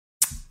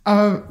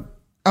A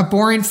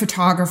boring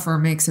photographer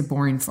makes a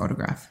boring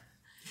photograph.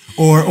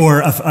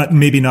 Or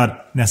maybe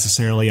not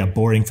necessarily a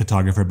boring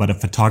photographer, but a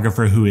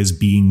photographer who is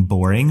being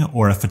boring,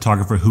 or a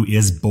photographer who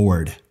is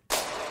bored.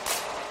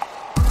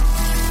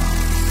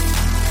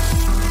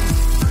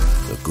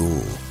 The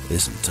goal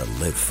isn't to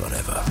live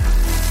forever.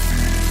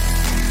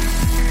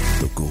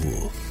 The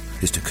goal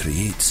is to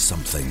create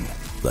something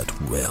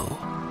that will.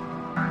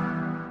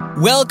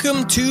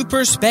 Welcome to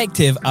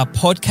Perspective, a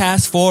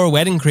podcast for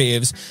wedding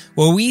creatives,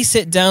 where we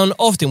sit down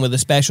often with a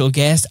special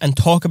guest and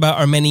talk about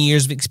our many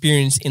years of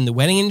experience in the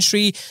wedding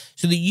industry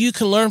so that you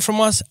can learn from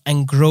us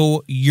and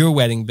grow your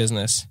wedding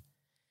business.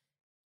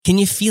 Can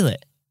you feel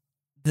it?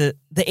 The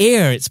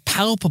air, it's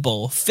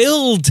palpable,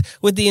 filled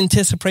with the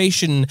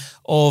anticipation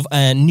of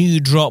a new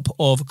drop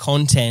of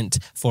content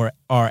for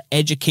our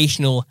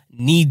educational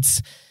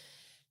needs.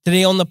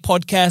 Today on the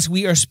podcast,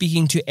 we are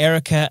speaking to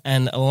Erica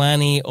and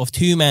Lani of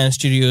Two Man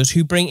Studios,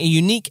 who bring a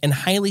unique and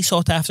highly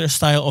sought-after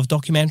style of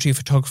documentary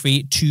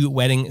photography to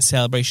wedding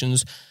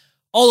celebrations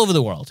all over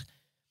the world.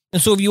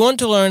 And so if you want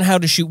to learn how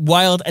to shoot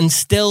wild and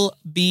still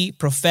be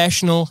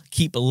professional,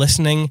 keep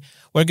listening.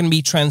 We're going to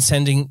be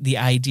transcending the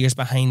ideas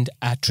behind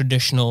a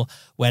traditional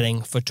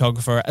wedding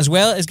photographer, as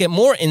well as get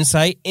more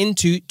insight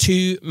into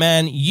Two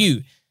Man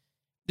U.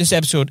 This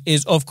episode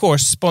is, of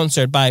course,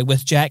 sponsored by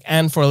With Jack,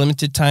 and for a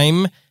limited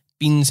time,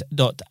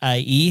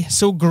 Beans.ie.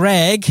 So,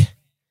 Greg,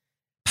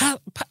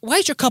 why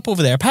is your cup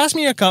over there? Pass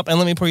me your cup and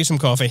let me pour you some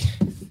coffee.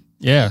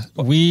 Yeah,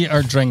 we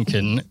are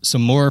drinking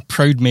some more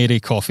Proud Mary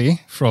coffee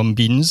from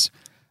Beans,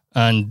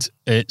 and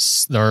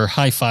it's their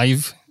High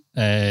Five,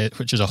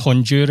 which is a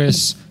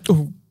Honduras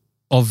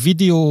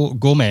Ovidio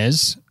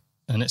Gomez,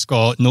 and it's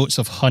got notes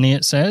of honey,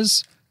 it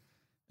says.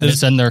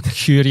 It's in their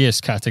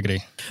curious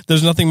category.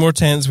 There's nothing more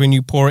tense when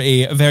you pour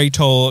a very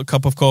tall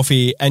cup of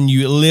coffee and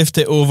you lift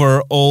it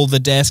over all the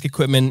desk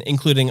equipment,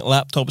 including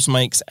laptops,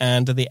 mics,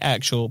 and the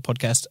actual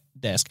podcast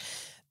desk.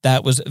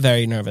 That was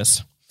very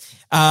nervous.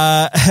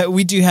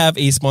 We do have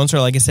a sponsor.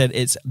 Like I said,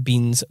 it's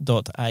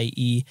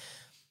Beans.ie.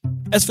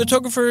 As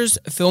photographers,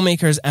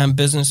 filmmakers, and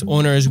business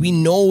owners, we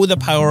know the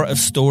power of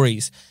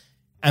stories.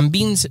 And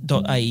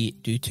Beans.ie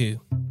do too.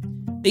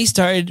 They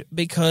started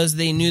because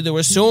they knew there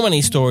were so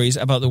many stories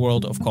about the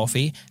world of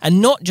coffee,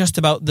 and not just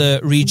about the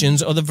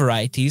regions or the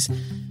varieties,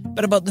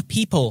 but about the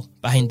people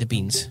behind the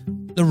beans,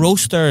 the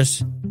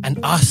roasters, and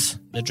us,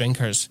 the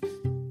drinkers.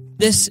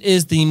 This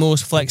is the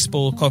most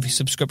flexible coffee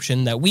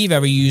subscription that we've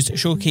ever used,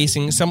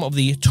 showcasing some of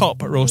the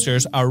top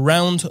roasters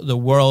around the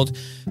world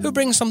who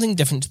bring something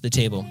different to the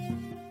table.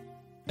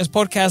 As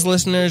podcast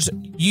listeners,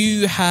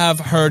 you have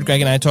heard Greg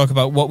and I talk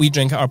about what we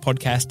drink at our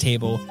podcast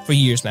table for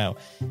years now.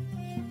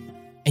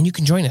 And you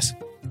can join us.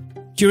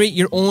 Curate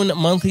your own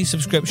monthly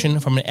subscription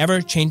from an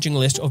ever-changing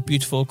list of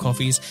beautiful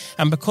coffees.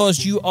 And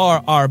because you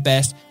are our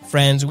best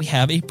friends, we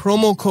have a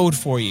promo code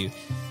for you.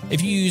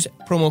 If you use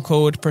promo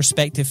code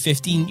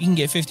Perspective15, you can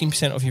get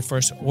 15% off your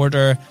first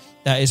order.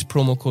 That is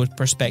promo code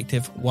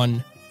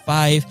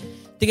Perspective15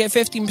 to get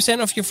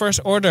 15% off your first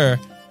order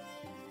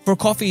for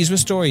coffees with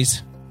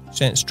stories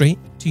sent straight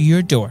to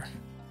your door.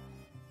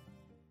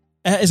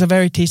 It is a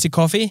very tasty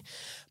coffee,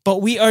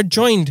 but we are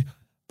joined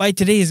by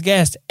today's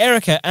guest,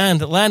 Erica and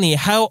Lani.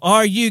 How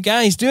are you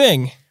guys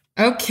doing?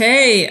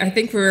 Okay, I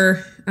think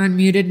we're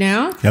unmuted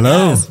now.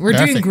 Hello. Yes, we're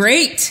Perfect. doing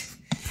great.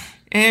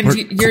 And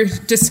your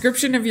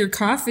description of your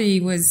coffee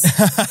was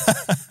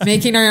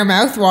making our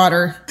mouth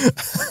water.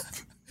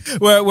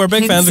 We're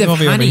big fans of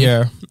coffee honey.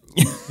 over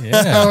here.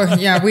 Yeah. Oh,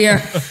 yeah, we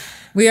are.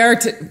 We are.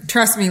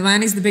 Trust me,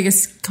 Lani's the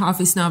biggest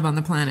coffee snob on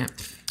the planet.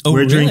 Oh,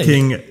 We're really?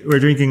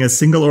 drinking a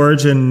single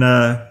origin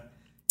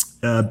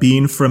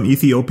bean from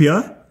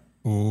Ethiopia.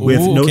 With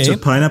notes of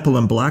pineapple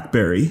and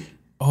blackberry.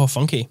 Oh,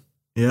 funky.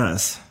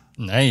 Yes.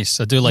 Nice.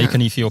 I do like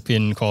an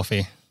Ethiopian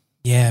coffee.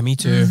 Yeah, me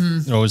too.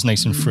 They're always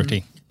nice and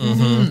fruity.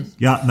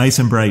 Yeah, nice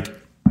and bright.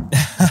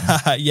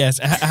 Yes.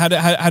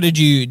 How did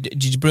you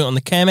brew it on the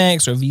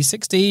Chemex or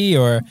V60,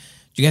 or do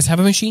you guys have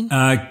a machine?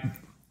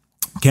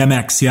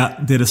 Chemex,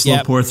 yeah. Did a slow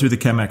Yep. pour through the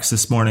Chemex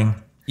this morning.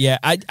 Yeah,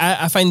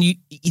 I find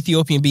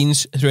Ethiopian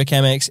beans through a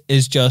Chemex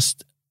is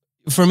just,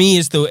 for me,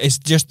 it's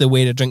just the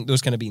way to drink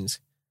those kind of beans.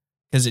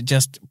 Because it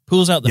just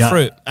pulls out the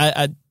fruit.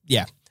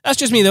 Yeah, that's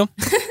just me though.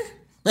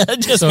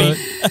 Just me.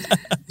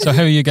 So how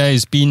have you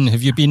guys been?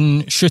 Have you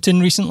been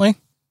shooting recently?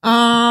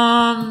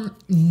 No,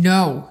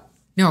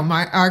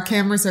 our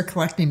cameras are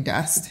collecting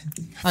dust.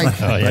 Like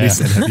Buddy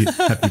said, have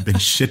you been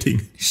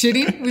shitting?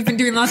 shitting. We've been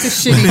doing lots of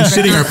shitting. We've been but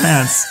shitting our not-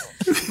 pants.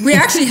 We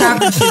actually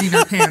have been shitting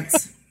our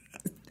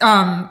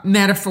pants.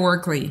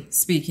 Metaphorically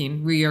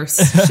speaking, we are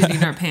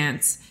shitting our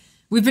pants.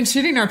 We've been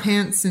shitting our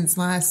pants since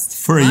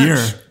For a March. year,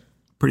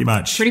 pretty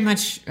much. Pretty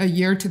much a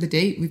year to the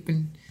date. We've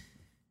been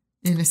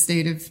in a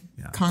state of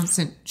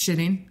constant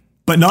shitting.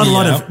 But not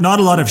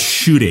a lot of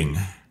shooting.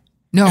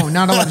 No,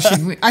 not a lot of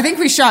shooting. I think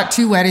we shot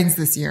 2 weddings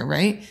this year,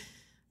 right?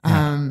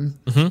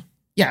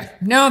 Yeah.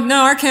 No,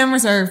 our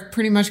cameras are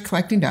pretty much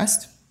collecting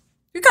dust.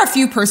 We've got a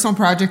few personal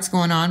projects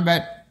going on,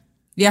 but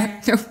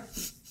yeah,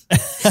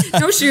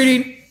 no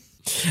shooting.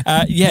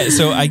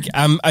 So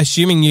I'm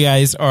assuming you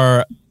guys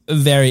are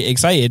very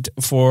excited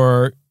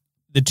for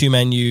the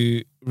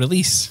 2-menu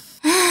release.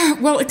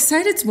 Well,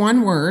 excited's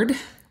one word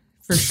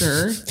for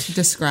sure to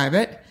describe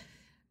it.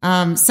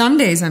 Some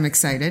days I'm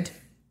excited.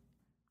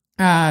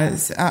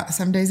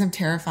 Some days I'm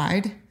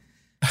terrified.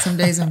 Some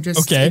days I'm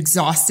just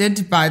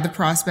exhausted by the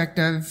prospect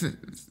of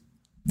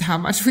how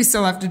much we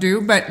still have to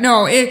do. But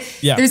no,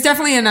 there's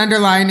definitely an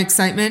underlying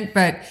excitement,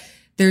 but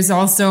there's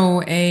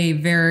also a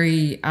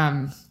very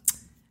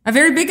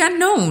big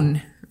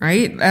unknown,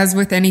 right? As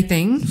with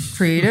anything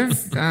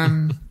creative.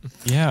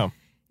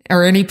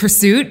 Or any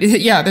pursuit.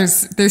 Yeah,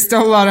 there's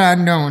still a lot of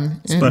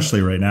unknown.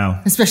 Especially right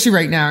now.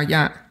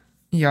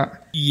 Yeah.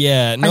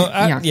 Yeah, no,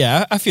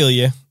 I feel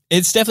you.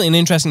 It's definitely an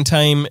interesting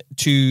time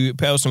to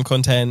put out some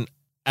content.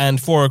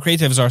 And for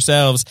creatives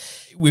ourselves,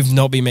 we've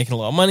not been making a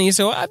lot of money,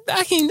 so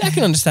I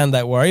can understand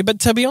that worry. But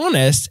to be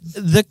honest,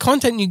 the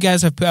content you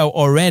guys have put out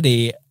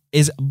already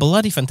is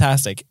bloody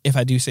fantastic, if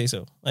I do say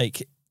so.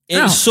 Like,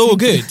 it's so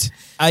good.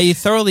 I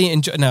thoroughly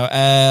enjoy.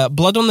 Now,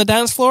 Blood on the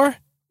Dance Floor?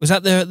 Was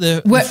that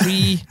the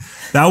free?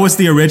 That was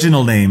the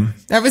original name.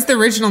 That was the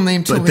original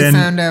name till we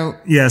found out.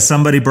 Yeah,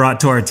 somebody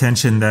brought to our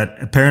attention that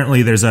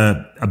apparently there's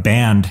a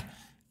band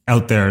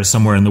out there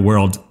somewhere in the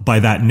world by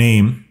that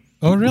name.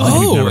 Oh, really?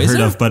 We've never heard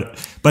of,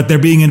 but they're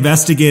being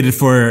investigated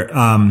for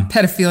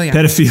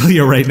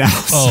pedophilia right now.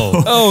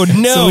 Oh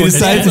no! So we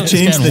decided to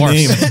change the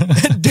name.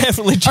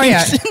 Definitely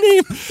change the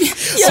name.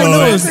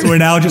 So we're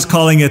now just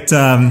calling it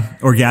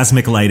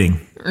Orgasmic Lighting.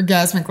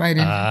 Orgasmic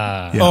Lighting.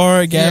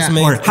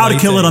 Orgasmic. Or How to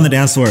Kill It on the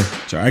Dance Floor.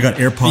 Sorry, I got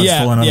AirPods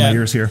falling on my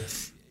ears here.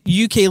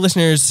 UK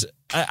listeners,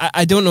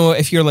 I don't know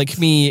if you're like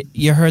me,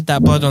 you heard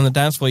that Blood on the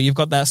Dance Floor. You've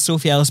got that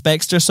Sophie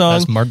Ellis-Bextor song.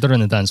 That's Murder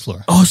on the Dance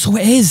Floor. Oh, so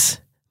it is.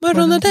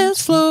 Murder on the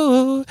Dance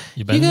Floor.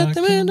 You got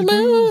the man to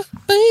move,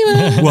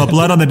 baby. Well,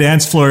 Blood on the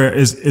Dance Floor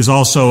is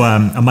also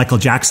a Michael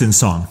Jackson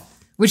song.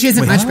 Which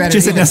isn't much better. Which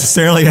isn't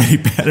necessarily any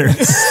better.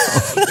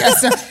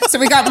 So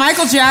we got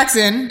Michael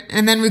Jackson,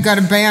 and then we've got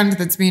a band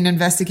that's being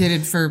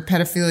investigated for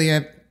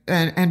pedophilia,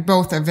 and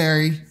both are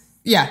very,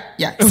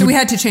 So we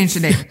had to change the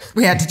name.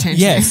 We had to change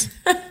the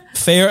name.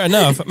 Fair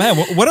enough. Man,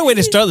 what a way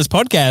to start this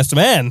podcast,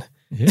 man.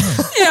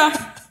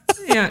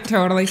 Yeah,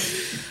 totally.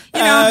 You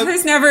know,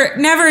 there's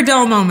never a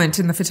dull moment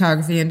in the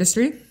photography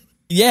industry.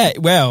 Yeah,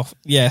 well,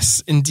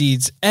 yes,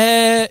 indeed.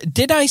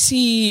 Did I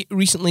see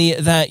recently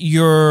that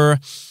you're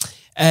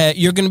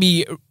going to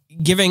be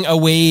giving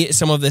away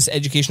some of this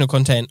educational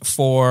content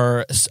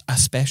for a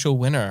special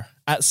winner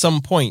at some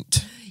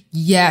point?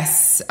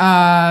 Yes.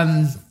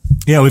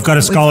 We've got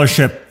a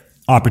scholarship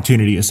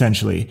opportunity,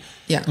 essentially.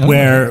 Yeah.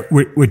 Where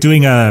we're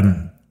doing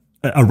a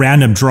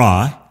random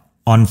draw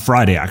on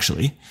Friday,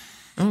 actually.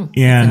 Oh.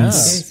 And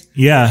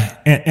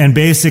and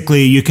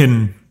basically you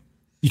can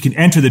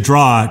enter the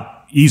draw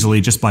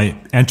easily just by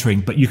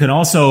entering, but you can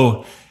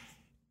also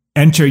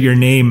enter your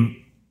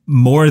name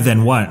more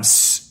than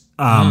once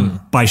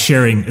by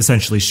sharing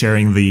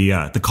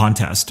the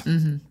contest.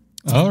 Mm-hmm.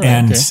 All right,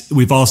 and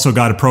we've also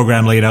got a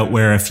program laid out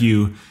where if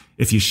you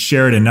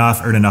share it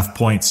enough, earn enough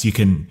points, you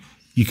can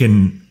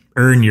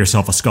earn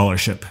yourself a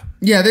scholarship.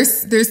 Yeah,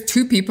 there's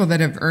 2 people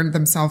that have earned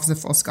themselves a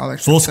full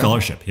scholarship.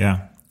 Scholarship,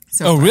 yeah.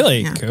 So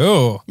really? Yeah.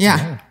 Cool.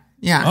 Yeah.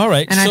 All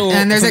right.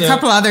 And there's a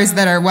couple others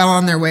that are well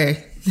on their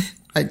way.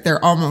 Like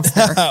they're almost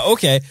there.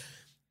 Okay.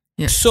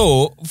 Yeah.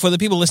 So for the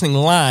people listening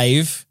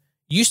live,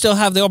 you still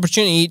have the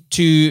opportunity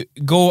to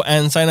go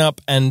and sign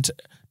up and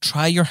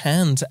try your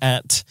hand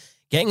at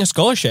getting a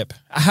scholarship.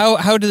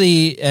 How do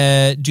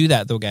they do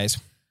that though, guys?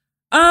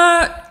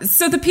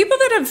 So the people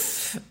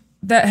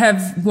that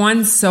have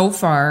won so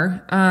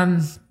far,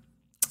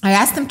 I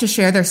asked them to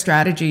share their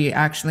strategy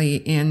actually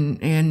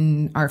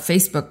in our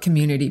Facebook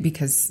community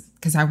because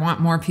I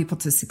want more people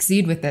to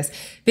succeed with this.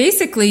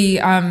 Basically,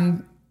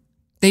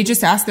 they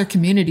just asked their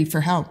community for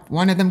help.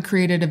 One of them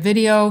created a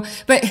video,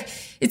 but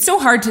it's so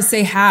hard to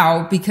say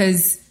how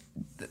because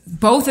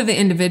both of the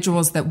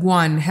individuals that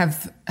won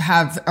have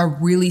a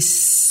really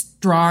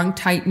strong,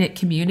 tight-knit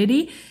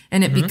community.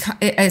 And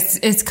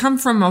it's come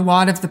from a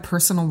lot of the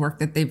personal work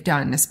that they've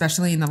done,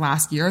 especially in the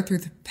last year through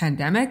the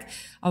pandemic.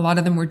 A lot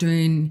of them were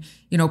doing,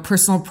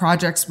 personal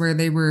projects where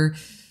they were,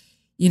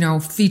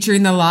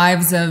 featuring the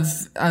lives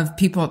of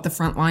people at the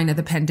front line of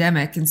the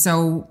pandemic. And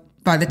so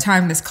by the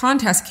time this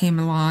contest came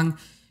along,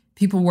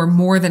 people were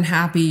more than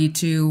happy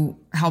to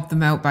help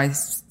them out by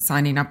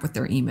signing up with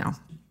their email.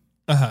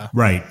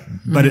 Right.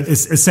 But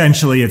it's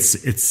essentially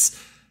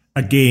it's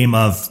a game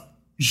of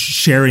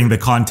sharing the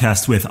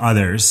contest with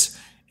others.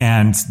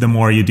 And the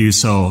more you do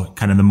so,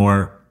 kind of the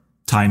more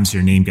times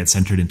your name gets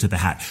entered into the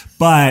hat.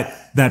 But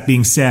that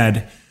being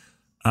said,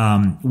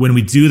 when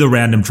we do the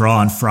random draw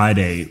on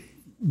Friday,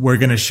 we're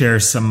going to share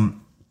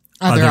some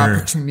other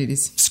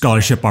opportunities,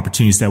 scholarship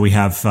opportunities that we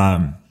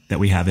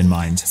have in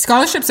mind.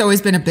 Scholarship's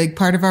always been a big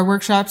part of our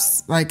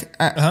workshops. Like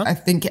I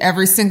think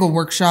every single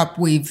workshop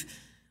we've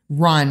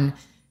run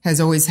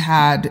has always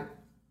had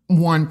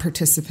one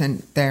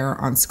participant there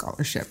on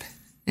scholarship.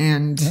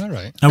 And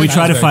we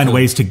try to find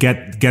ways to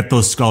get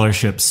those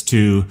scholarships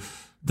to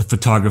the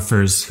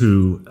photographers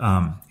who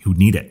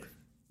need it.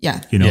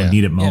 Yeah.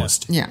 Need it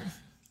most. Yeah.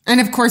 And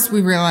of course,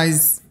 we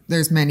realize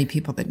there's many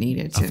people that need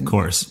it. Of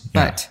course.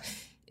 Yeah.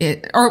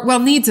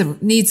 But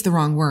needs the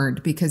wrong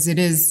word, because it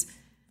isn't.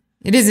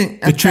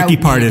 The tricky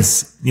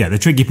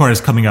part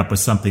is coming up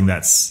with something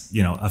that's,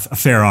 a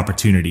fair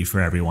opportunity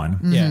for everyone.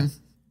 Mm-hmm. Yeah.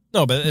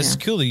 No, but it's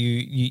cool that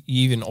you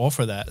even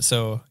offer that.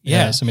 So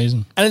Yeah, it's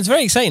amazing. And it's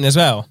very exciting as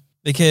well,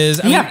 because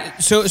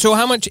so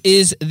how much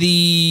is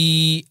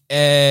the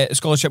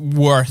scholarship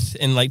worth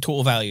in like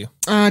total value?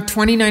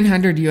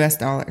 $2,900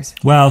 US.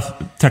 Well,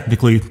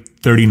 technically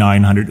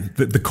 3,900.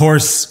 The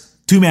course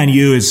 2-man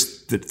U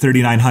is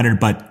 3,900,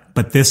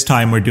 but this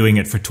time we're doing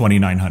it for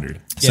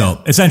 2,900.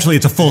 So essentially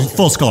it's a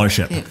full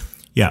scholarship.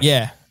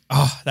 Yeah.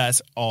 Oh,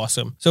 that's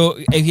awesome. So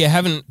if you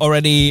haven't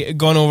already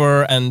gone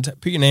over and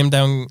put your name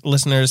down,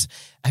 listeners,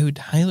 I would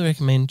highly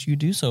recommend you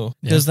do so.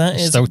 Because that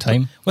is still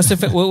time. What's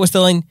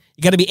the line?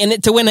 You got to be in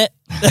it to win it.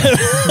 You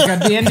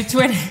got to be in it to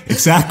win it.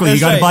 Exactly. You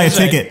got to buy a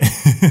ticket.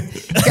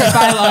 You got to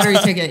buy a lottery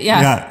ticket.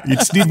 Yeah. Yeah. You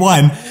just need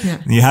one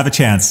and you have a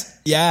chance.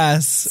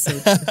 Yes.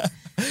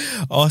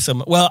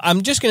 Awesome. Well,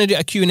 I'm just going to do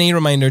a Q&A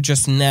reminder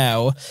just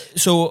now.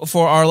 So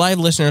for our live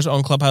listeners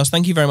on Clubhouse,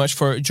 thank you very much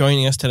for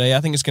joining us today. I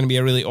think it's going to be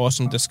a really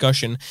awesome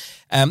discussion.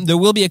 There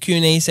will be a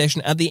Q&A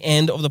session at the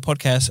end of the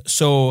podcast.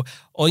 So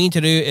all you need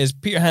to do is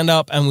put your hand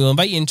up and we'll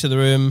invite you into the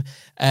room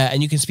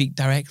and you can speak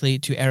directly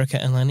to Erica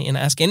and Lanny and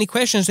ask any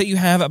questions that you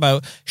have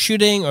about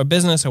shooting or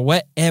business or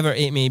whatever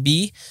it may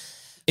be.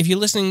 If you're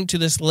listening to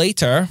this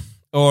later,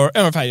 or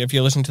in fact, if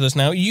you're listening to this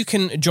now, you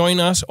can join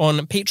us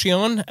on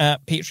Patreon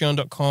at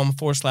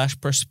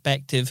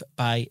patreon.com/perspective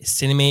by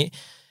Cinemate.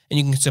 And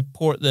you can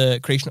support the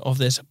creation of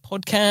this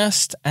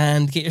podcast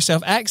and get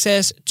yourself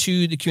access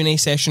to the Q&A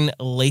session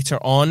later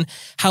on.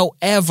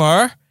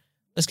 However,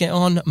 let's get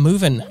on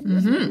moving.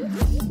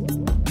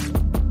 Mm-hmm.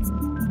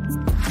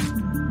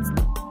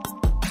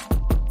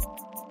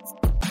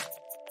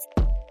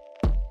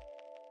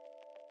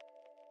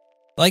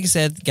 Like I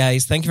said,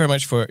 guys, thank you very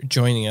much for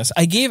joining us.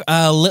 I gave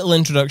a little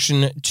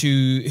introduction to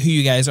who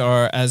you guys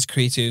are as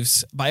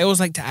creatives, but I always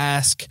like to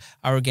ask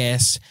our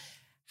guests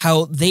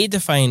how they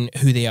define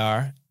who they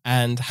are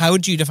and how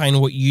do you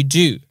define what you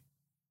do?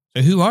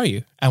 So who are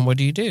you and what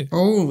do you do?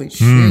 Holy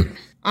shit.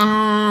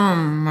 Oh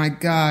my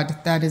God,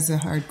 that is a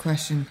hard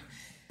question.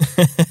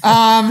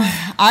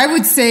 I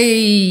would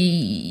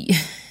say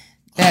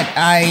that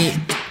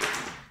I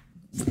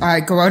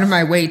go out of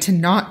my way to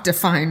not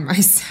define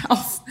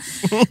myself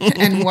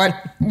and what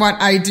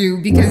I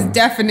do, because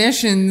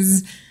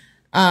definitions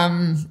are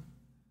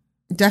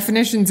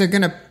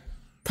going to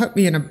put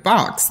me in a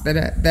box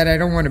that I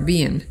don't want to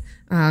be in.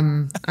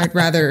 I'd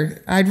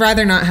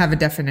rather not have a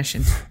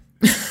definition.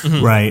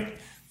 Right.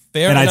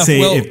 Fair and enough. I'd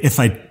say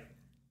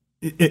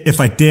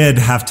if I did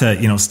have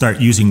to, start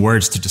using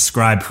words to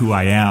describe who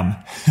I am,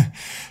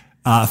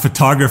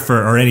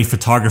 photographer or any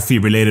photography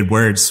related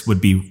words would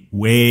be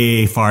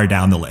way far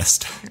down the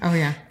list. Oh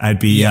yeah. I'd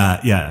be,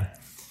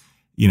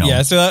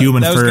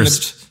 human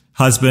first,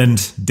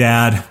 husband,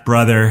 dad,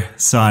 brother,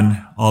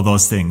 son, all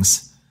those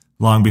things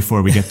long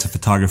before we get to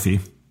photography.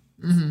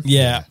 Mm-hmm.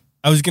 Yeah.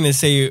 I was going to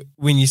say,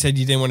 when you said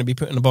you didn't want to be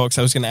put in a box,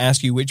 I was going to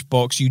ask you which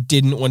box you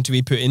didn't want to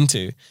be put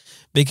into,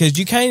 because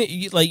you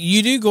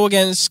you do go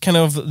against kind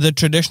of the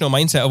traditional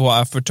mindset of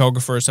what a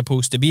photographer is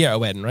supposed to be at a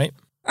wedding, right?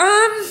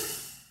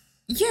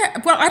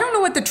 Yeah, well, I don't know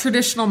what the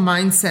traditional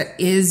mindset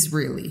is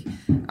really,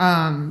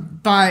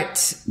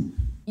 but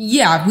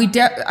yeah,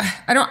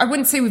 I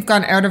wouldn't say we've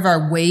gone out of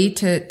our way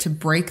to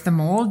break the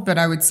mold, but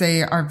I would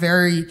say our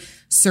very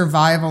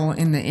survival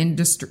in the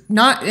industry,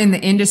 not in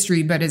the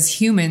industry, but as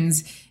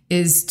humans,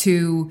 is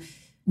to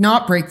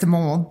not break the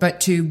mold, but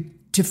to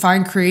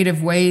find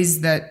creative ways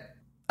that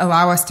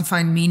allow us to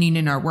find meaning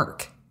in our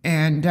work,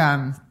 and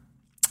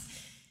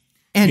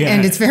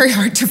it's very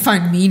hard to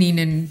find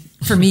meaning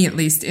for me at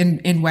least,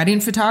 in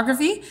wedding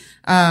photography,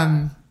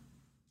 as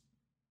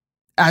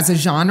a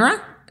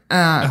genre,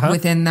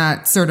 within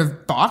that sort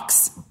of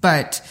box.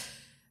 But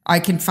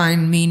I can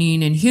find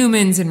meaning in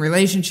humans and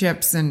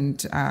relationships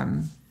and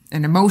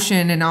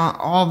emotion and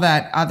all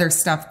that other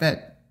stuff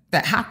that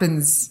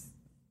happens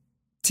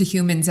to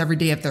humans every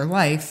day of their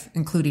life,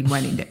 including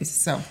wedding days.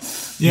 So,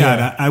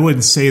 yeah. I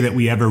wouldn't say that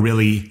we ever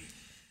really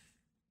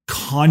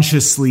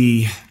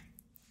consciously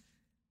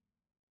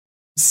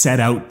set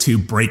out to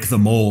break the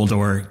mold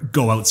or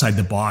go outside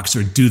the box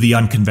or do the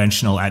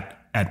unconventional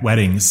at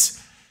weddings.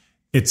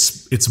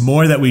 It's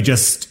more that we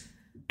just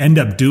end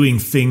up doing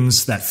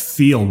things that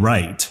feel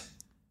right,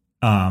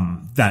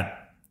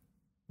 that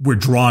we're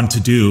drawn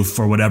to do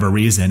for whatever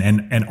reason.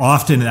 And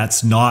often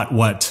that's not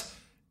what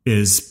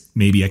is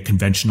maybe a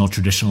conventional,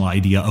 traditional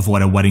idea of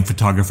what a wedding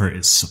photographer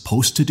is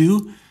supposed to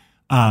do.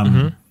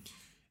 And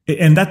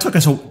that took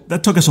us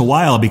a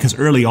while, because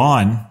early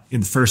on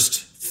in the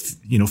first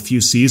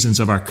few seasons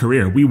of our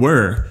career, we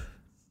were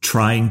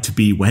trying to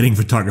be wedding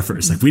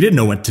photographers. Like, we didn't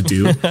know what to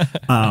do.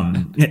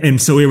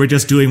 And so we were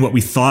just doing what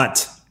we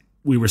thought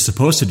we were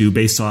supposed to do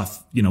based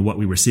off, what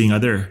we were seeing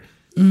other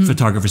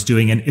photographers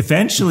doing. And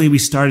eventually we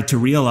started to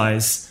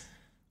realize,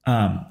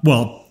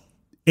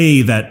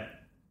 that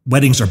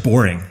weddings are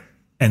boring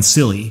and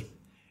silly.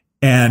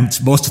 And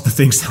most of the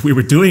things that we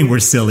were doing were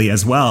silly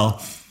as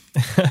well.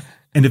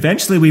 And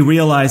eventually we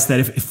realized that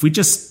if we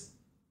just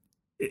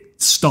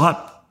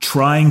stop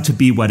trying to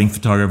be wedding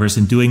photographers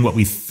and doing what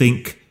we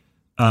think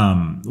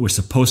we're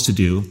supposed to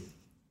do,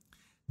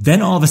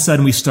 then all of a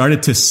sudden we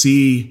started to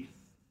see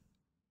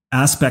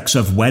aspects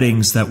of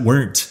weddings that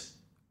weren't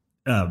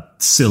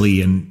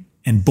silly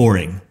and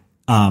boring.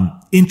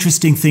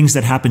 Interesting things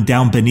that happened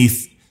down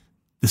beneath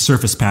the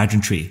surface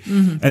pageantry.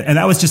 And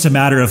that was just a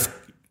matter of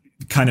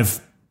kind of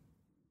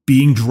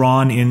being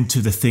drawn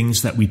into the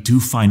things that we do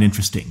find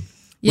interesting,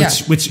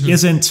 which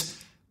isn't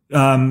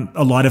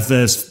a lot of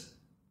the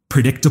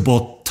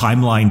predictable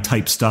timeline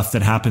type stuff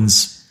that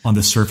happens on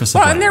the surface of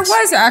weddings. And there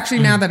was actually,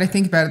 now that I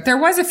think about it, there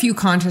was a few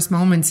conscious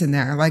moments in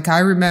there. Like I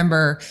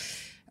remember,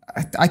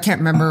 I can't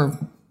remember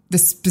the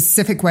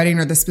specific wedding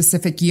or the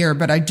specific year,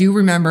 but I do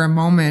remember a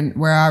moment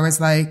where I was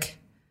like,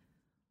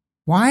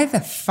 why the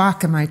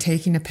fuck am I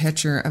taking a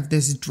picture of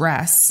this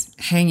dress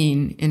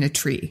hanging in a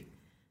tree?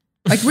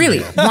 Like, really,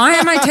 why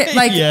am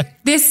I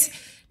this?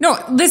 No,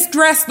 this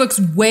dress looks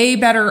way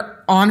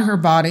better on her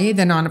body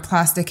than on a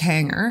plastic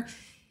hanger.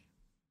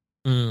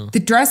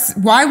 The dress,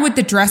 why would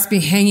the dress be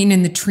hanging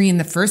in the tree in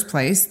the first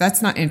place?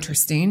 That's not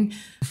interesting.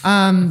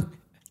 And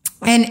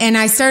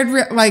I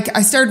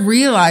started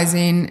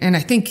realizing, and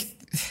I think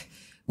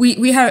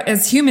we have,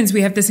 as humans,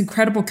 we have this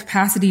incredible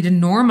capacity to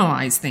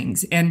normalize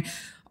things. And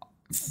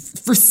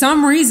for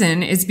some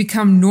reason, it's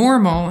become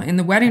normal in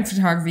the wedding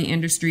photography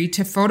industry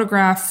to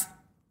photograph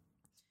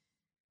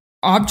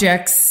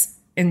objects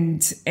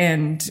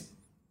and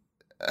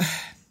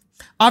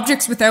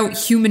objects without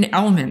human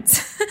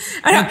elements.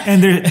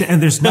 and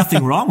there's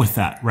nothing wrong with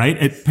that,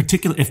 right?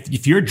 Particularly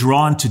if you're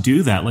drawn to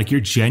do that, like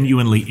you're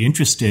genuinely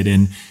interested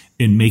in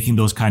making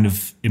those kind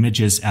of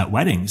images at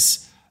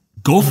weddings,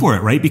 go for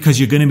it, right? Because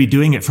you're going to be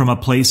doing it from a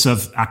place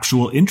of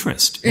actual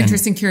interest.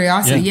 And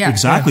curiosity, yeah.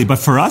 Exactly. But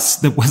for us,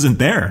 that wasn't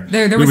there.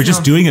 We were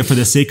just doing it for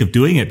the sake of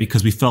doing it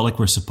because we felt like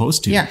we're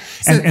supposed to. Yeah.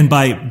 So, and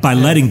by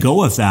letting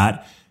go of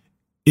that,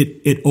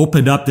 it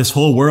opened up this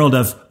whole world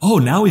of, oh,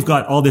 now we've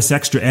got all this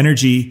extra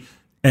energy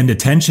and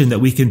attention that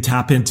we can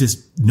tap into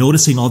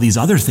noticing all these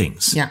other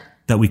things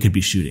that we could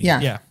be shooting.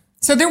 Yeah.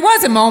 So there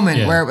was a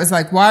moment where it was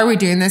like, why are we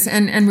doing this?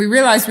 And we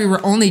realized we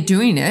were only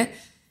doing it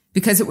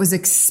because it was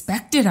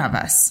expected of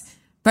us,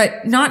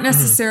 but not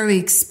necessarily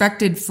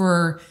expected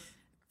for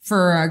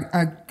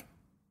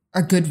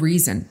a good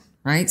reason.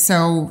 Right.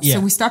 So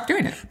we stopped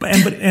doing it. But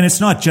it's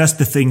not just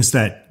the things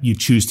that you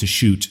choose to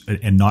shoot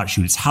and not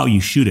shoot. It's how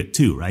you shoot it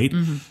too. Right.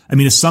 I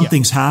mean, if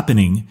something's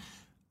happening,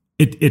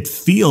 it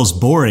feels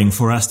boring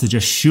for us to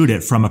just shoot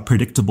it from a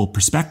predictable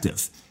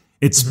perspective.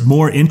 It's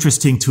more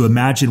interesting to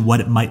imagine what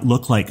it might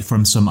look like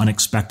from some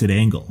unexpected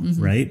angle,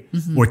 right?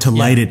 Or to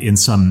light it in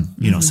some,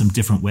 some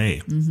different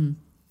way.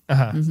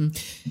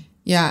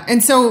 Yeah.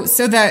 And so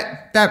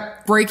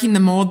that breaking the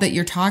mold that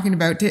you're talking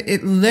about,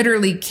 it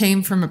literally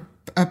came from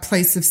a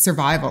place of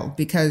survival,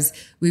 because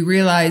we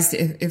realized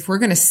if we're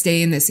going to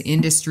stay in this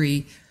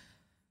industry,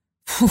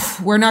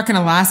 we're not going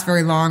to last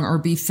very long or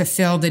be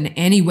fulfilled in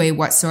any way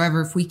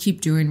whatsoever if we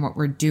keep doing what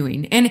we're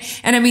doing. And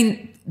I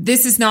mean,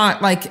 this is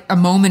not like a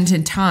moment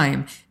in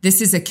time. This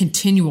is a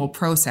continual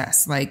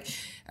process. Like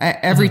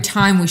every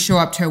time we show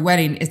up to a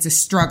wedding, it's a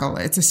struggle.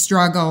 It's a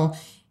struggle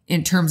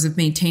in terms of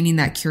maintaining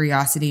that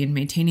curiosity and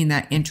maintaining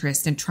that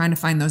interest and trying to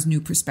find those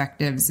new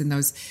perspectives and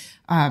those,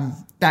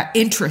 that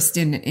interest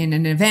in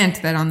an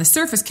event that on the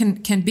surface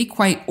can be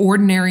quite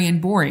ordinary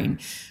and boring.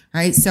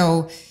 Right.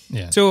 So,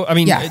 So, I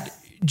mean,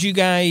 do you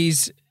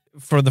guys,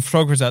 for the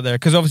photographers out there,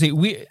 because obviously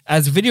we,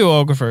 as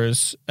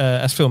videographers,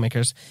 as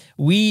filmmakers,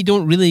 we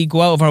don't really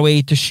go out of our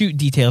way to shoot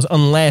details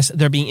unless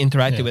they're being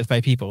interacted with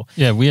by people.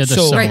 Yeah, we had a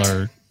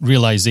similar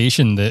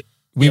realization that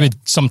we would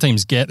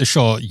sometimes get the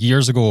shot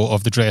years ago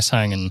of the dress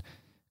hanging,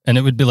 and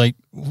it would be like,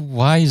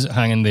 why is it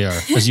hanging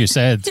there, as you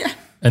said?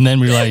 And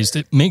then realized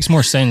it makes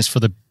more sense for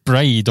the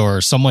bride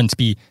or someone to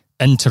be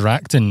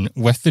interacting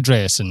with the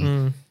dress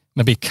and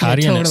maybe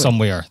carrying it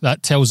somewhere.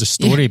 That tells the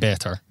story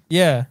better.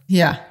 Yeah.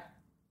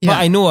 But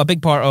I know a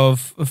big part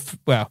of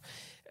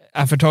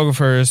a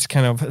photographer's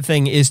kind of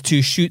thing is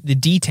to shoot the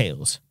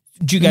details.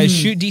 Do you guys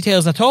shoot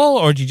details at all,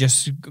 or do you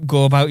just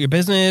go about your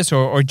business,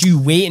 or do you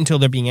wait until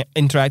they're being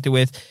interacted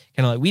with,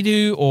 kind of like we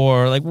do,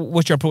 or like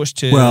what's your approach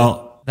to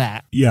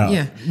that?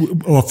 Yeah.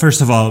 Well,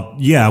 first of all,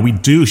 we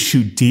do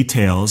shoot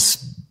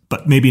details,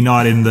 but maybe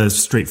not in the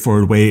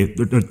straightforward way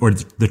or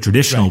the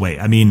traditional way.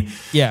 I mean,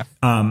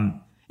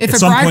 if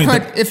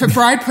a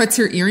bride puts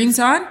her earrings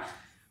on,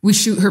 we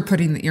shoot her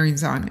putting the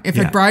earrings on. If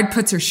a bride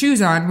puts her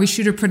shoes on, we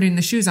shoot her putting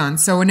the shoes on.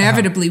 So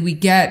inevitably we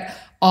get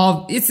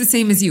it's the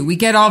same as you. We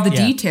get all the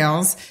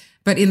details,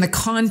 but in the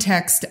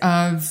context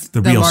of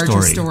the real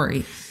larger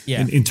story.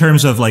 Yeah. In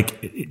terms of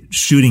like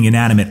shooting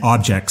inanimate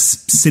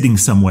objects sitting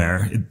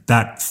somewhere,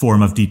 that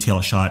form of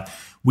detail shot,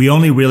 we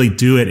only really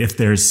do it if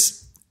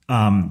there's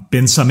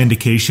been some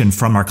indication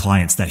from our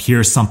clients that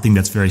here's something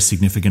that's very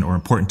significant or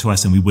important to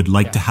us, and we would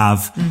like to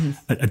have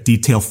a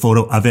detailed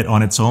photo of it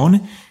on its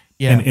own.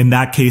 Yeah. And in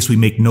that case, we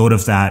make note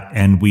of that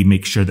and we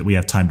make sure that we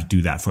have time to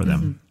do that for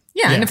them.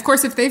 Yeah. And of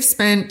course, if they've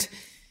spent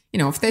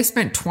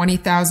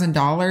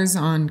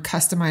 $20,000 on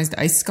customized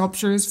ice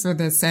sculptures for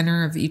the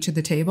center of each of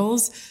the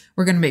tables,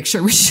 we're going to make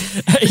sure we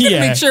shoot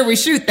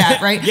that,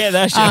 right? Yeah,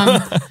 that's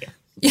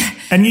yeah.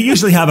 And you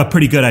usually have a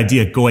pretty good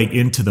idea going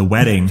into the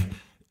wedding,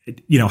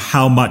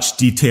 how much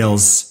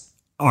details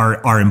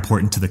are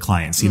important to the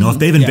clients. If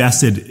they've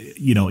invested,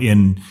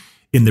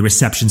 in the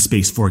reception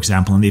space, for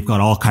example, and they've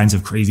got all kinds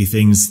of crazy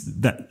things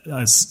that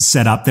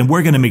set up, then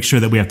we're going to make sure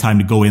that we have time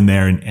to go in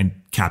there and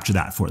capture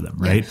that for them,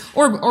 right?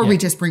 Yeah. Or we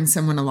just bring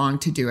someone along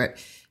to do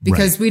it,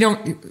 because we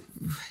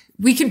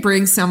can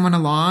bring someone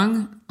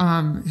along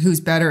who's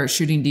better at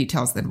shooting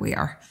details than we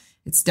are.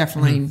 It's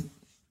definitely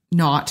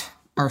not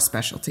our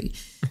specialty.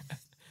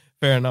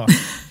 Fair enough.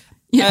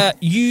 Yeah.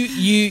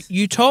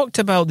 You talked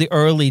about the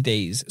early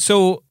days.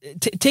 So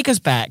take us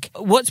back.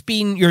 What's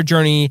been your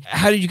journey?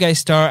 How did you guys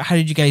start? How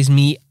did you guys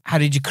meet? How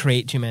did you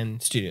create Two Men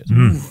Studios?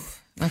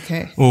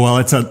 Okay. Well,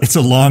 it's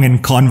a long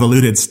and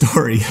convoluted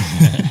story.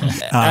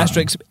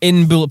 Asterisks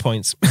in bullet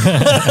points.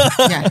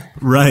 Yeah.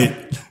 Right.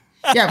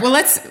 Yeah. Well,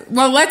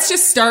 let's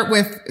just start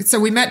with, so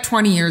we met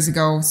 20 years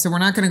ago. So we're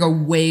not going to go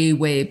way,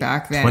 way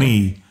back then.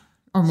 20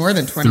 or more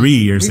than 20. 3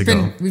 years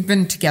ago. We've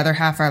been together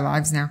half our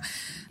lives now.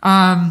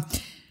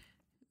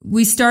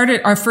 We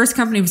started, our first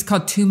company was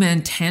called Two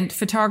Men Tent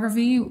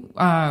Photography,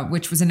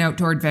 which was an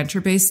outdoor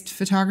adventure-based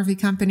photography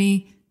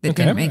company that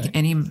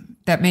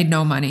that made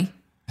no money.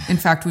 In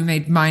fact, we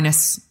made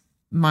minus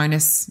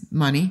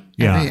money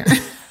every year.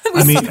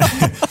 I mean,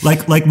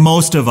 like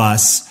most of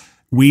us,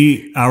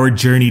 our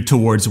journey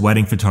towards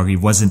wedding photography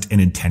wasn't an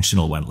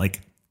intentional one.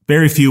 Like,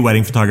 very few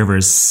wedding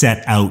photographers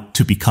set out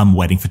to become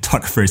wedding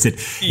photographers. It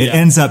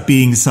ends up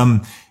being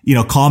some,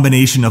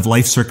 combination of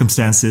life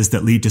circumstances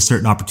that lead to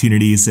certain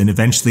opportunities. And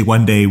eventually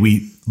one day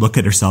we look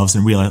at ourselves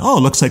and realize, oh,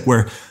 it looks like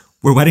we're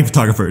wedding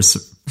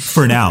photographers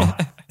for now.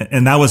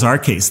 And that was our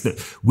case.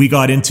 That we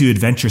got into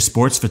adventure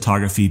sports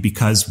photography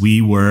because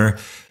we were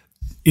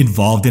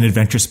involved in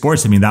adventure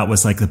sports. I mean, that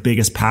was like the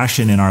biggest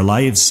passion in our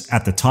lives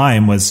at the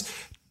time, was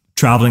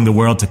traveling the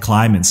world to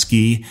climb and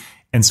ski.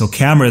 And so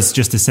cameras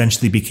just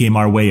essentially became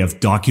our way of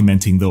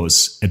documenting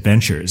those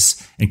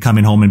adventures and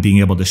coming home and being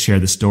able to share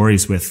the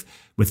stories with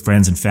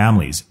friends and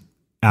families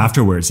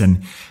afterwards.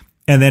 And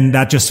then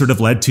that just sort of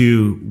led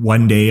to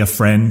one day a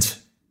friend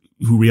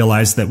who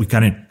realized that we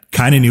kind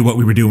of knew what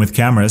we were doing with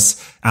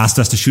cameras, asked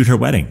us to shoot her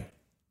wedding.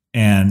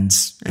 And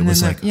it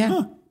was like,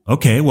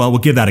 okay, well, we'll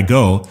give that a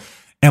go.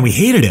 And we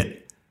hated it.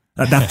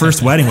 That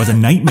first wedding was a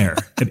nightmare.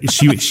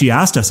 She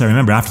asked us, I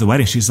remember after the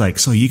wedding, she's like,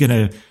 so are you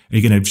going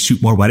to shoot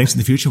more weddings in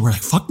the future? We're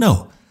like, fuck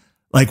no.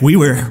 Like we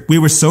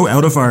were so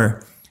out of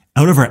our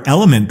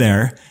element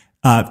there,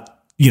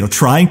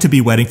 trying to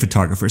be wedding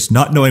photographers,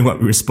 not knowing what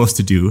we were supposed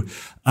to do.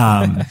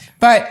 But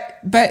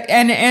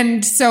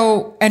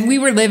we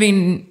were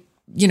living,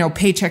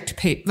 paycheck to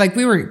pay. Like,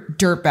 we were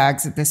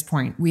dirtbags at this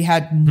point. We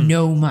had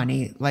no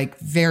money, like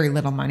very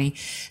little money.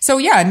 So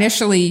yeah,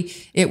 initially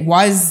it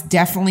was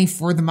definitely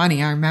for the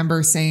money. I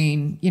remember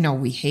saying,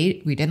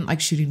 we didn't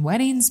like shooting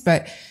weddings,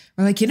 but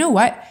we're like, you know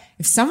what?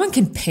 If someone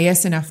can pay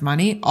us enough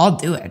money, I'll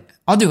do it.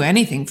 I'll do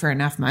anything for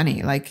enough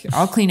money. Like,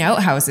 I'll clean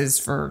outhouses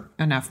for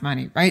enough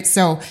money. Right.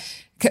 So,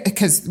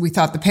 because we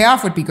thought the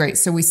payoff would be great.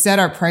 So we set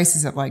our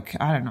prices at like,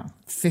 I don't know,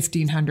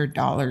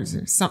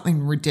 $1,500 or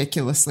something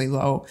ridiculously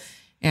low.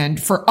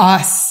 And for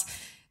us,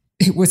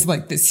 it was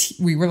like this,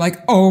 we were like,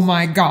 oh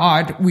my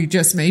God, we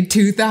just made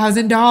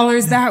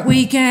 $2,000 that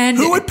weekend.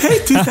 Who would pay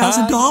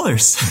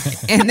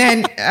 $2,000? And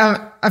then,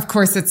 of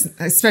course, it's,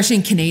 especially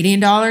in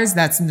Canadian dollars,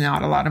 that's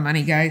not a lot of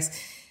money, guys.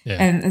 Yeah.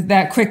 And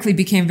that quickly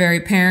became very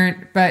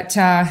apparent. But,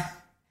 yeah.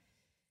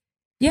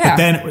 But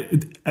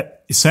then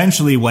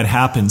essentially what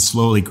happened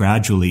slowly,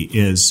 gradually,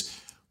 is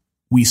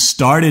we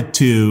started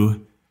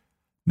to,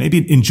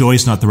 maybe enjoy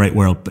is not the right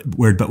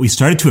word, but we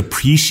started to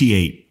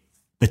appreciate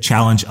the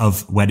challenge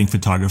of wedding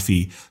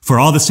photography for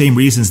all the same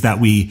reasons that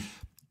we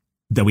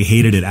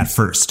hated it at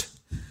first.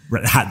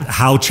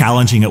 How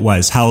challenging it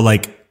was, how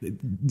like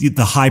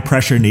the high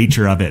pressure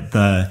nature of it,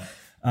 the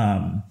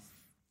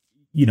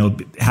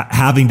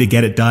having to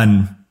get it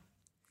done.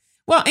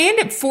 Well, and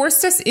it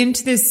forced us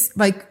into this,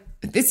 like,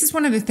 this is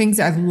one of the things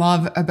I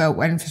love about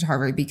wedding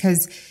photography,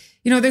 because,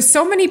 there's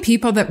so many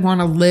people that want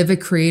to live a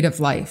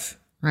creative life,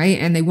 right?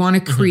 And they want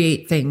to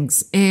create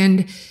things.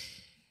 And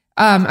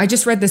I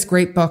just read this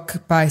great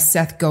book by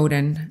Seth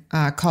Godin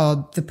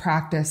called The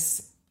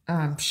Practice,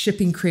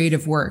 Shipping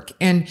Creative Work.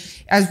 And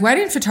as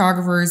wedding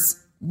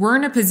photographers, we're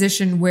in a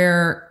position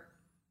where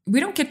we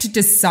don't get to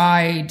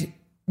decide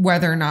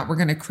whether or not we're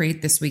going to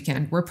create this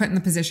weekend. We're put in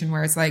the position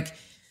where it's like,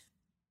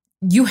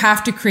 you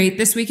have to create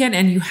this weekend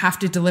and you have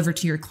to deliver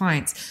to your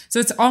clients. So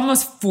it's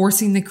almost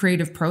forcing the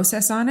creative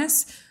process on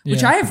us,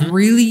 which I have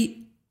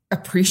really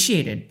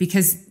appreciated,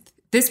 because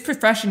this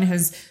profession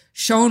has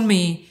shown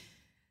me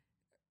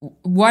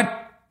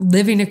what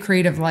living a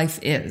creative life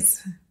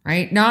is,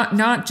 right?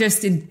 Not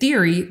just in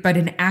theory, but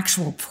in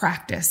actual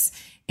practice.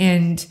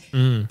 And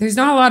there's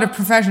not a lot of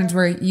professions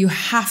where you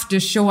have to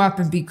show up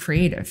and be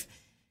creative.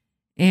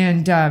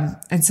 And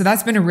so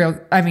that's been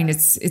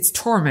it's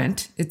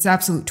torment. It's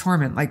absolute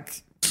torment.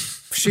 Like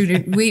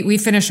shooting, we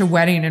finish a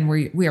wedding and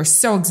we are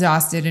so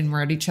exhausted and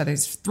we're at each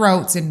other's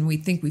throats and we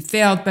think we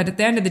failed. But at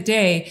the end of the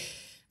day,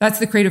 that's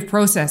the creative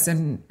process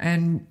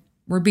and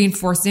we're being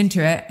forced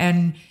into it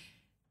and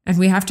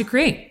we have to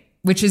create,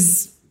 which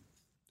has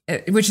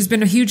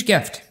been a huge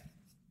gift.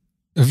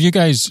 Have you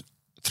guys,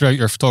 throughout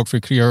your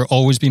photography career,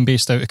 always been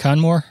based out of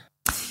Canmore?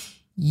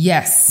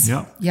 Yes.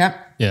 Yep.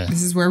 Yeah.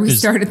 This is where we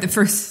started the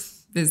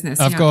first business.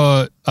 I've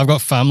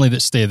got family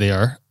that stay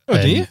there.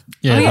 Oh, do you?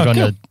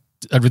 Yeah,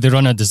 they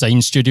run a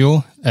design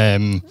studio,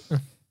 and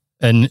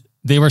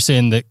they were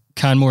saying that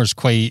Canmore is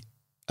quite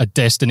a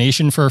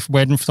destination for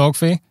wedding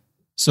photography.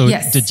 So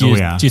yes. do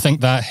you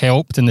think that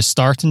helped in the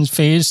starting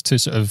phase to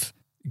sort of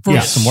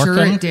get some work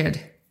in? It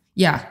did.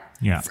 Yeah.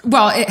 Yeah.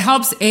 Well, it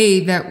helps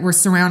that we're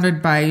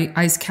surrounded by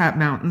ice-capped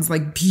mountains,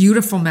 like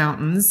beautiful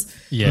mountains.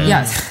 Yeah.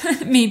 Yes.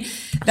 I mean,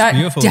 that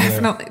beautiful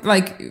definitely,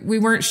 like we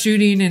weren't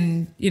shooting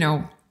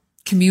in,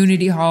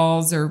 community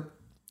halls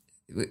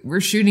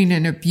we're shooting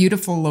in a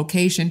beautiful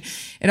location.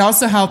 It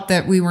also helped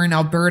that we were in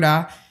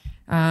Alberta,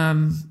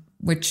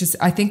 which is,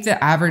 I think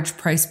the average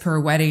price per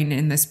wedding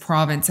in this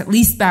province, at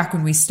least back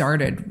when we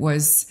started,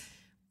 was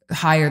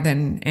higher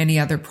than any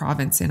other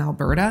province in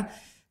Alberta.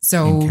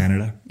 So in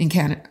Canada. In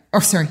Canada.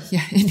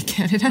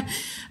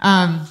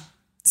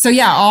 So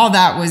yeah, all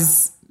that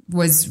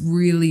was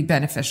really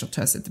beneficial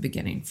to us at the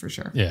beginning for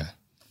sure. Yeah.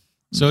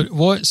 So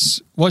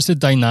what's the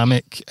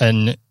dynamic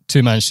in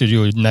two-man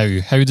studio now?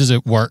 How does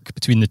it work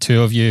between the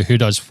two of you? Who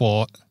does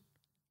what?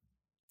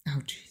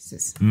 Oh,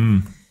 Jesus.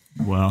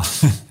 Well,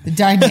 the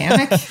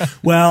dynamic.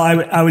 Well,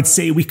 I would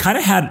say we kind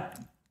of had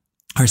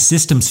our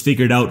systems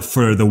figured out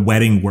for the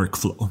wedding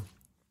workflow.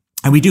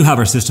 And we do have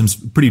our systems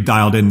pretty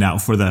dialed in now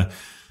for the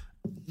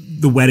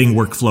wedding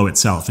workflow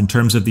itself in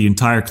terms of the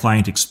entire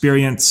client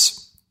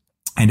experience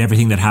and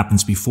everything that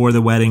happens before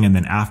the wedding and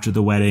then after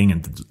the wedding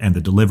and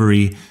the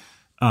delivery.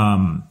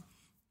 And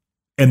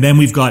then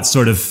we've got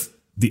sort of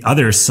the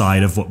other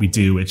side of what we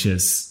do, which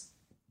is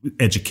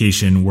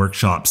education,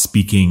 workshop,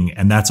 speaking,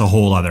 and that's a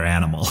whole other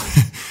animal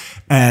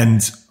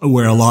and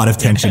where a lot of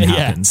tension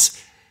happens.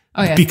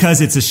 Oh, yeah.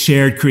 Because it's a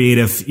shared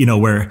creative,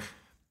 we're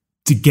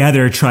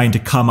together trying to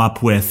come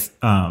up with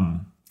a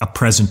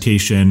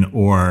presentation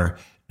or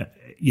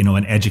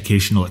an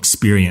educational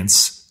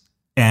experience,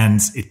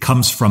 and it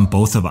comes from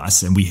both of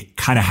us, and we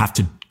kind of have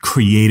to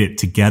create it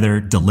together,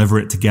 deliver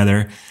it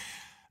together.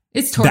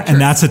 It's torturous. And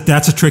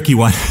that's a tricky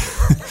one,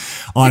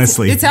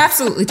 honestly. It's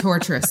absolutely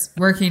torturous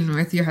working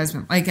with your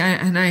husband. Like,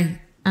 I'm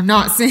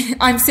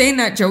saying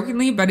that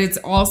jokingly, but it's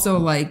also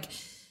like,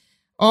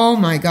 oh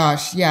my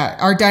gosh, yeah.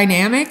 Our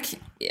dynamic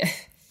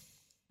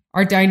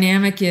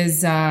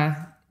is,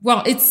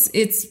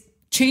 it's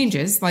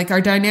changes. Like our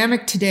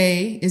dynamic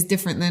today is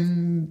different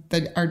than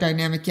our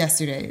dynamic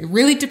yesterday. It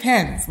really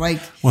depends.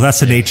 Like, well, that's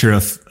the nature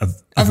of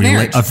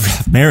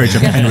marriage,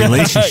 and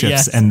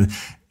relationships.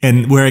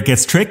 And where it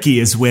gets tricky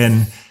is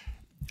when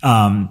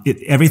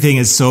everything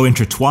is so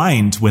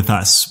intertwined with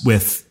us,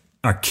 with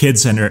our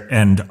kids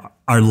and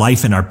our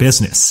life and our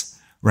business,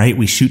 right?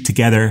 We shoot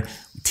together,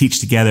 we teach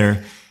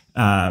together.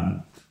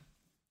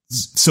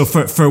 So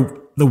for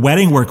the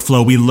wedding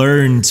workflow, we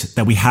learned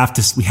that we had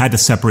to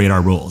separate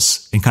our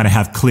roles and kind of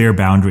have clear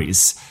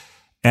boundaries.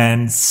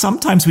 And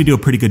sometimes we do a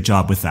pretty good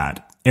job with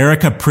that.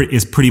 Erica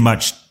is pretty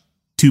much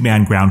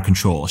two-man ground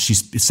control. She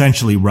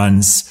essentially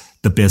runs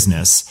the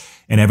business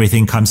and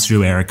everything comes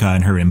through Erica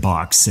and her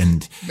inbox.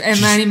 And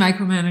Manny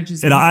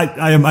micromanages. And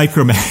I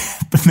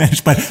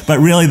micromanage, but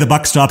really the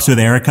buck stops with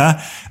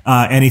Erica.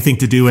 Anything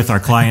to do with our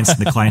clients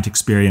and the client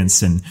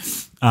experience and,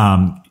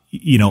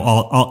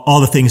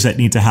 all the things that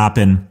need to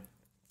happen,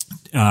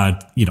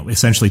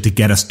 essentially to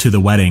get us to the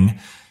wedding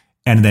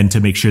and then to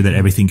make sure that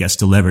everything gets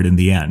delivered in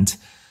the end.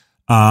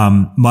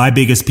 My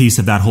biggest piece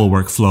of that whole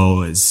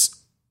workflow is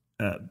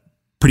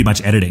pretty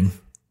much editing.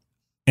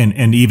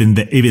 And even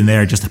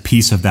there, just a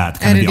piece of that,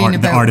 kind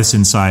of the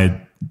artisan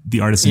side,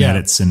 the artisan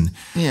edits and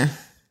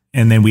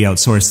then we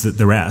outsource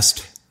the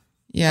rest.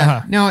 Yeah.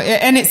 Uh-huh. No,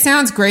 and it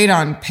sounds great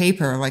on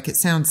paper, like it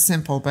sounds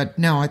simple, but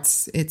no,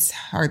 it's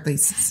hardly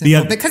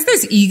simple because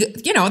there's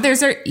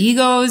there's our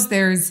egos,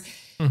 there's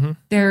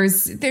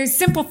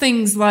simple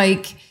things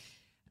like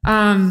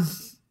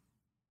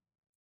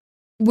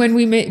when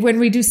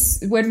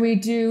we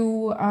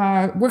do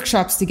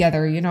workshops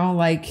together,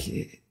 like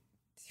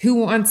who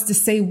wants to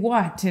say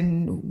what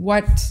and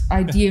what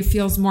idea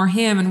feels more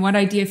him and what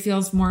idea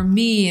feels more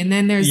me. And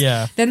then there's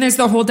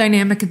the whole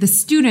dynamic of the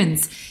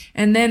students.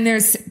 And then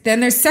there's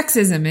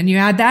sexism and you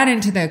add that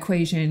into the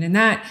equation and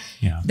that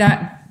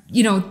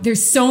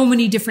there's so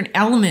many different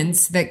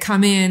elements that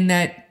come in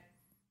that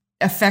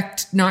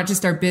affect not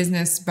just our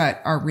business,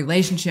 but our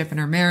relationship and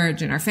our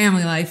marriage and our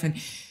family life. And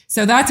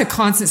so that's a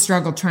constant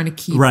struggle trying to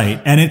keep.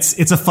 Right. And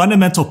it's a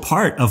fundamental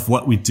part of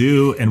what we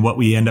do and what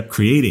we end up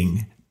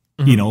creating.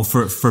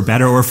 For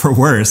better or for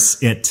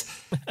worse, it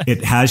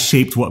has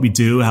shaped what we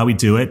do, how we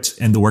do it,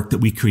 and the work that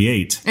we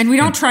create. And we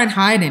don't try and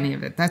hide any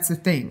of it. That's the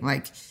thing.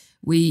 Like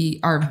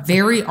we are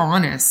very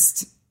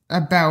honest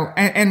about,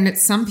 and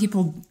some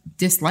people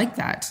dislike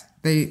that.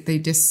 They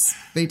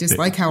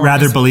dislike how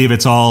rather believe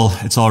it's all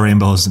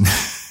rainbows, and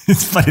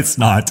but it's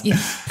not. Yeah.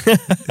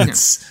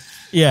 It's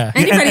Yeah.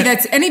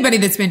 Anybody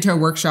that's been to a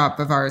workshop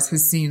of ours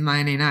has seen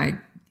Lionel and I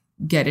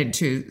get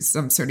into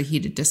some sort of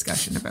heated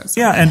discussion about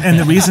something. Yeah, and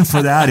the reason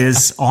for that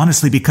is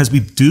honestly because we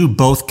do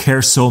both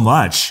care so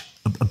much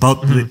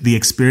about the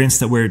experience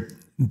that we're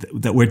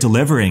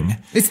delivering.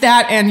 It's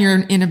that and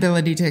your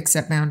inability to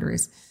accept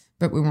boundaries,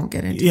 but we won't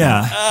get into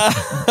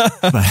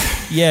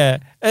that. Yeah.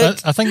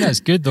 I think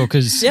that's good though,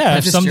 because Yeah,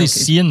 if just somebody's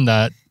joking. seeing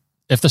that,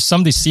 if there's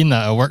somebody seeing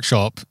that at a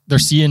workshop, they're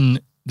seeing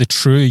the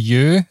true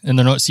you, and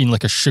they're not seeing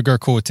like a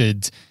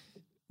sugar-coated,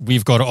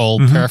 we've got it all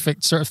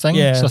perfect sort of thing.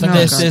 Yeah. So I think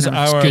This that's is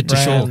our good to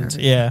show. brand.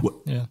 Yeah.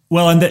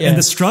 Well, and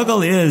the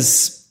struggle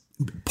is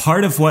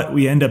part of what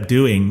we end up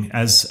doing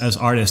as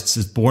artists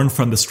is born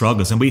from the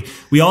struggles, and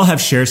we all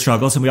have shared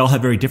struggles, and we all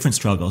have very different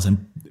struggles.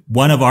 And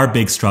one of our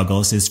big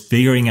struggles is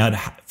figuring out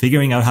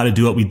how to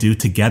do what we do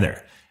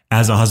together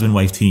as a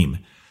husband-wife team.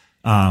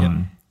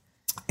 And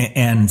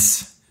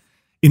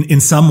in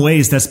some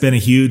ways, that's been a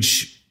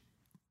huge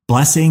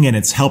blessing, and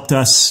it's helped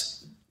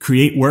us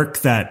create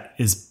work that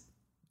is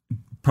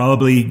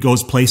probably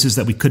goes places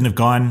that we couldn't have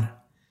gone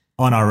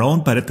on our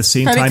own. But at the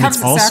same time,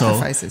 it's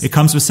also, it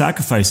comes with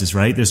sacrifices,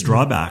 right? There's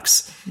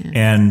drawbacks. Yeah.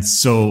 And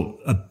so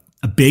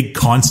a big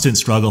constant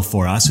struggle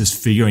for us is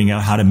figuring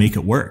out how to make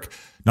it work,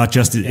 not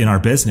just in our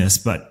business,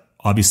 but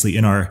obviously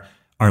in our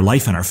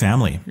life and our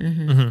family.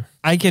 Mm-hmm.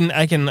 I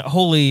can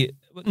wholly,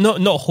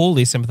 not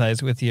wholly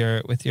sympathize with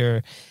your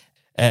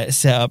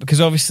setup,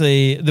 because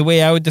obviously the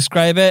way I would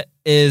describe it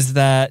is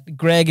that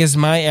Greg is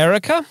my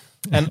Erica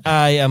and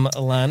I am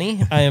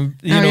Lani. I am,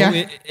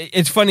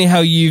 it's funny how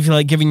you've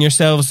like given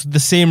yourselves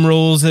the same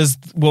roles as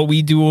what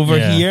we do over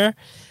here.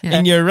 Yeah.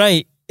 And you're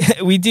right.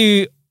 We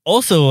do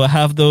also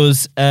have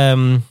those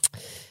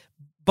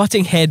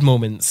butting head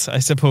moments, I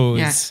suppose.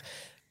 Yeah.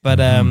 But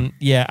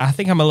I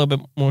think I'm a little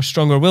bit more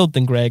stronger-willed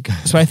than Greg,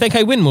 so I think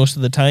I win most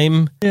of the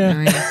time.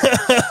 Yeah,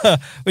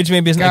 which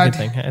maybe isn't a good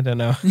thing. I don't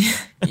know.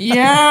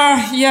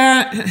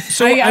 Yeah.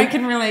 So I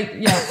can relate.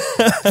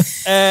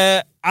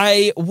 Yeah.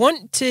 I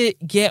want to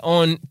get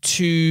on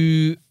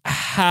to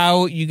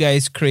how you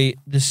guys create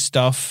the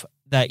stuff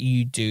that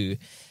you do.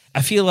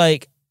 I feel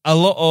like a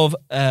lot of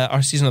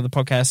our season of the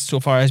podcast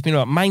so far has been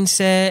about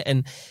mindset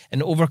and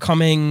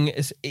overcoming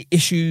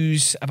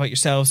issues about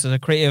yourselves as a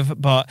creative.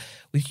 But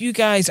with you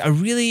guys, I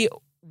really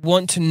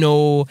want to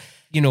know,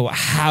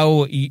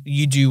 how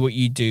you do what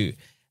you do.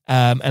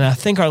 And I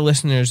think our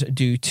listeners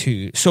do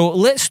too. So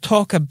let's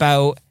talk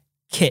about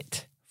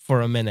kit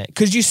for a minute,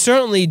 because you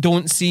certainly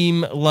don't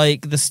seem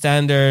like the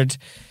standard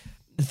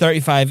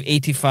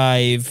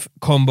 35-85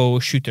 combo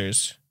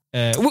shooters.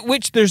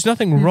 Which there's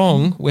nothing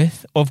wrong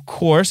with, of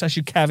course. I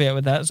should caveat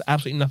with that. There's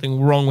absolutely nothing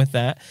wrong with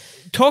that.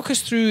 Talk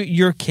us through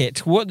your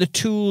kit. What are the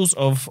tools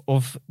of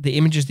the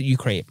images that you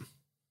create?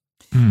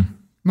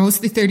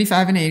 Mostly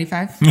 35 and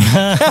 85.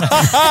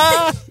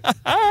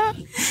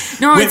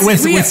 No,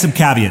 with some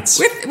caveats.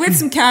 With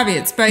some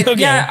caveats, but okay.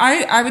 Yeah,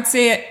 I would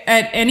say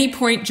at any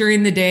point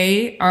during the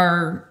day,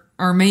 our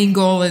main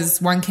goal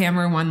is one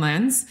camera, one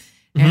lens,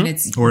 and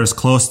it's or as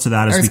close to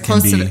that as we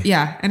can be.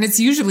 And it's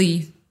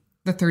usually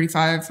the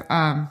 35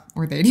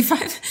 or the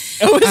 85,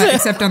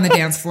 except on the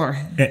dance floor.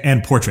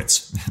 And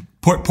portraits.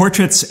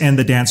 Portraits and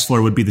the dance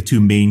floor would be the two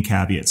main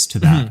caveats to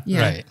that. Mm-hmm.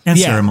 Yeah. Right. And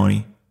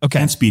ceremony. Okay.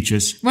 And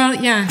speeches. Well,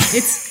 yeah,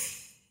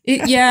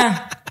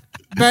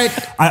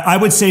 but I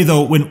would say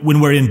though, when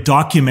we're in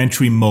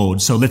documentary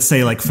mode, so let's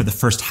say like for the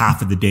first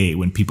half of the day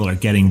when people are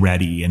getting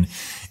ready and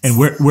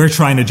we're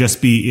trying to just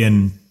be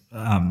in,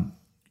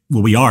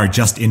 we are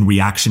just in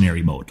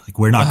reactionary mode. Like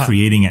we're not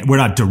creating it. We're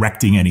not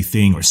directing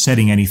anything or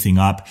setting anything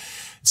up.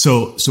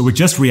 So we're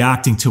just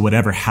reacting to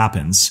whatever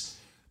happens,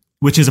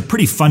 which is a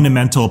pretty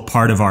fundamental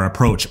part of our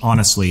approach,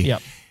 honestly.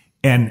 Yep.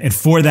 And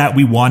for that,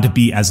 we want to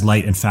be as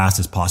light and fast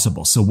as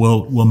possible. So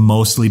we'll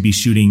mostly be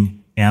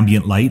shooting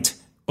ambient light,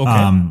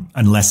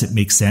 unless it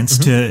makes sense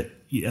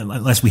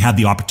unless we have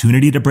the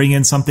opportunity to bring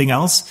in something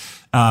else.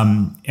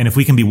 And if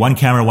we can be one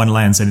camera, one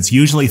lens, and it's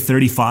usually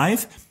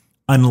 35,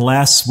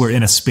 unless we're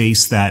in a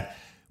space that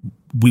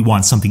we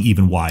want something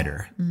even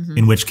wider,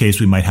 in which case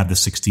we might have the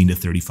 16 to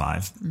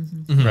 35.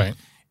 Right.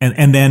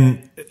 And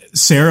then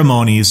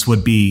ceremonies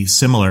would be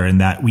similar in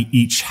that we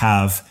each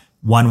have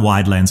one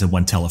wide lens and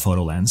one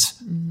telephoto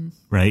lens,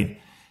 right?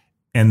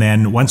 And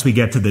then once we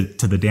get to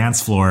the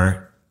dance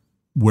floor,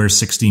 we're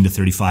 16 to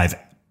 35,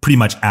 pretty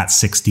much at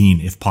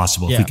 16 if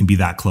possible. Yeah. If we can be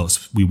that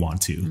close, we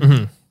want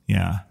to.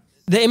 Yeah.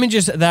 The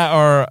images that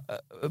are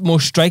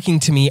most striking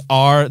to me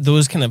are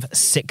those kind of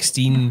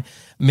 16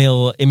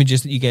 mil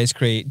images that you guys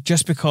create,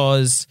 just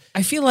because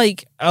I feel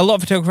like a lot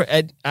of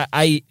photographers,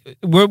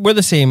 we're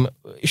the same.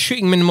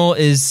 Shooting minimal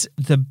is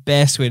the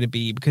best way to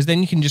be, because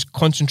then you can just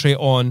concentrate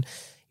on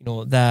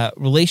that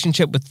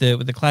relationship with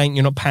the client.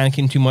 You're not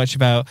panicking too much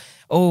about,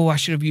 I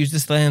should have used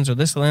this lens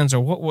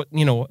or what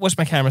what's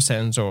my camera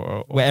settings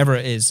or whatever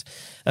it is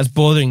that's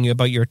bothering you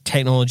about your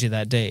technology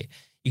that day.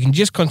 You can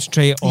just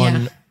concentrate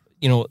on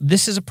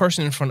this is a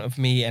person in front of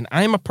me and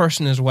I'm a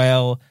person as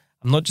well.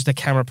 I'm not just a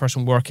camera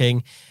person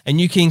working,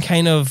 and you can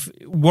kind of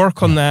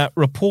work on that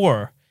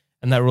rapport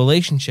and that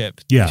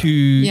relationship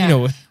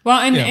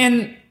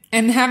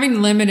and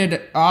having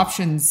limited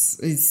options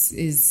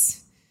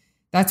is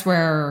that's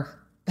where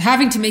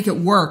having to make it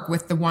work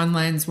with the one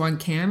lens, one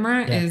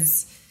camera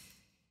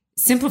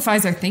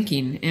simplifies our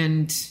thinking.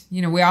 And,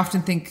 we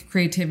often think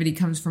creativity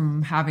comes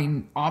from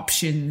having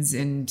options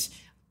and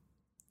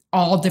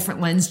all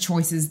different lens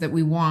choices that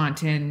we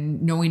want,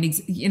 and knowing,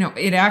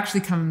 it actually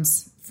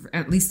comes,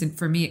 at least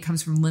for me, it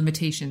comes from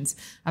limitations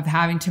of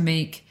having to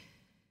make.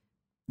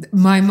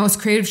 My most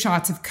creative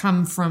shots have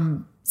come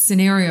from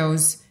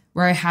scenarios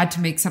where I had to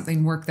make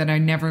something work that I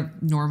never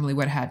normally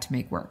would have had to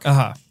make work.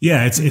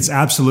 Yeah, it's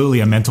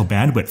absolutely a mental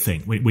bandwidth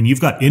thing. When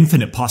you've got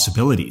infinite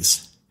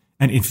possibilities,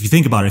 and if you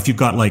think about it, if you've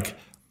got like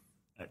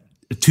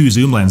 2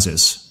 zoom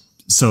lenses,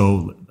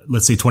 so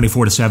let's say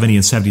 24 to 70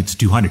 and 70 to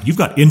 200, you've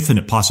got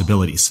infinite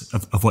possibilities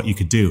of what you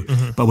could do.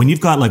 Mm-hmm. But when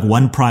you've got like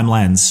one prime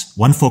lens,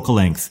 one focal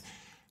length,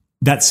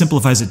 that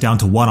simplifies it down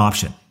to one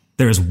option.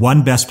 There is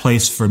one best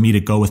place for me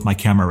to go with my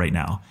camera right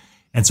now.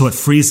 And so it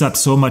frees up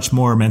so much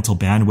more mental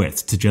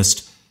bandwidth to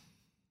just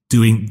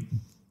doing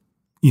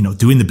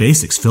the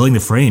basics, filling the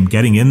frame,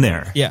 getting in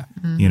there. Yeah.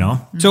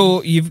 Mm-hmm.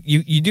 So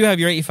you do have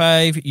your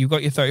 85, you've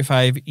got your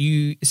 35,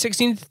 you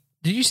 16,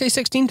 did you say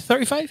 16 to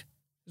 35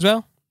 as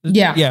well?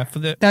 Yeah. Yeah.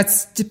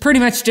 That's pretty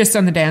much just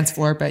on the dance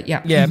floor, but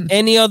yeah. Yeah.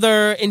 Any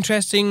other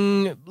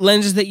interesting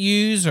lenses that you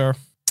use, or?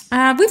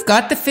 We've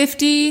got the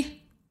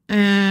 50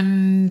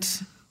 and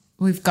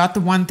we've got the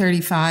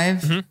 135.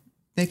 Mm-hmm.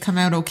 They come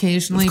out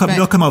occasionally.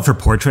 They'll come out for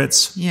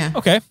portraits. Yeah.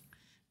 Okay.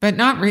 But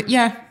not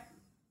Yeah.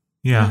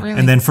 Really.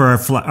 And then for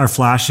our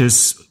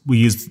flashes, we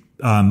use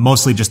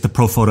mostly just the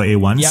Profoto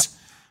A1s.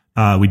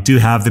 Yep. We do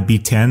have the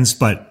B10s,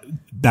 but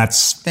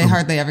they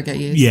hardly ever get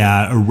used.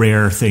 Yeah, a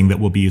rare thing that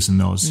we'll be using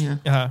those. Yeah.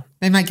 Uh-huh.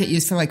 They might get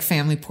used for like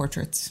family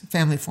portraits,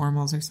 family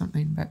formals or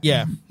something. But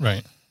yeah,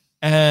 right.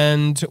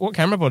 And what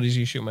camera bodies are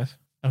you shooting with,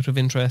 out of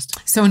interest?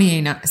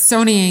 Sony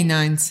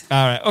A9s.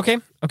 All right.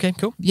 Okay.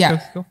 Cool. Yeah.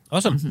 Cool.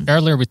 Awesome. Mm-hmm.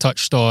 Earlier we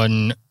touched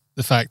on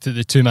the fact that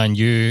the 2Man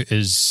U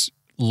is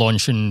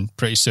launching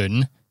pretty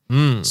soon.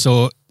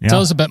 So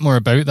tell us a bit more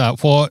about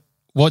that.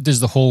 What does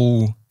the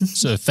whole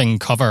sort of thing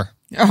cover?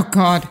 Oh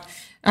God.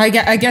 I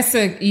guess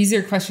the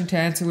easier question to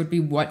answer would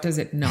be, what does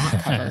it not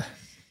cover?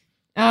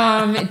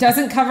 It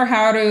doesn't cover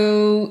how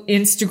to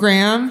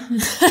Instagram.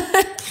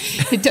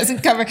 It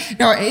doesn't cover,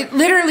 it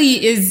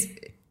literally is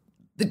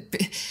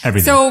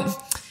everything. So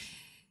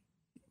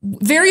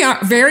very,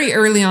 very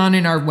early on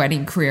in our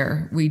wedding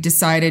career, we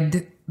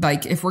decided,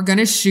 like, if we're going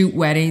to shoot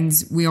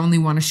weddings, we only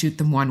want to shoot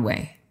them one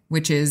way,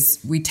 which is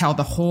we tell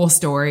the whole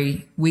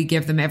story. We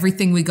give them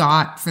everything we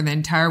got for the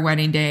entire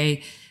wedding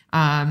day.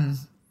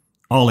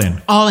 All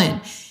in.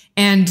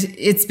 And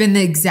it's been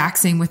the exact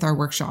same with our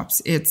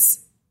workshops. It's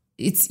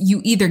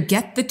you either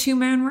get the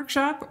 2-man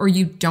workshop or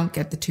you don't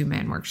get the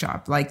 2-man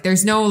workshop. Like,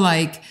 there's no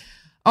like,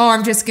 oh,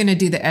 I'm just going to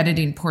do the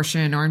editing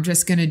portion, or I'm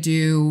just going to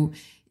do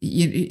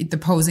the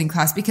posing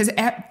class. Because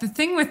the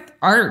thing with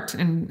art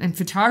and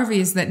photography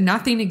is that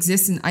nothing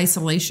exists in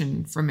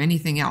isolation from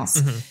anything else.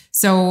 Mm-hmm.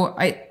 So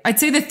I'd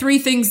say the 3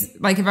 things,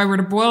 like if I were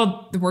to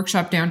boil the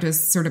workshop down to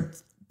sort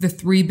of the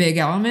 3 big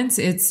elements,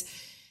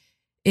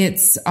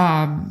 it's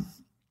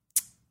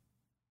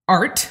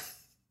art,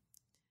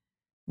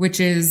 which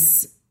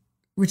is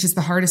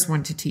the hardest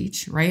one to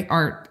teach, right?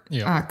 Art,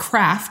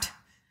 craft,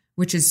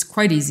 which is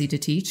quite easy to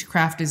teach.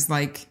 Craft is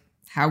like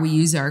how we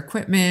use our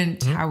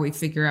equipment, how we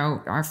figure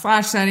out our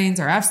flash settings,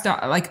 our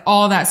f-stop, like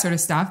all that sort of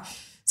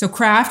stuff. So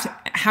craft,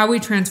 how we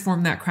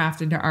transform that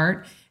craft into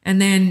art,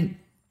 and then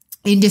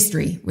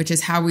industry, which is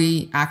how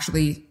we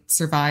actually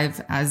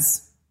survive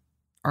as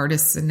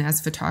artists and as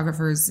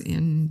photographers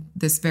in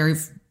this very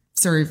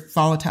sort of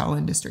volatile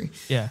industry.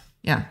 Yeah.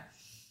 Yeah.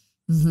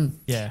 Mm-hmm.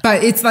 Yeah.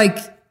 But it's like,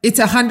 it's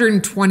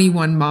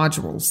 121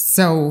 modules.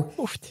 So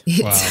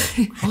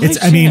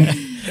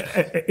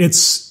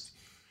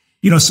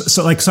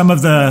so like some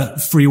of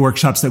the free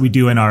workshops that we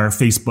do in our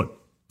Facebook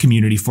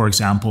community, for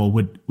example,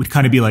 would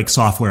kind of be like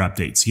software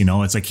updates.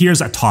 It's like,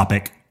 here's a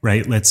topic,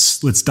 right? Let's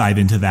dive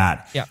into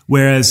that. Yeah.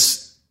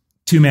 Whereas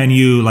 2Man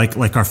U,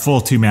 like our full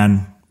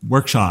 2-man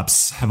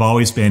workshops have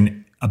always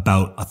been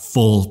about a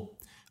full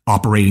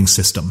operating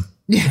system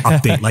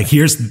update. Like,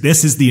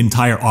 this is the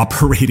entire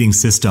operating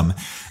system.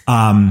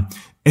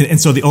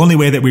 And so the only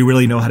way that we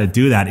really know how to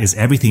do that is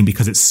everything,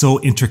 because it's so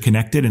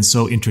interconnected and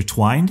so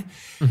intertwined.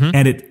 Mm-hmm.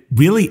 And it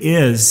really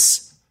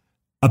is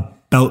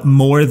about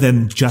more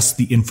than just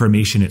the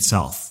information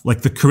itself.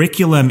 Like, the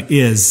curriculum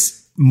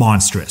is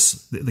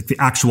monstrous, like the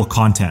actual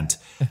content,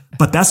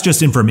 but that's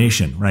just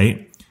information,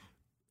 right?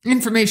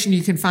 Information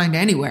you can find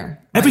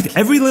anywhere.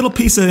 Every little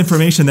piece of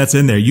information that's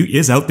in there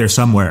is out there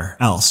somewhere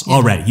else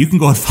already. You can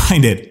go and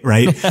find it,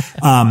 right?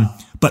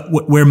 But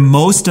where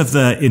most of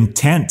the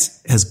intent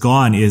has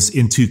gone is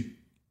into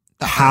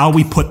how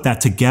we put that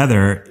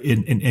together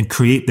and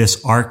create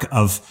this arc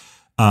of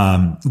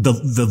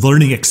the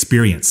learning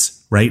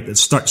experience, right?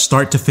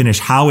 Start to finish,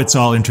 how it's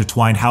all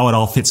intertwined, how it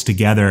all fits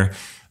together,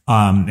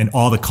 and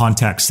all the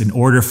context in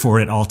order for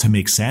it all to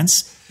make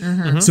sense.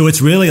 So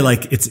it's really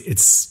like,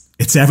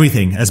 it's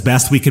everything as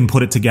best we can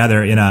put it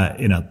together in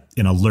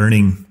a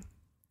learning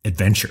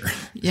adventure.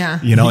 Yeah.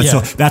 So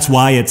that's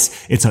why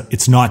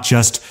it's not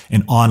just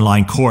an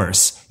online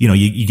course.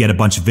 You get a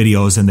bunch of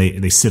videos and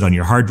they sit on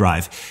your hard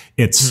drive.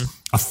 It's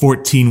a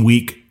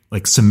 14-week,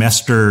 like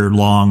semester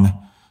long,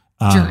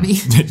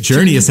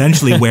 journey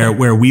essentially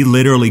where we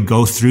literally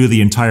go through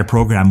the entire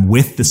program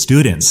with the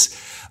students,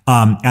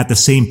 at the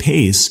same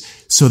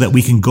pace so that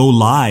we can go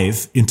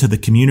live into the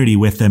community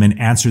with them and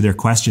answer their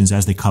questions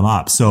as they come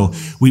up. So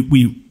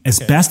we as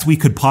best we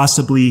could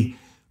possibly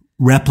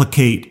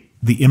replicate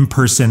the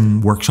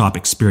in-person workshop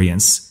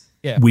experience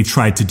we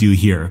tried to do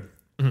here,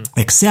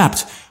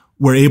 except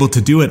we're able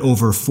to do it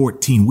over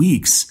 14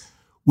 weeks,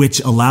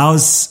 which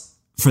allows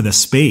for the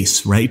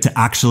space, right, to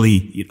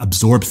actually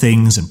absorb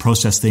things and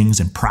process things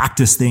and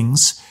practice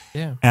things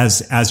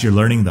as you're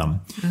learning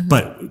them.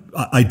 But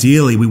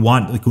ideally, we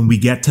want, like, when we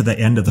get to the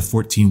end of the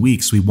 14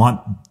 weeks, we want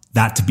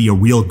that to be a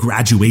real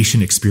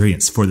graduation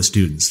experience for the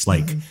students.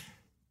 Like,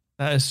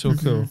 that is so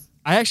cool.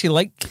 I actually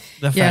like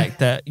the fact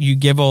that you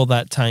give all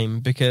that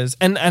time because,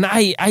 and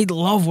I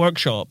love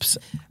workshops.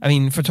 I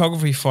mean,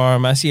 Photography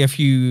Farm, I see a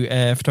few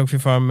Photography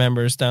Farm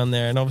members down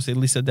there, and obviously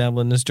Lisa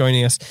Devlin is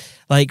joining us.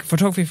 Like,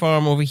 Photography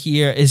Farm over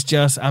here is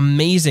just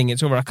amazing.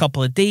 It's over a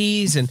couple of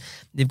days, and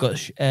they've got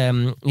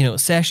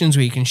sessions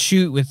where you can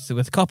shoot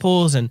with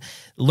couples and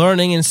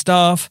learning and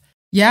stuff.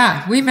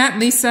 Yeah, we met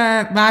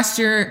Lisa last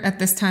year at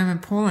this time in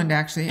Poland,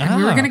 actually, and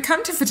we were going to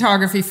come to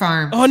Photography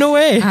Farm. Oh, no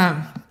way.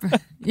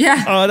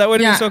 Yeah. Oh, that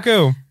would have been so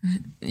cool.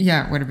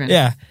 Yeah, it would have been.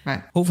 Yeah.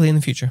 But hopefully in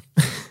the future.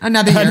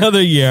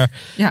 Another year.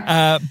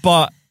 Yeah.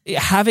 But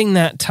having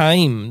that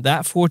time,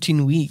 that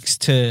 14 weeks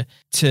to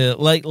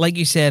like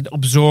you said,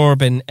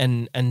 absorb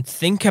and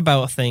think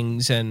about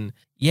things, and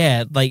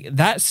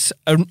that's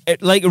a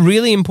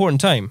really important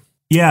time.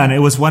 Yeah, and it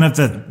was one of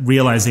the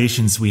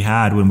realizations we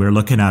had when we were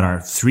looking at our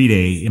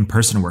 3-day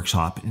in-person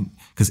workshop.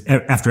 Because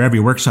after every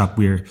workshop,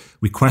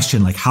 we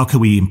question, like, how can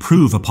we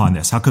improve upon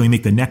this? How can we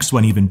make the next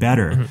one even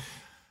better?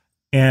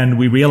 And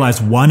we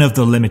realized one of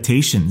the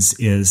limitations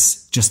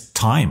is just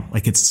time.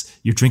 Like,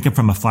 you're drinking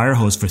from a fire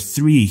hose for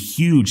 3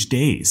 huge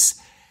days.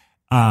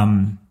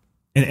 And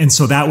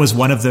so that was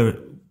one of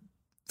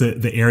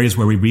the areas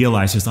where we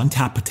realized there's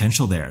untapped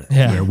potential there,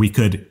 where we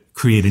could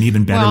create an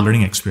even better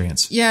learning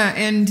experience. Yeah,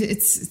 and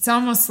it's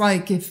almost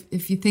like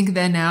if you think of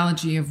the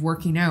analogy of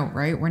working out,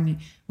 right? When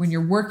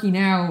you're working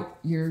out,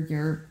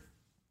 you're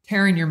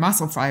tearing your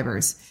muscle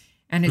fibers,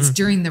 and it's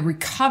during the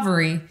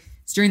recovery.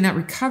 It's during that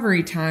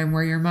recovery time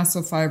where your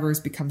muscle fibers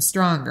become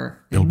stronger.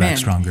 Build back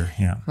stronger,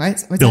 yeah.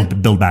 What?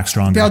 Build back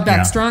stronger. Build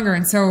back stronger.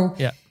 And so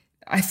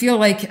I feel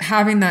like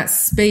having that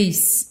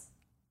space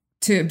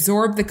to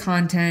absorb the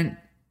content,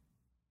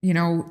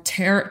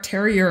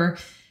 tear your...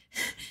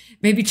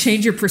 maybe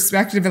change your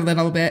perspective a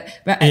little bit,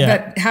 but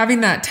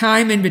having that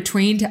time in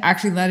between to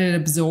actually let it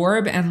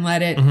absorb and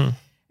let it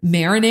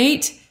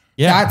marinate,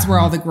 that's where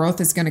all the growth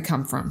is going to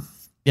come from.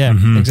 Yeah,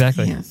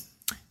 exactly.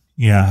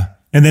 Yeah.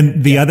 And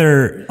then the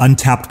other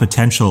untapped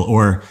potential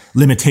or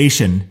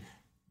limitation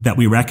that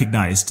we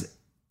recognized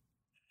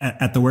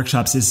at the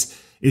workshops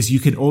is we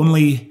could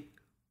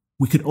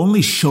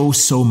only show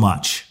so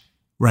much.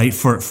 Right.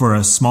 For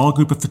a small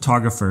group of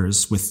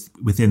photographers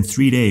within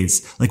 3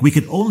 days, like, we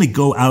could only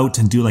go out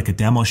and do like a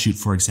demo shoot,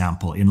 for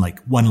example, in like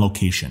one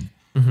location.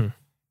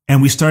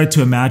 And we started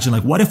to imagine,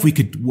 like, what if we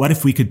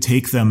could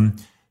take them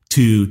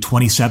to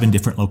 27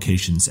 different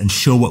locations and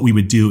show what we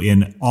would do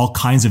in all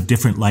kinds of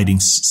different lighting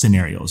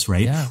scenarios,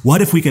 right? Yeah.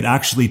 What if we could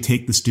actually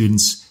take the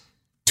students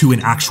to an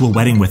actual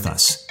wedding with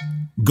us?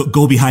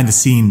 Go behind the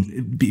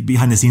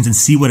scenes and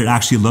see what it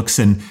actually looks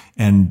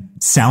and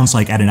sounds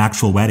like at an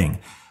actual wedding.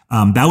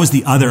 That was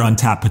the other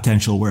untapped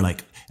potential where,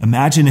 like,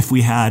 imagine if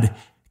we had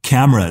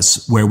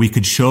cameras where we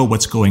could show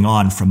what's going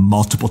on from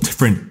multiple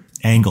different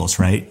angles,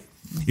 right?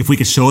 If we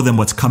could show them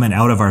what's coming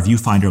out of our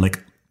viewfinder,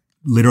 like,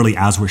 literally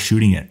as we're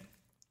shooting it.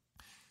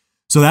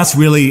 So that's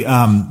really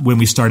when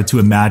we started to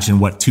imagine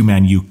what Two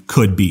Man U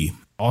could be.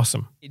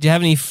 Awesome. Do you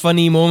have any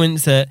funny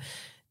moments that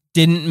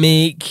didn't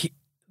make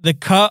the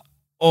cut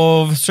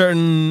of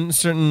certain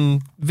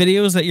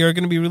videos that you're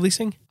going to be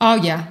releasing? Oh,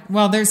 yeah.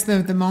 Well, there's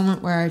the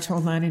moment where I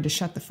told Lanny to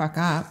shut the fuck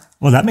up.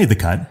 Well, that made the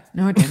cut.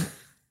 No, it didn't.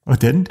 Oh, it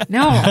didn't?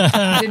 No.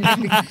 It didn't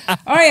make the cut.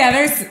 Oh, yeah,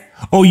 there's...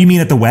 Oh, you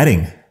mean at the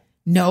wedding?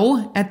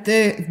 No, at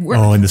the... in the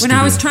when studio.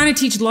 I was trying to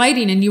teach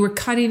lighting and you were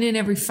cutting in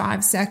every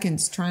 5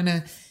 seconds trying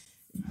to...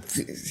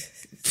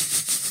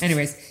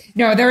 Anyways,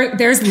 no,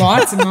 there's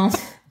lots of moments.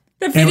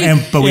 The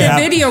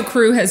video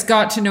crew has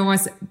got to know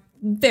us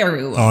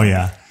very well. Oh,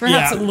 yeah.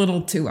 Perhaps a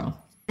little too well.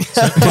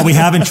 But we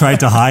haven't tried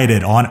to hide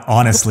it.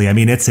 Honestly, I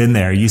mean, it's in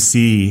there. You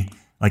see,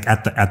 like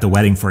at the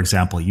wedding, for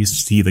example, you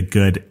see the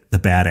good, the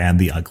bad, and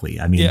the ugly.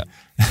 I mean,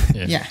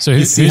 yeah. So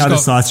you see how the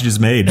sausage is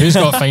made. Who's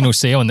got final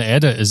say on the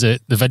edit? Is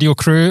it the video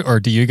crew, or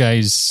are you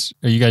guys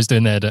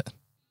doing the edit?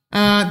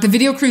 The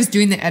video crew's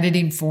doing the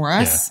editing for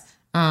us,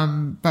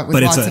 but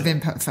with lots of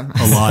input from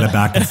us. A lot of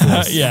back and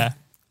forth.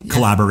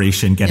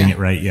 Collaboration, getting it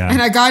right. Yeah.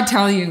 And I got to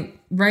tell you,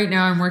 right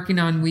now I'm working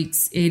on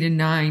weeks 8 and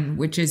 9,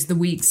 which is the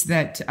weeks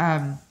that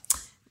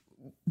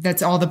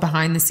that's all the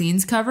behind the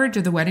scenes coverage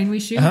of the wedding we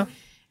shoot.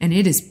 And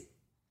it is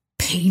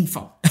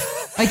painful.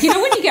 Like, you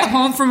know, when you get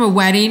home from a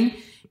wedding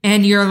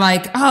and you're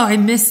like, oh, I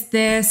missed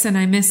this and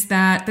I missed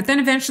that. But then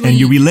eventually and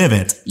you relive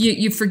it.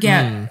 You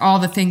forget all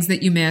the things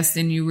that you missed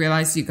and you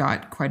realize you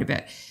got quite a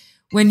bit.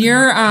 When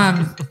you're,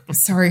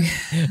 sorry.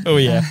 Oh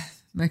yeah.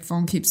 My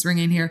phone keeps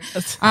ringing here.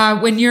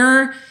 When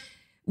you're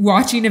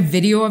watching a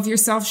video of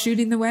yourself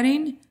shooting the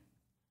wedding,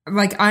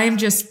 like I am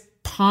just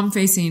palm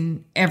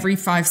facing every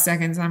 5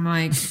 seconds. I'm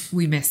like,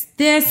 we missed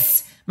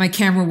this. My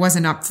camera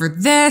wasn't up for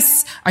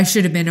this. I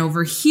should have been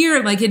over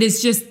here. Like it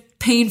is just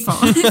painful.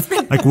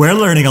 Like we're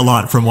learning a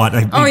lot from what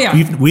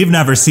we've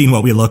never seen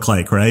what we look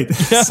like, right?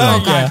 So,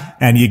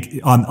 and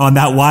you on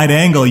that wide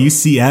angle, you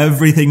see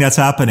everything that's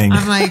happening.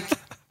 I'm like,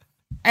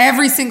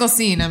 every single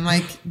scene, I'm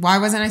like, why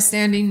wasn't I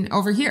standing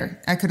over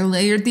here? I could have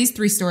layered these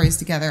 3 stories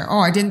together. Oh,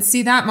 I didn't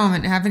see that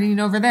moment happening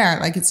over there.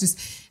 Like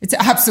it's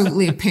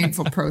absolutely a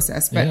painful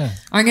process, but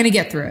I'm going to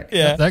get through it.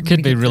 Yeah, that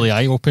could be really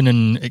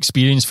eye-opening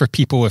experience for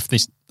people if they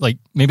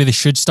maybe they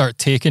should start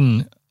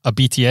taking a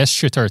BTS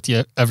shooter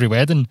to every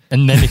wedding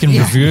and then they can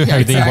review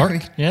how they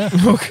work. Yeah.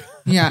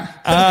 Yeah.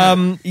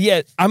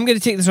 I'm going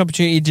to take this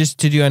opportunity just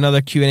to do another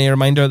Q&A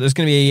reminder. There's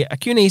going to be a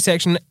Q&A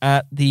section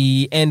at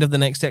the end of the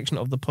next section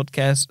of the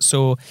podcast.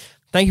 So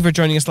thank you for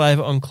joining us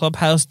live on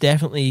Clubhouse.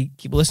 Definitely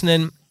keep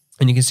listening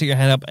and you can stick your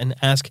hand up and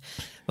ask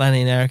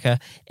Lanny and Erica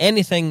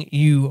anything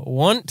you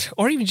want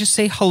or even just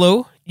say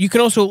hello. You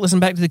can also listen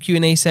back to the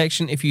Q&A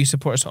section if you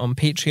support us on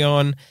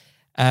Patreon.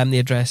 The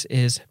address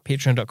is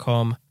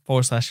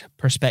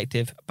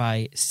patreon.com/perspective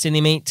by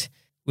Cinemate.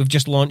 We've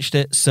just launched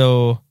it,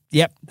 so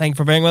yep, thank you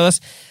for bearing with us.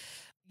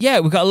 Yeah,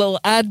 we've got a little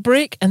ad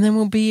break, and then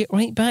we'll be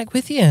right back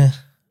with you.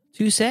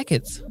 2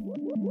 seconds.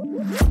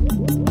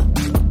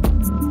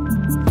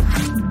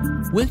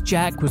 With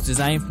Jack was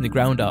designed from the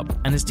ground up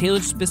and is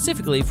tailored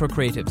specifically for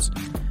creatives.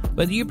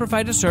 Whether you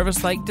provide a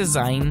service like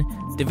design,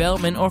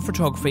 development or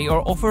photography,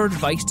 or offer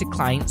advice to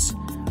clients,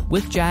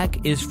 With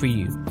Jack is for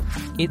you.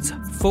 It's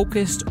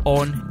focused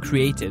on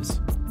creatives.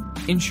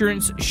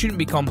 Insurance shouldn't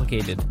be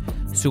complicated,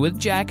 so With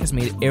Jack has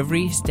made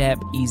every step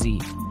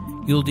easy.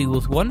 You'll deal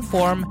with one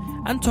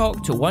form and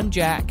talk to one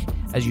Jack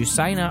as you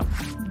sign up,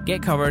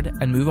 get covered,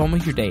 and move on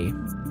with your day.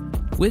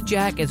 With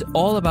Jack is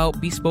all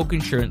about bespoke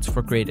insurance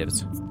for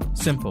creatives.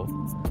 Simple.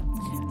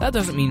 That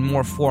doesn't mean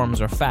more forms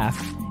or faff,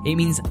 it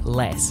means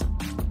less.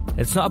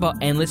 It's not about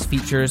endless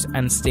features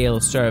and stale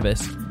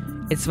service.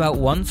 It's about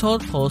one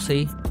solid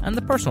policy and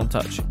the personal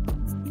touch.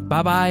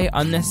 Bye-bye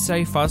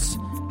unnecessary fuss.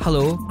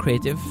 Hello,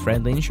 creative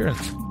friendly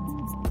insurance.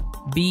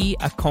 Be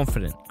a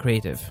confident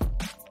creative.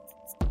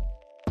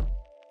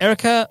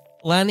 Erica,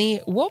 Lanny,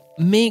 what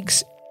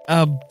makes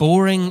a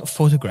boring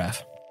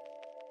photograph?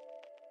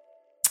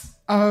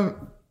 A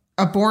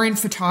boring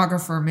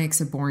photographer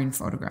makes a boring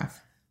photograph.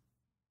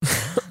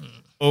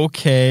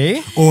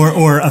 Okay.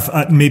 Or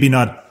maybe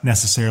not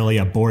necessarily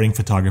a boring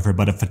photographer,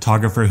 but a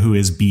photographer who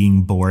is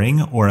being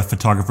boring, or a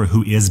photographer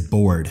who is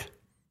bored.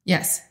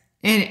 Yes.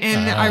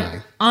 And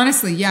I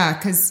honestly, yeah,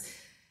 because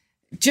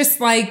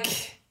just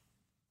like,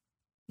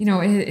 you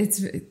know,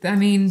 I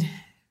mean,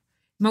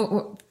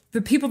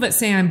 the people that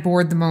say I'm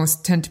bored the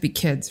most tend to be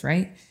kids,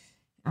 right?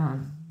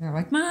 They're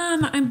like,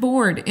 Mom, I'm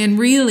bored. And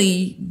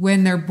really,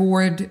 when they're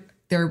bored,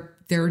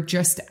 they're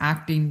just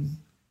acting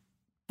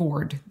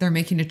bored. They're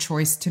making a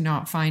choice to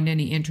not find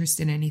any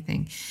interest in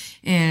anything.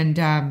 And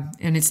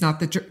it's not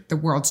the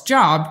world's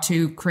job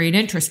to create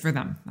interest for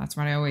them. That's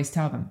what I always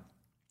tell them.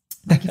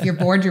 Like, if you're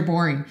bored, you're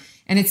boring.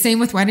 And it's same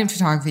with wedding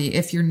photography.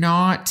 If you're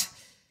not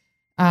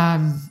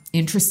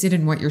interested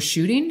in what you're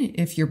shooting,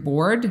 if you're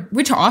bored,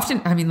 which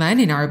often, I mean,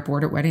 Lanny and I are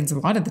bored at weddings a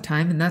lot of the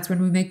time, and that's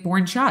when we make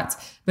boring shots.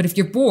 But if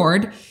you're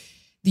bored,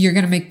 you're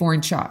going to make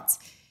boring shots.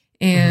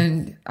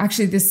 And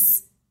actually,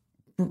 this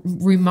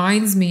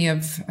reminds me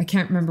of, I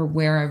can't remember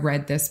where I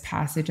read this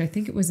passage. I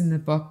think it was in the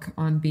book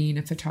on being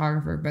a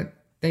photographer, but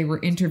they were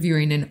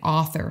interviewing an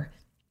author.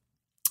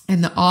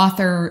 And the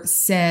author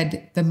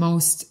said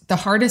the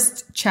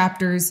hardest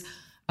chapters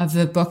of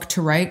the book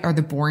to write are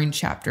the boring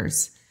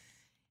chapters.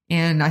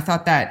 And I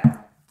thought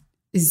that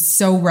is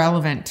so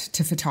relevant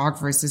to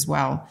photographers as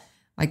well.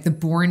 Like the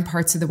boring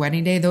parts of the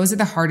wedding day, those are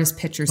the hardest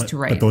pictures to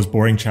write. But those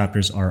boring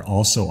chapters are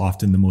also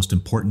often the most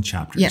important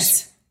chapters.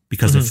 Yes.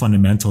 Because they're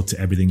fundamental to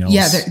everything else.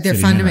 Yeah, they're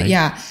fundamental. Right?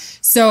 Yeah.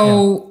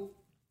 So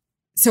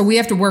we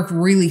have to work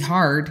really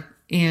hard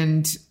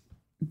and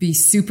be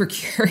super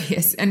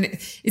curious. And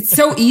it's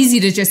so easy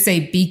to just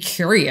say, be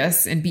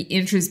curious and be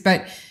interested.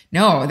 But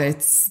no,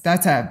 that's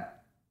a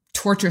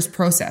torturous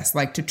process,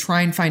 like to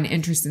try and find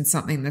interest in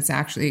something that's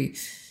actually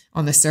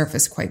on the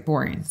surface quite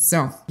boring.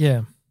 So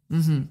yeah.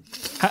 Mm-hmm.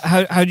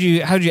 How do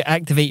you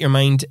activate your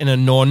mind in a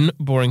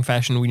non-boring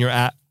fashion when you're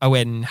at a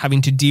wedding,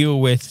 having to deal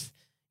with,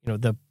 you know,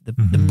 the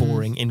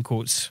boring in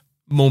quotes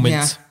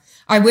moments? Yeah.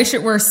 I wish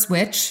it were a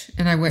switch,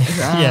 and I wish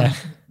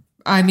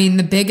I mean,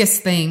 the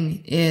biggest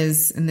thing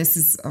is, and this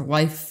is a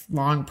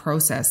lifelong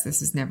process,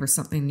 this is never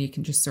something you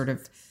can just sort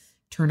of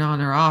turn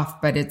on or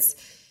off, but it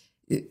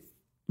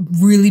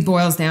really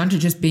boils down to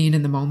just being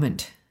in the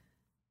moment,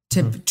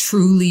 to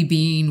truly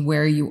being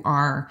where you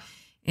are.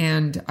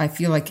 And I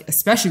feel like,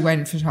 especially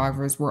wedding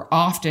photographers, we're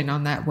often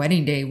on that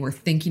wedding day, we're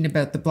thinking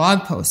about the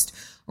blog post,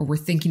 or we're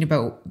thinking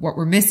about what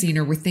we're missing,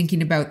 or we're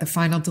thinking about the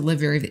final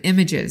delivery of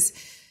images.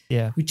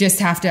 Yeah. We just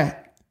have to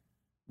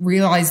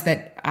realize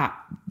that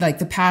like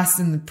the past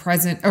and the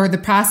present, or the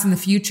past and the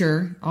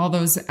future, all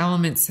those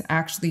elements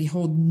actually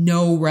hold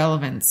no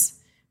relevance,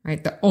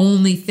 right? The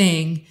only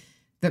thing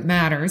that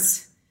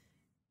matters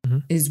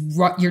is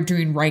what you're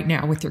doing right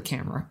now with your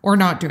camera, or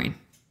not doing.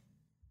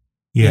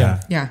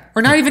 Yeah. Yeah.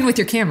 Or not even with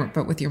your camera,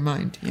 but with your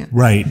mind. Yeah.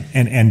 Right.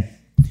 And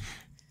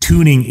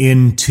tuning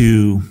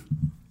into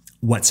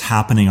what's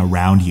happening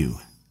around you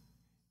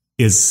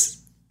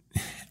is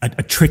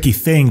a tricky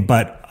thing.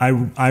 But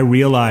I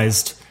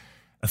realized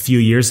a few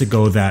years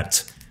ago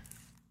that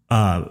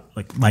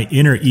like my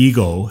inner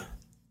ego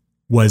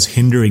was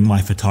hindering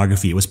my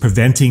photography. It was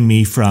preventing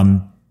me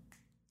from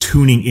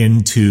tuning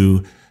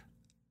into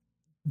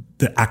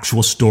the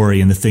actual story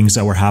and the things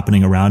that were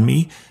happening around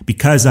me,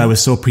 because I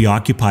was so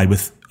preoccupied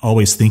with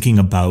always thinking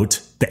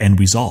about the end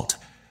result,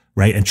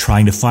 right? And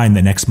trying to find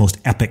the next most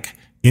epic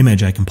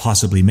image I can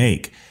possibly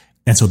make.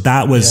 And so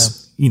that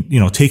was,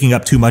 taking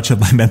up too much of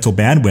my mental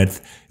bandwidth.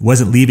 It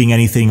wasn't leaving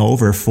anything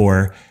over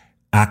for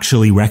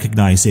actually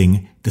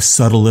recognizing the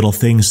subtle little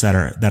things that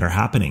are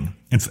happening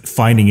and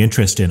finding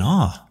interest in,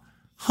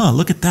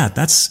 look at that.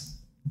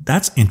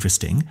 That's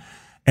interesting.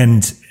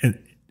 And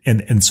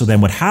so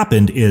then what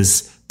happened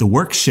is the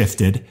work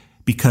shifted,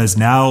 because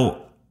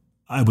now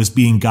I was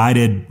being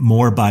guided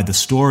more by the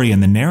story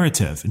and the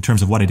narrative in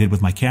terms of what I did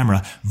with my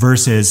camera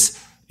versus,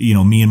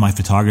 me and my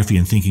photography,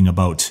 and thinking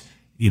about,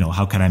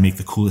 how can I make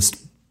the coolest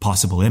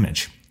possible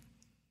image?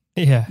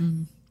 Yeah.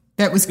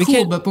 That was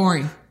cool, but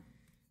boring.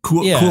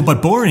 Cool,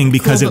 but boring,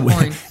 because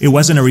it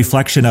wasn't a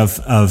reflection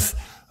of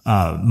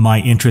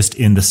my interest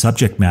in the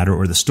subject matter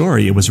or the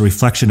story. It was a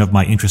reflection of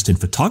my interest in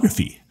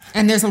photography.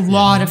 And there's a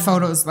lot of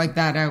photos like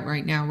that out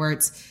right now where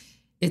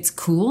it's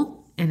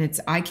cool and it's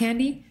eye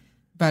candy,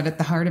 but at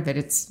the heart of it,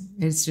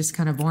 it's just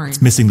kind of boring.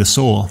 It's missing the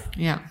soul.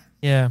 Yeah.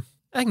 Yeah.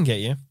 I can get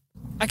you.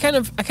 I kind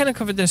of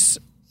covered this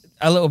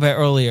a little bit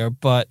earlier,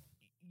 but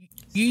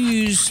you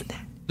use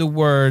the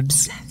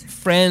words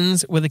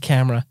friends with a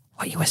camera.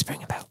 What are you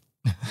whispering about?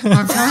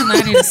 I'm telling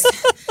Lanny,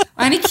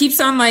 Lanny keeps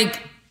on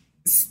like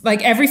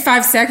every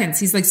 5 seconds,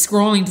 he's like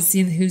scrolling to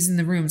see who's in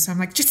the room. So I'm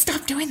like, just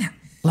stop doing that.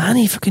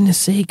 Lanny, for goodness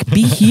sake,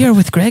 be here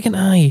with Greg and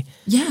I.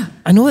 Yeah.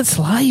 I know it's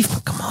live,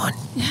 but come on.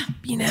 Yeah.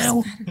 Be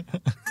now.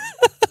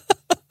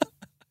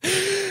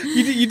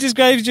 You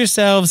described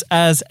yourselves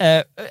as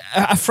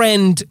a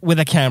friend with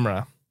a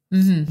camera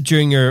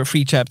during your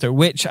free chapter,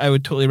 which I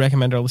would totally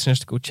recommend our listeners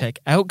to go check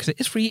out, because it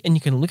is free and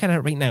you can look at it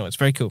right now. It's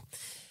very cool.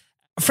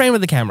 A friend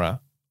with a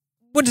camera.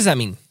 What does that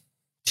mean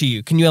to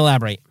you? Can you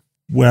elaborate?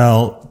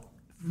 Well,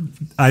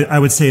 I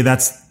would say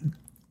that's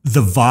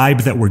the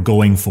vibe that we're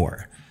going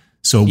for.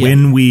 So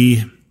when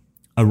we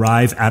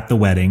arrive at the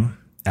wedding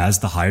as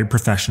the hired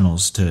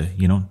professionals to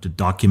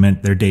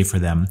document their day for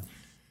them,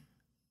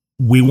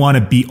 we want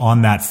to be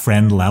on that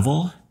friend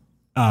level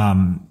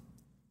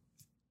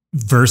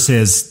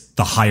versus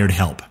the hired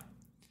help.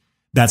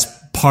 That's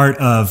part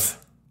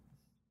of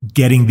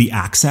getting the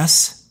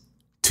access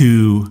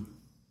to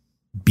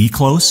be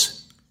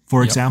close,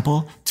 for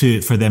example,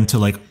 for them to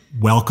like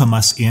welcome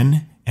us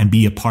in and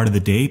be a part of the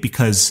day,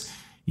 because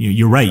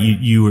you're right.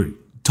 You were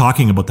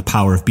talking about the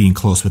power of being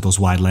close with those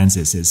wide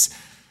lenses.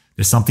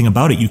 There's something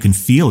about it. You can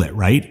feel it,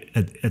 right?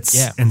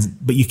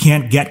 But you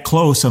can't get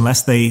close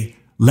unless they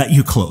let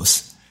you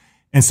close.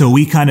 And so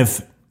we kind of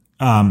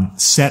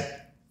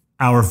set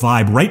our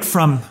vibe right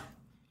from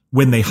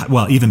when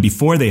even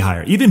before they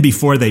hire, even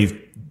before they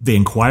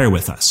inquire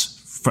with us,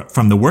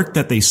 from the work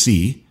that they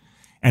see.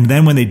 And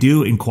then when they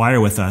do inquire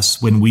with us,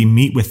 when we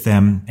meet with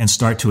them and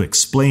start to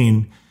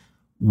explain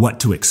what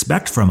to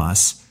expect from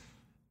us,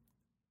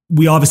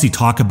 we obviously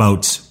talk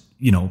about,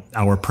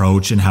 our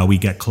approach and how we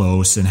get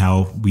close and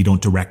how we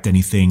don't direct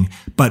anything.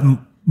 But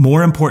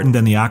more important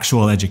than the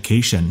actual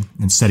education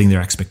and setting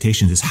their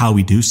expectations is how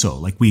we do so.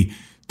 Like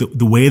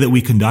the way that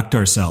we conduct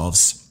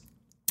ourselves,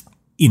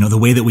 the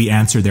way that we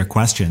answer their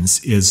questions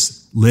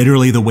is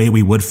literally the way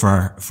we would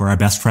for our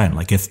best friend.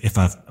 Like if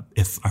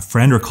a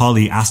friend or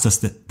colleague asked us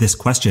this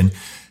question,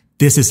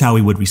 this is how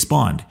we would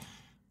respond,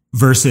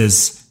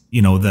 versus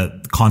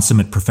the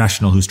consummate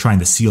professional who's trying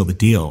to seal the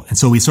deal. And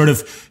so we sort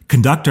of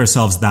conduct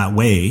ourselves that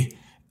way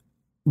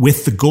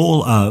with the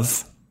goal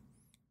of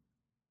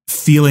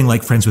feeling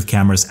like friends with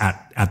cameras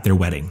at their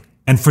wedding,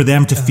 and for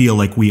them to feel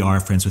like we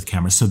are friends with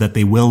cameras, so that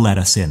they will let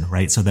us in,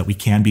 right? So that we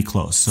can be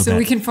close. So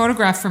we can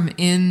photograph from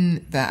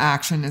in the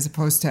action as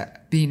opposed to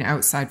being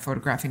outside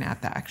photographing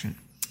at the action.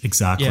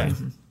 Exactly.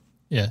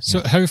 Yeah.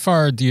 So how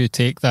far do you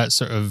take that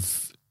sort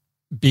of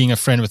being a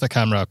friend with a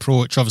camera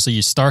approach, obviously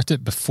you start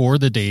it before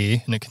the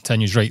day and it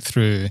continues right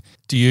through.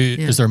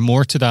 Is there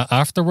more to that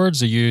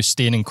afterwards? Are you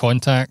staying in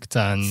contact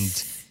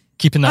and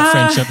keeping that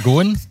friendship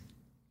going?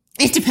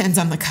 It depends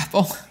on the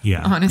couple.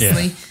 Yeah.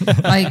 Honestly.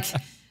 Like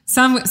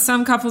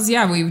some couples,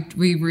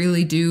 we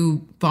really do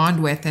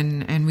bond with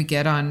and we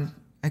get on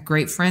a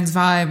great friends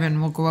vibe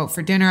and we'll go out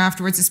for dinner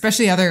afterwards,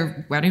 especially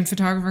other wedding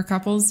photographer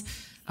couples.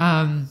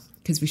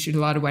 Because we shoot a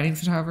lot of wedding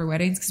photographer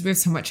weddings because we have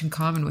so much in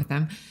common with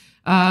them.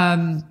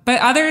 But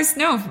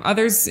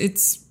others,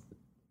 it's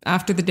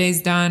after the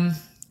day's done.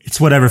 It's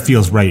whatever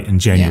feels right and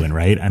genuine,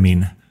 right? I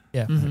mean,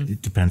 Mm-hmm.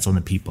 it depends on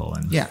the people.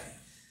 And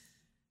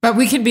But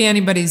we can be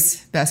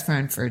anybody's best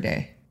friend for a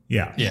day.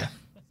 Yeah.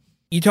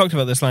 You talked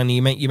about this, Lanny.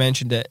 You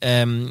mentioned it.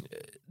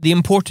 The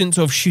importance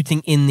of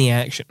shooting in the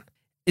action.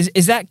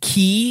 Is that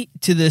key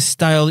to the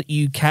style that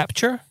you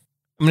capture?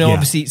 I mean,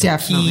 obviously,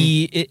 it's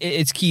key.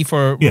 It's key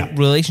for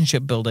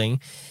relationship building,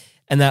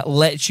 and that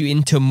lets you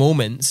into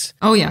moments.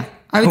 Oh yeah,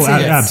 I would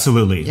say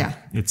absolutely.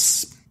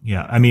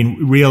 Yeah, I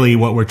mean, really,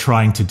 what we're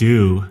trying to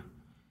do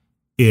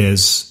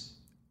is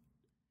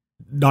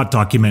not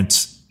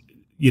document.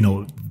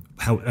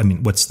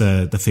 What's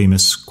the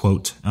famous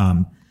quote?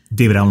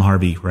 David Allen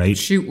Harvey, right?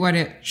 Shoot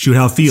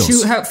how it feels.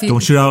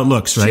 Don't shoot how it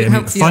looks,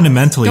 right?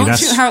 Fundamentally, don't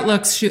shoot how it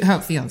looks. Shoot how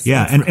it feels.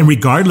 Yeah, and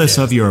regardless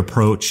of your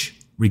approach,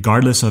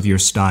 regardless of your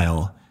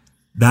style,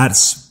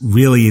 that's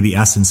really the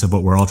essence of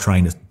what we're all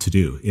trying to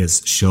do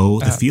is show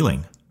the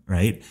feeling,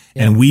 right?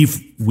 Yeah. And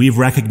we've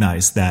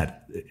recognized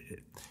that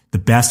the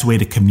best way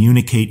to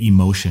communicate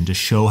emotion, to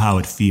show how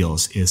it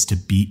feels, is to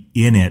be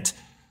in it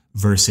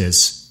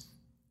versus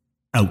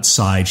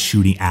outside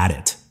shooting at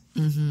it.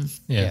 Mm-hmm.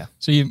 Yeah.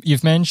 So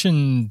you've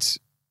mentioned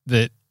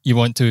that you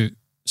want to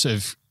sort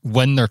of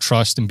win their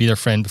trust and be their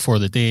friend before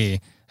the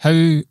day.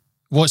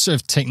 What sort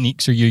of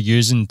techniques are you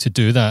using to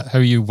do that? How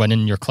are you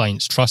winning your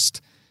client's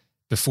trust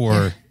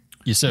before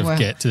you sort of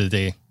get to the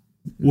day?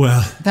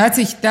 Well,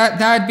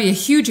 that'd be a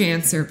huge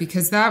answer,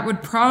 because that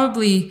would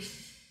probably,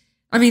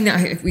 I mean,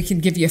 we can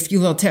give you a few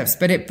little tips,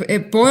 but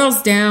it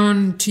boils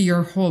down to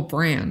your whole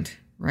brand.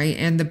 Right.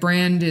 And the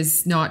brand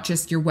is not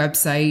just your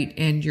website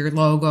and your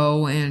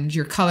logo and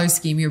your color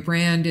scheme. Your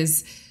brand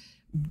is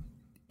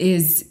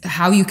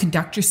how you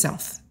conduct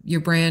yourself. Your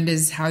brand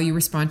is how you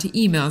respond to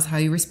emails, how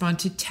you respond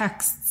to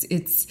texts.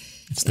 It's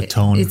the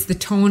tone. It's the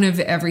tone of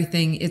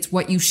everything. It's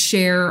what you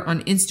share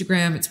on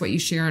Instagram. It's what you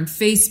share on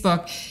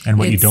Facebook. And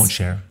what you don't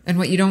share. And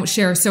what you don't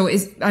share. So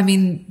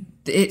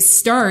it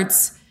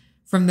starts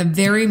from the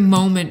very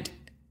moment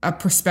a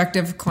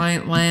prospective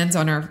client lands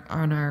on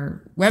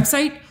our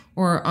website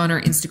or on our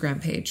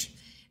Instagram page.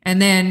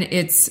 And then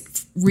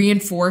it's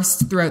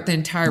reinforced throughout the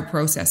entire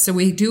process. So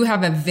we do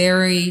have a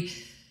very,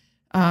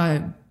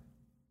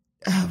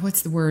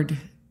 what's the word?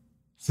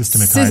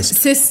 Systematic.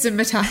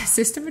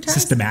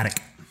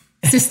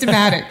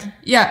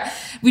 Yeah.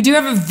 We do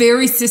have a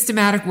very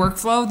systematic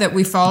workflow that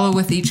we follow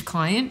with each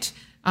client,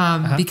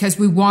 because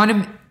we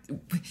want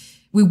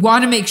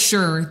to make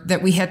sure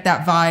that we hit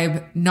that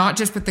vibe, not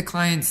just with the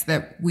clients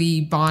that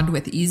we bond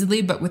with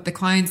easily, but with the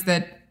clients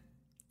that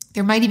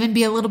there might even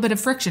be a little bit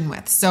of friction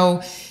with. So,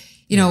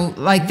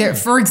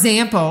 for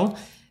example,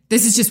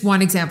 this is just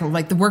one example.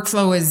 Like the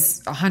workflow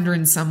is 100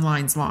 and some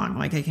lines long.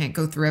 Like I can't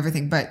go through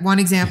everything, but one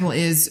example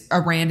is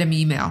a random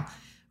email,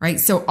 right?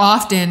 So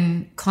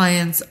often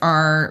clients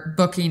are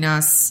booking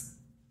us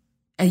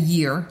a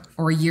year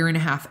or a year and a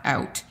half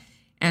out.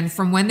 And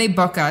from when they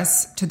book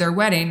us to their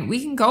wedding,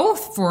 we can go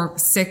for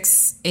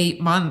 6-8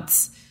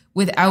 months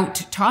without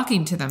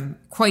talking to them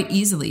quite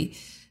easily.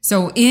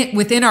 So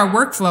within our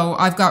workflow,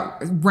 I've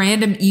got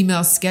random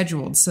emails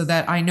scheduled so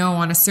that I know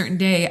on a certain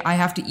day I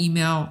have to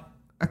email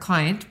a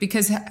client,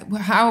 because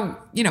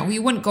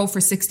you wouldn't go for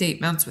 6 to 8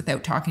 months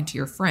without talking to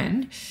your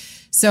friend.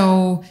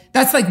 So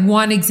that's like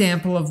one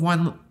example of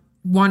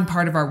one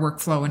part of our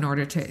workflow in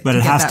order to. But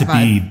it has to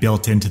be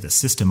built into the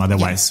system.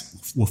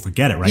 Otherwise we'll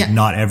forget it, right? Yeah.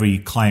 Not every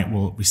client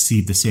will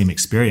receive the same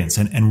experience.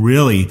 And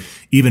really,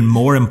 even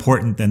more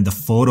important than the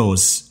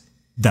photos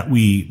that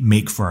we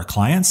make for our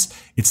clients,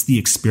 it's the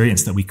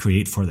experience that we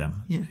create for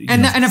them. Yeah.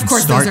 And of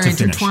course, those are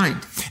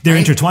intertwined. They're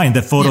intertwined.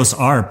 The photos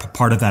are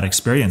part of that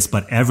experience,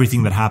 but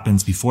everything that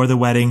happens before the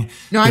wedding.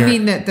 No, I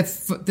mean that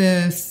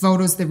the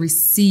photos that we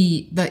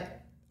see,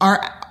 that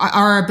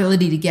our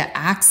ability to get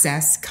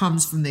access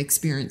comes from the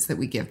experience that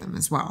we give them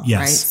as well. Yes,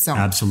 right? So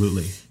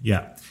absolutely.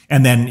 Yeah.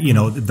 And then,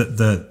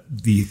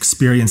 the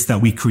experience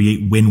that we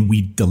create when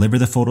we deliver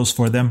the photos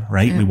for them,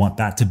 right? Yeah. We want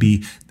that to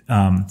be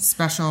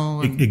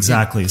special.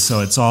 Exactly. So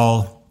it's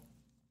all,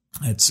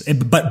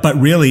 but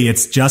really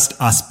it's just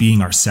us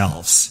being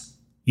ourselves,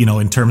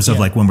 in terms of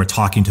like when we're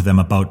talking to them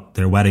about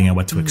their wedding and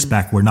what to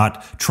expect, we're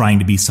not trying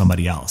to be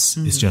somebody else.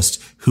 It's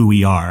just who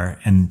we are.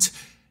 And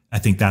I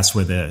think that's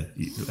where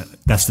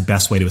that's the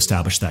best way to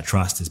establish that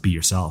trust, is be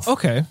yourself.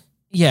 Okay.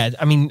 Yeah.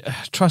 I mean,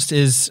 trust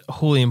is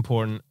wholly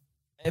important.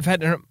 In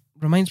fact, it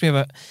reminds me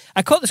of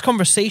I caught this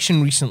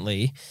conversation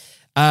recently.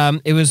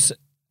 It was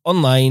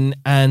online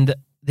and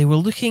they were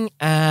looking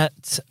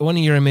at one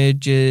of your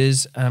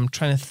images. I'm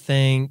trying to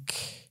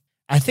think.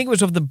 I think it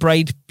was of the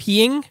bride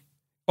peeing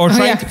or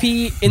trying to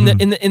pee in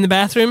the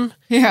bathroom.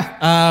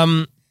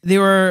 Yeah. They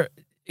were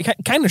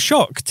kind of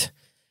shocked,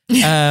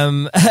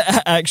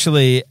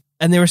 actually,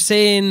 and they were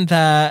saying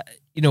that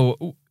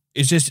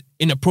it's just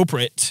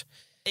inappropriate.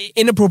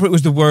 Inappropriate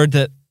was the word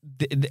that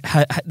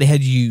they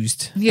had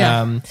used.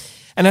 Yeah.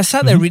 And I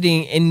sat there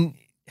reading, and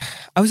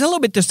I was a little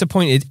bit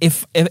disappointed,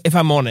 if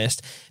I'm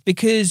honest,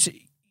 because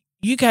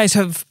you guys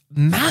have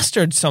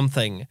mastered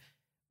something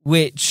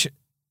which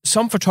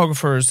some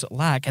photographers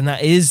lack, and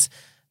that is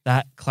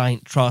that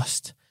client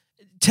trust.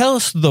 Tell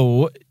us,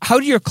 though, how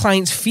do your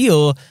clients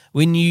feel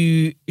when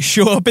you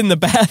show up in the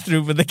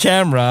bathroom with the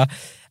camera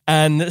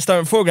and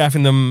start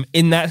photographing them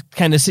in that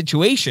kind of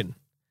situation?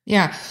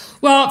 Yeah.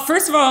 Well,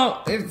 first of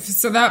all,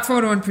 so that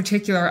photo in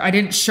particular, I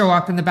didn't show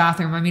up in the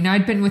bathroom. I mean,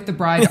 I'd been with the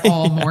bride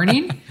all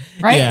morning,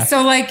 right? Yeah.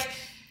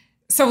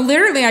 So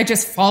literally I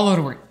just followed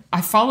her. I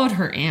followed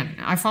her in.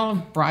 I follow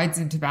brides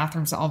into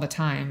bathrooms all the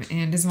time.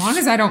 And as long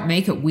as I don't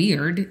make it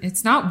weird,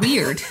 it's not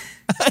weird.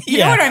 You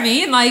know what I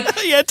mean? Like,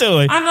 yeah,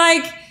 totally. I'm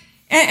like,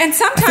 and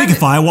sometimes I think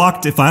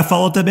if I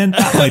followed them in,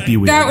 that might be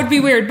weird. That would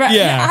be weird. But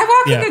Yeah. I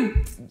walk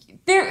into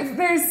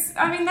there's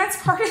I mean, that's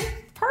part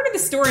of the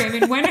story. I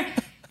mean,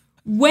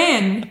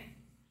 when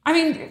I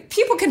mean,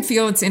 people can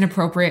feel it's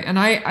inappropriate, and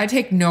I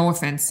take no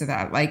offense to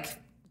that. Like,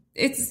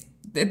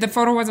 the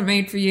photo wasn't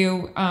made for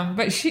you.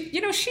 But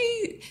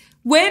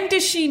when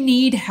does she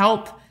need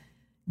help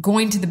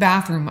going to the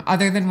bathroom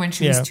other than when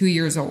she was 2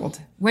 years old?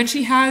 When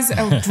she has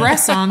a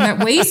dress on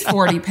that weighs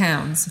 40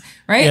 pounds,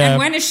 right? Yeah. And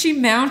when has she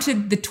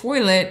mounted the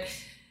toilet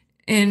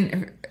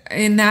in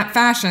that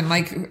fashion,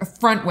 like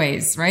front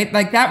ways, right?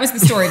 Like, that was the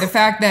story. The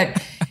fact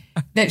that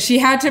she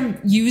had to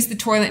use the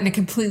toilet in a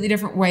completely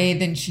different way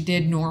than she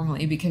did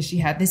normally because she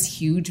had this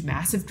huge,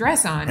 massive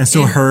dress on. And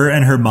so her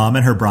and her mom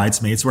and her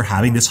bridesmaids were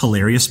having this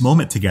hilarious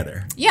moment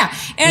together. Yeah.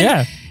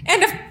 And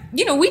if,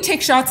 we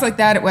take shots like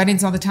that at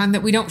weddings all the time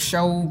that we don't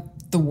show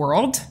the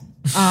world.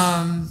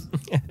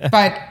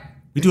 But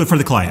we do it for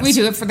the clients. We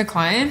do it for the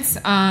clients.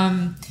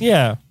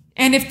 Yeah.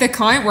 And if the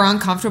client were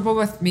uncomfortable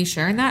with me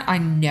sharing that, I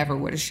never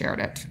would have shared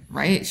it.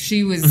 Right.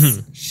 She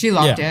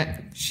loved it.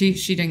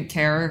 She didn't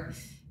care.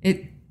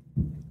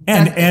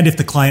 And if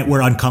the client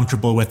were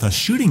uncomfortable with us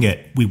shooting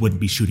it, we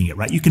wouldn't be shooting it,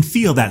 right? You can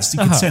feel that, you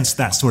can sense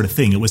that sort of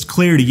thing. It was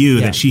clear to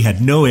you that she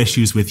had no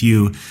issues with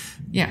you,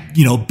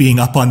 being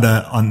up on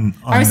the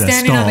I was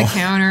standing stall. on the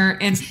counter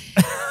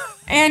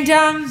and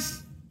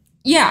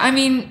I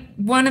mean,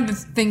 one of the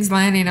things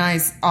Lanny and I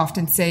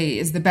often say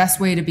is the best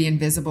way to be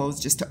invisible is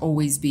just to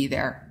always be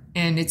there.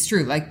 And it's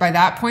true. Like, by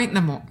that point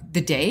in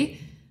the day,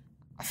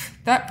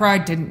 that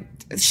bride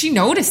she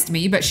noticed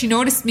me, but she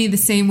noticed me the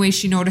same way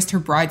she noticed her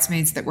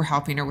bridesmaids that were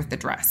helping her with the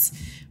dress,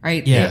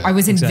 right? Yeah, I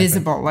was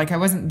invisible. Exactly. Like, I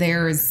wasn't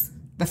there as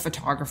the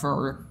photographer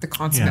or the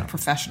consummate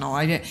professional.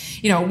 I did,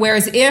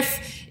 whereas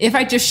if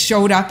I just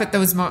showed up at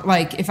those,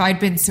 like, if I'd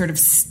been sort of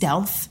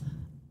stealth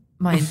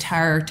my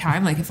entire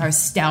time, like if I was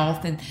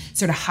stealth and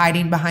sort of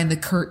hiding behind the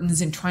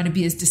curtains and trying to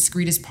be as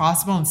discreet as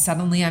possible, and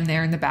suddenly I'm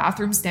there in the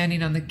bathroom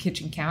standing on the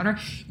kitchen counter,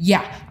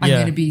 I'm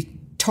going to be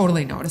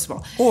totally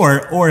noticeable.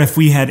 Or if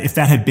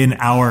that had been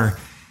our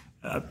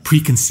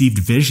preconceived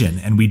vision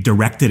and we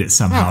directed it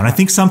somehow. And I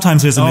think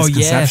sometimes there's a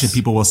misconception.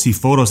 People will see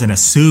photos and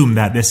assume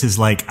that this is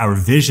like our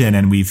vision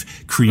and we've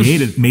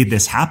made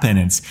this happen.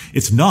 And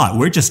it's not.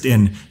 We're just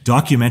in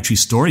documentary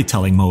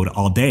storytelling mode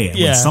all day. And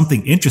when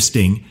something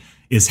interesting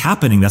is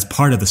happening, that's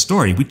part of the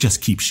story, we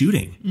just keep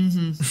shooting.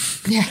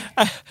 Mm-hmm. Yeah.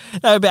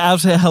 That would be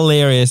absolutely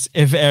hilarious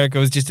if Erica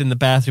was just in the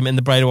bathroom and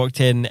the bride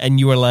walked in and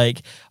you were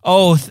like,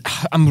 oh,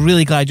 I'm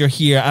really glad you're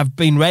here. I've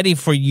been ready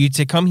for you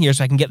to come here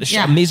so I can get the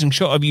amazing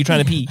shot of you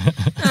trying to pee.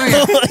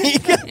 That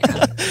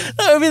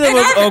would be the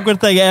most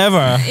awkward thing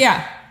ever.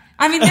 Yeah.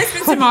 I mean, there's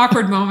been some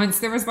awkward moments.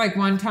 There was like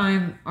one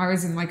time I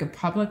was in like a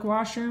public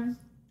washroom,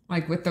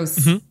 like with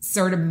those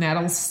sort of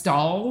metal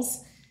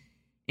stalls.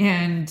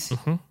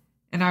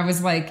 And I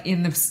was like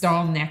in the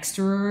stall next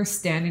to her,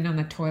 standing on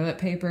the toilet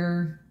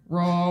paper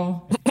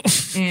roll.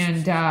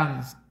 And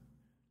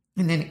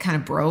then it kind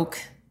of broke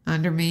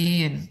under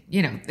me. And,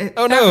 that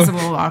was a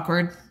little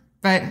awkward.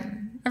 But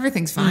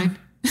everything's fine.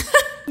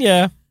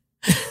 Yeah.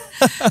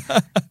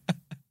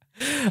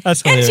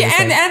 That's hilarious.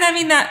 And I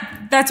mean,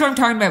 that's what I'm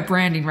talking about,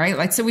 branding, right?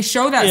 Like, so we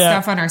show that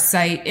stuff on our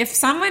site. If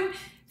someone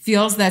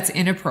feels that's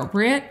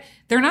inappropriate,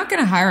 they're not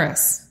going to hire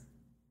us.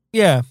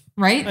 Yeah.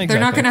 Right? Exactly. They're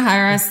not going to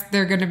hire us.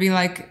 They're going to be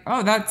like,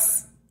 oh,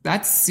 that's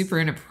super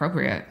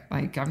inappropriate.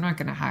 Like, I'm not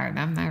going to hire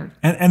them.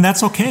 And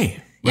that's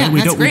okay. Right?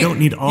 Yeah, we don't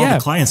need all the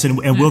clients, and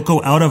we'll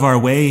go out of our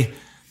way.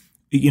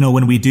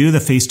 When we do the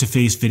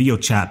face-to-face video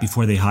chat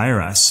before they hire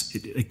us,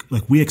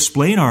 like we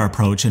explain our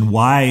approach and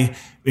why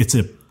it's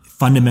a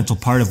fundamental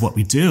part of what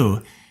we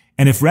do.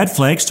 And if red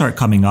flags start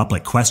coming up,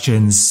 like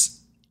questions,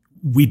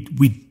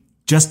 we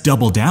just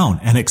double down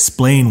and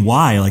explain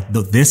why, like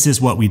this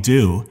is what we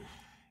do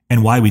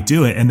and why we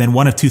do it. And then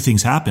one of two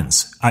things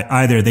happens.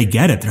 Either they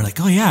get it. They're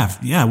like, oh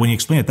yeah. When you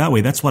explain it that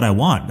way, that's what I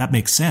want. That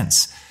makes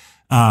sense.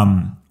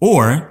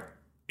 Or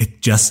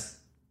it just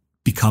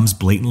becomes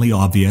blatantly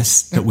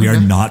obvious that we are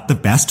not the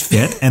best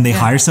fit, and they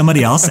hire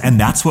somebody else, and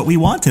that's what we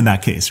want in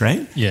that case,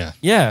 right? Yeah.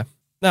 Yeah.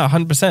 No,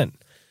 100%.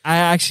 I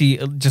actually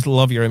just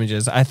love your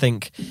images. I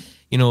think,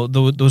 you know,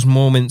 those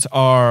moments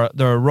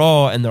they're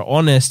raw and they're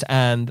honest,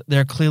 and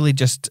they're clearly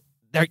just,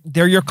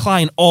 they're your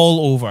client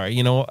all over,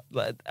 you know.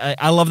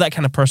 I love that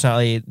kind of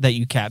personality that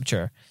you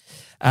capture.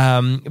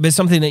 But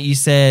something that you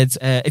said,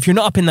 if you're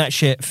not up in that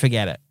shit,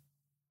 forget it.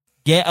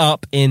 Get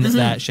up in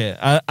that shit.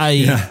 I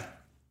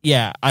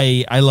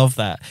love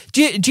that.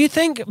 Do you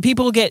think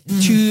people get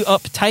too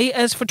uptight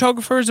as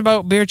photographers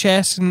about bare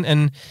chests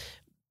and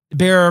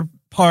bare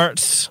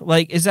parts?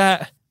 Like, is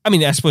that? I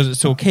mean, I suppose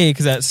it's okay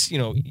because that's, you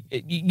know,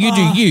 you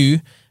do you.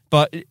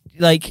 But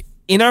like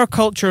in our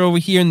culture over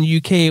here in the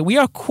UK, we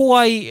are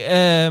quite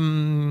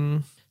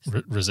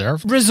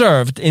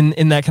reserved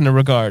in that kind of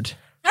regard.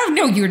 Oh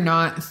no, you're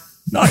not.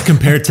 Not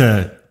compared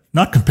to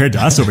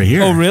us over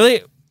here. Oh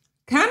really?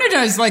 Canada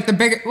is like the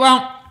bigger.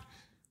 Well,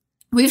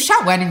 we've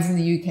shot weddings in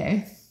the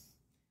UK.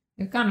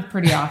 They're kind of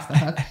pretty off the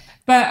hook.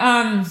 But,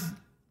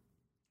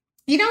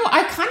 you know,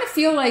 I kind of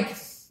feel like,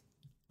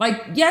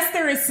 yes,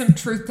 there is some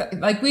truth.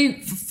 Like,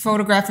 we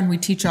photograph and we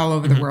teach all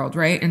over the world,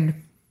 right? And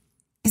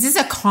this is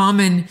a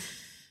common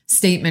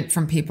statement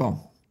from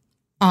people.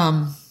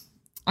 I'm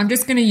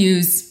just going to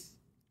use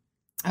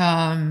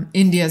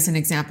India as an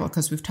example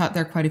because we've taught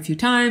there quite a few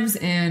times.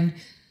 And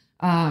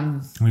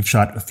we've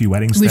shot a few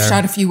weddings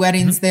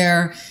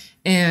there.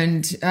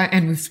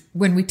 And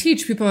when we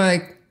teach, people are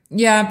like,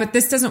 yeah, but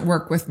this doesn't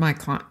work with my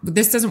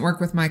this doesn't work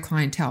with my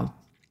clientele.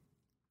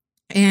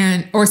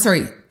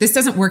 This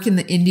doesn't work in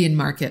the Indian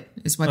market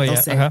is what they'll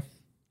say.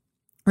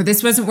 Or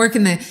this doesn't work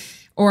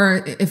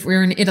or if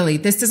we're in Italy,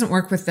 this doesn't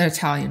work with the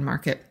Italian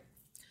market.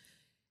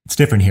 It's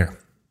different here.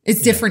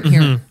 It's different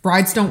here.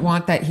 Brides don't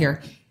want that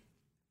here.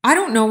 I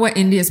don't know what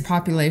India's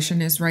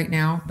population is right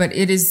now, but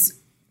it is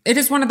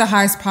one of the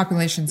highest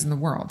populations in the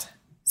world.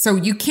 So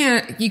you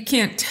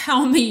can't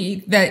tell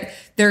me that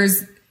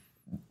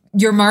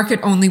your market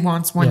only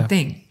wants one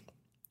thing.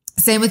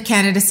 Same with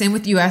Canada, same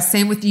with US,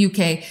 same with the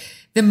UK.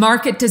 The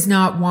market does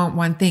not want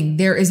one thing.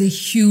 There is a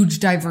huge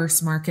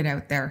diverse market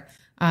out there.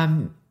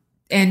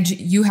 And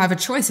you have a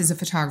choice as a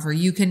photographer.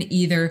 You can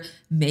either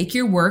make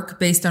your work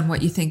based on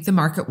what you think the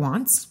market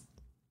wants,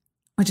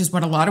 which is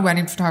what a lot of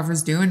wedding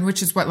photographers do, and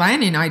which is what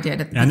Lani and I did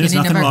at the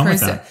beginning of our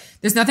career.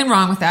 There's nothing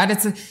wrong with that.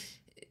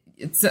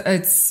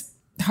 It's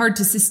hard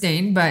to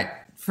sustain, but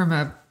from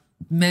a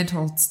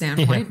mental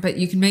standpoint, but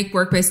you can make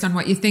work based on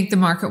what you think the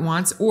market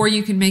wants, or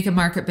you can make a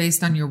market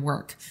based on your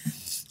work.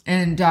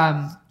 And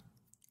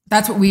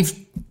that's what we've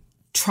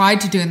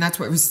tried to do. And that's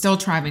what we're still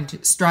striving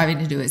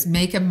to do is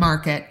make a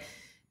market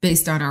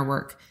based on our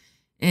work.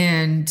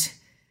 And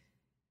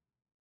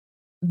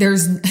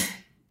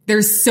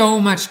there's so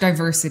much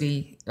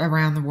diversity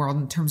around the world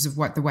in terms of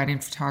what the wedding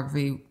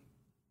photography,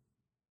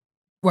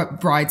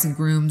 what brides and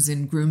grooms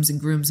and grooms and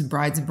grooms and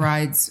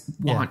brides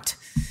want,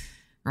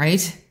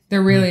 right?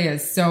 There really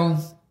is. So,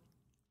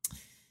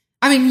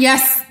 I mean,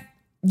 yes,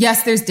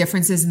 there's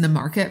differences in the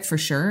market for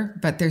sure,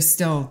 but there's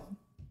still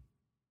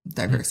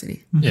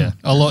diversity. Yeah.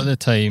 A lot of the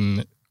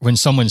time when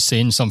someone's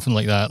saying something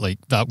like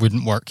that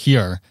wouldn't work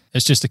here,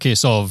 it's just a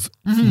case of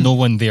no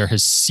one there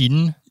has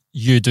seen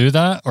you do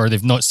that, or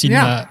they've not seen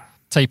that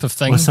type of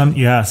thing.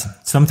 Well,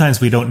 sometimes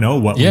we don't know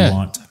what we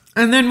want.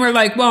 And then we're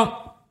like, well,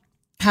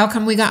 how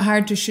come we got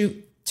hired to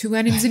shoot 2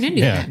 weddings in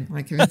India then?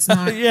 Like, it's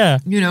not,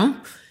 you know?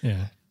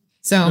 Yeah.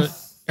 So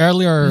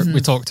earlier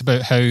we talked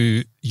about how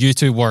you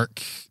two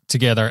work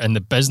together in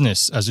the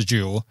business as a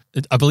duo.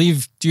 I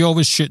believe, do you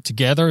always shoot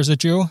together as a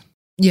duo?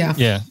 Yeah.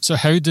 Yeah. So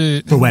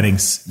for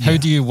weddings. How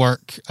do you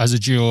work as a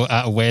duo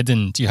at a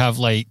wedding? Do you have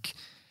like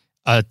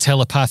a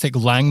telepathic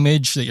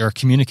language that you're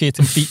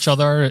communicating with each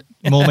other at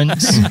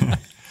moments?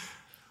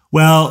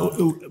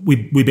 Well,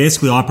 we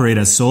basically operate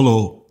as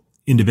solo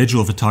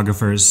individual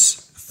photographers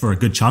for a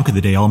good chunk of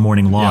the day, all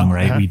morning long,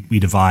 right? We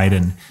divide,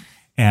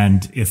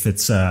 and if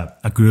it's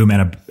a groom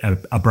and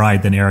a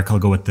bride, then Erica will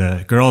go with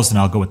the girls and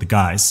I'll go with the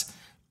guys,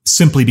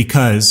 simply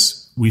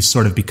because we've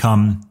sort of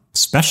become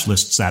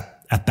specialists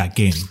at that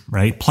game,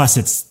 right? Plus,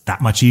 it's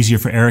that much easier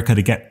for Erica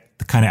to get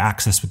the kind of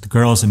access with the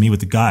girls and me with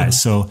the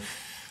guys. So,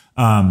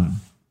 and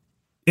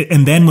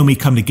then when we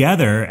come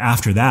together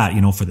after that,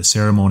 you know, for the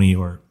ceremony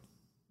or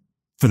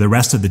for the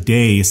rest of the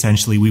day,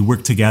 essentially, we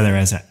work together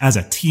as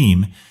a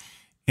team.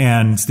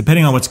 And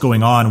depending on what's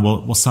going on,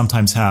 we'll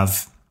sometimes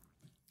have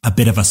a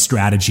bit of a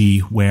strategy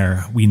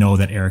where we know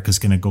that Erica's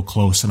going to go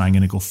close and I'm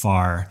going to go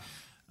far.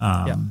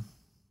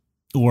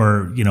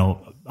 Or, you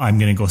know, I'm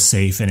going to go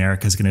safe and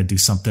Erica's going to do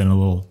something a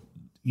little,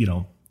 you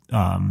know,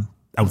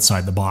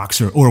 outside the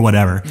box or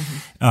whatever.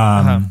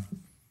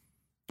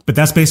 But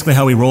that's basically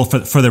how we roll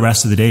for the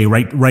rest of the day,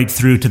 right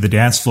through to the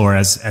dance floor,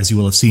 as you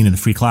will have seen in the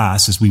free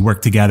class, as we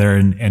work together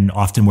and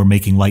often we're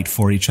making light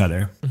for each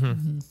other.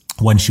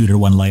 One shooter,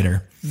 one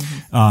lighter.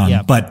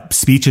 But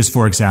speeches,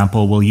 for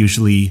example, we'll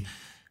usually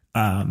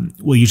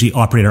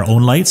operate our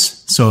own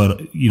lights.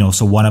 So, you know,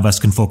 so one of us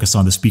can focus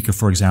on the speaker,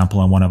 for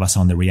example, and one of us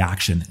on the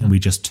reaction, and we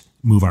just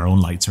move our own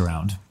lights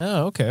around.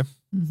 Oh, okay.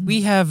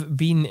 We have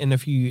been in a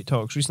few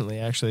talks recently,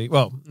 actually.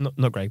 Well,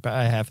 not Greg, but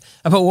I have,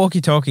 about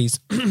walkie-talkies.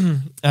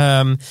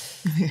 And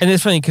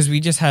it's funny because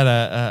we just had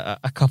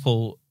a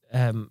couple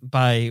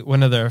buy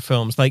one of their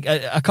films, like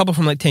a couple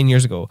from like 10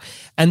 years ago.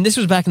 And this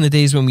was back in the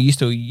days when we used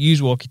to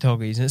use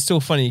walkie-talkies. And it's so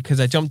funny because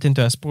I jumped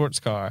into a sports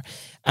car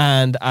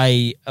and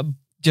I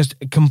just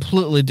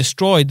completely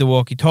destroyed the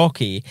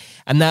walkie-talkie,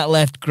 and that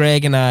left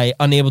Greg and I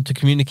unable to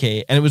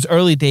communicate. And it was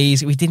early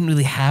days; we didn't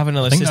really have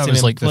another system in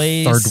place. I think that was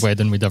like the third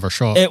wedding we'd ever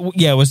shot. It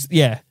was.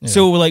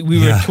 So like we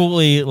were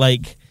totally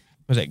like,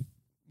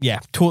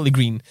 totally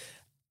green.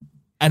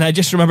 And I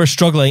just remember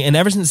struggling. And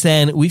ever since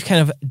then, we've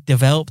kind of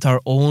developed our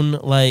own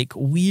like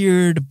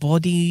weird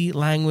body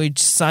language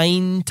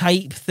sign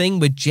type thing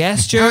with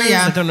gestures. Oh,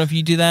 yeah. I don't know if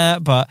you do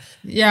that, but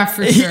Yeah,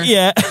 for sure.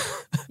 yeah.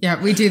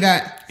 Yeah, we do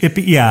that.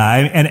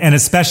 And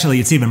especially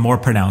it's even more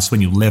pronounced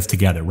when you live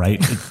together,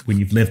 right? When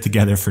you've lived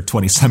together for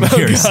 20-some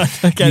years. God,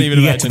 I can't even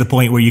you imagine. get to the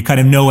point where you kind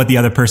of know what the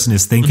other person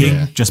is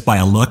thinking just by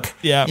a look.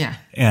 Yeah.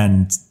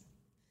 And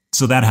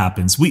so that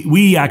happens.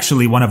 We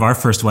actually, one of our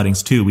first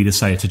weddings too, we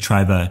decided to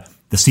try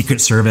the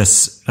Secret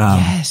Service,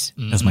 Yes.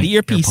 as my The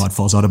earpiece. AirPod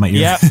falls out of my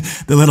ear, Yep.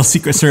 the little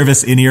Secret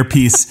Service in-ear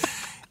piece.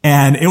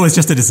 And it was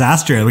just a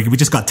disaster. We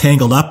just got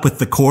tangled up with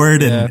the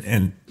cord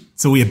and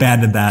so we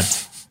abandoned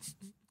that.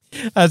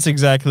 That's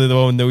exactly the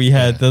one that we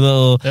had, the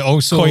little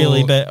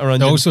coily bit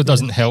around. It also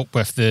doesn't help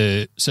with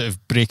the sort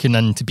of breaking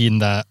into being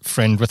that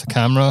friend with a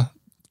camera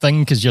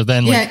thing, because you're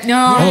then like, who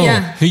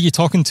are you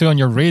talking to on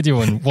your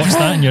radio and what's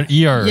that in your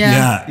ear?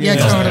 Yeah,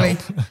 totally.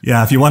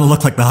 Yeah, if you want to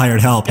look like the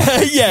hired help.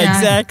 yeah,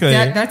 exactly.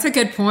 That's a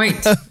good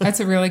point. That's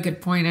a really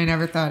good point I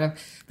never thought of.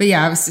 But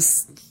yeah, I was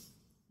just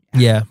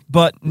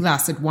but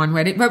lasted one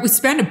wedding, but we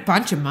spent a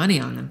bunch of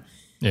money on them.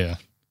 Yeah.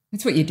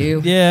 That's what you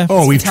do. Yeah.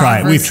 Oh, we've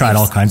tried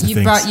all kinds of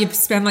things. You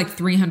spend like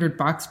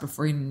 $300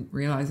 before you even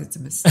realize it's a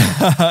mistake.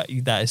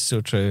 That is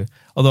so true.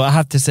 Although I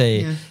have to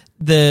say,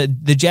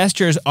 the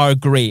gestures are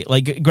great.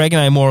 Like Greg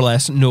and I more or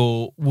less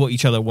know what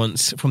each other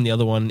wants from the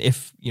other one.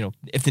 If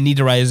the need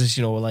arises,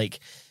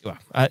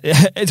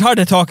 it's hard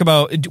to talk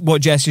about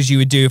what gestures you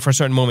would do for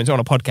certain moments on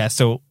a podcast.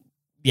 So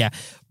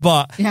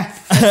but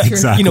that's true.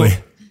 Exactly.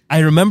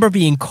 I remember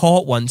being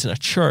caught once in a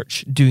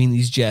church doing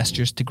these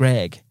gestures to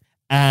Greg.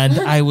 And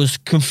I was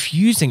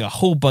confusing a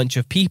whole bunch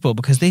of people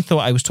because they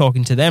thought I was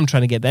talking to them,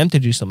 trying to get them to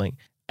do something.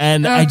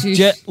 And I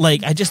was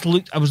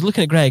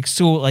looking at Greg,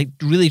 so like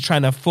really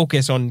trying to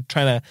focus on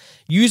trying to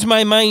use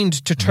my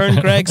mind to turn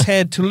Greg's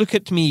head to look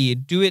at me.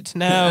 Do it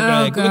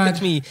now, Greg. Look at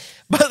me.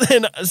 But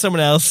then someone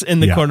else in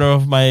the corner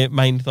of my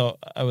mind thought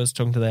I was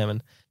talking to them,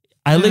 and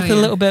I looked a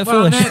little bit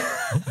foolish.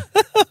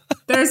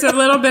 There's a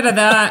little bit of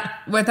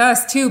that with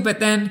us too, but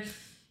then,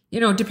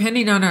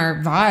 depending on our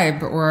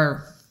vibe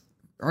or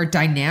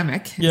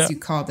dynamic, as you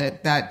called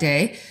it that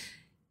day,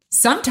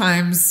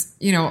 sometimes,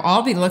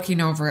 I'll be looking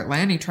over at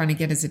Lanny trying to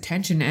get his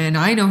attention, and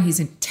I know he's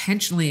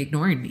intentionally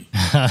ignoring me.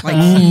 Like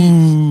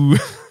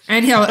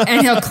and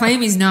he'll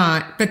claim he's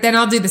not, but then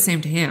I'll do the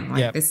same to him.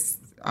 Like this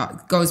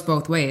goes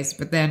both ways.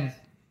 But then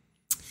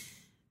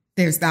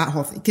there's that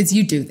whole thing, because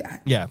you do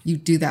that. Yeah, you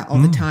do that all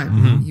the time.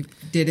 Mm-hmm. You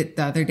did it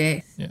the other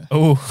day. Yeah.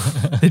 Oh,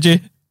 did you?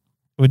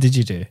 What did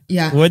you do?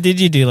 Yeah. What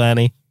did you do,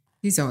 Lanny?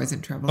 He's always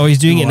in trouble. Oh, he's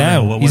doing it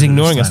now. He's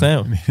ignoring us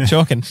now.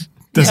 Shocking.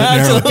 Doesn't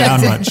narrow it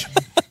down much.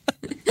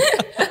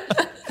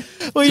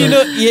 Well,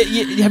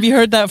 have you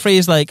heard that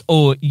phrase like,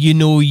 oh, you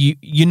know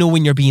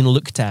when you're being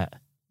looked at?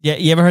 Yeah,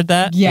 you ever heard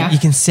that? Yeah. You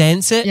can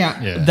sense it?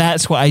 Yeah.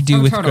 That's what I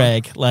do with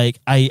Greg. Like,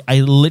 I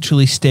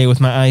literally stay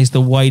with my eyes the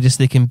widest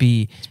they can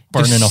be.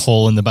 Burning a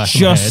hole in the back of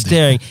my head. Just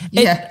staring.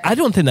 Yeah. I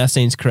don't think that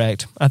sounds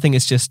correct. I think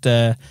it's just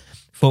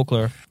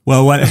folklore.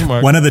 Well,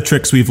 one of the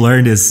tricks we've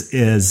learned is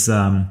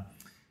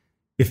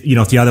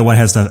if the other one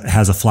has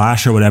a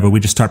flash or whatever, we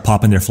just start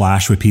popping their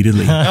flash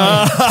repeatedly,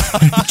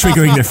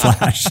 triggering their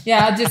flash.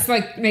 Yeah, I'll just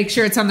like make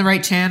sure it's on the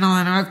right channel,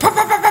 and I'm like, pop,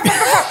 pop, pop, pop,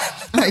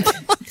 pop. Like,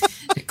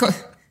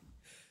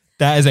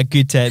 that is a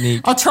good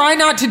technique. I'll try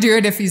not to do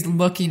it if he's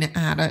looking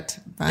at it.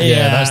 But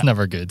Yeah, that's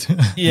never good.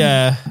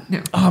 Yeah.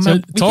 No. Oh, So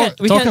man,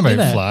 talking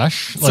about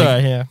flash,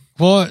 Sorry, yeah.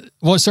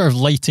 what sort of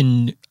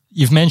lighting?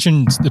 You've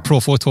mentioned the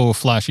Profoto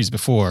flashes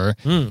before.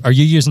 Are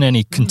you using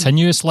any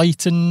continuous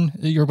lighting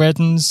at your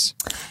weddings?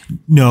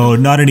 No,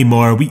 not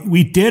anymore.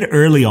 We did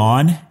early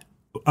on,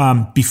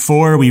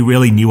 before we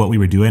really knew what we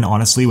were doing,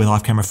 honestly, with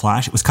off-camera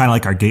flash. It was kind of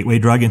like our gateway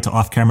drug into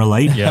off-camera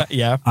light.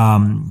 Yeah.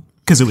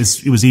 Because it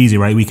was easy,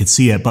 right? We could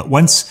see it. But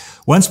once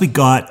we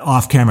got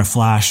off-camera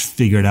flash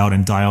figured out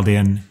and dialed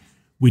in,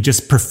 we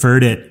just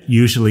preferred it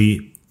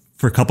usually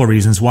for a couple of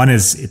reasons. One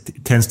is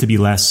it tends to be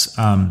less,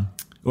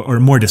 or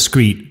more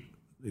discreet,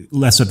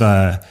 less of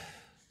a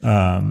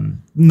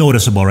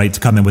noticeable, right, to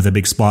come in with a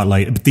big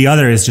spotlight. But the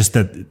other is just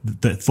that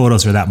the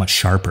photos are that much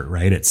sharper,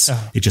 right? It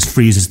just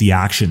freezes the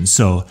action.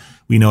 So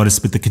we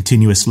noticed with the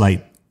continuous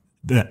light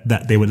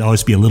that they would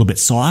always be a little bit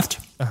soft.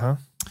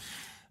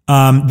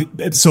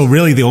 So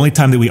really the only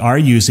time that we are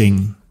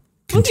using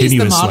continuous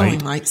we'll use the modeling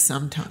light, lights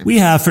sometimes. we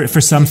have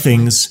for some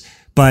things,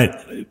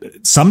 but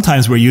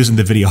sometimes we're using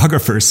the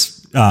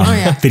videographers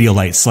video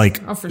lights.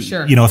 Like, Oh, for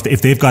sure. You know,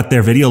 if they've got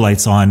their video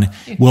lights on,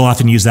 we'll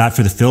often use that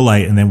for the fill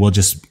light, and then we'll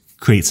just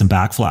create some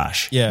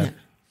backflash. Yeah.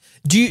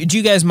 Do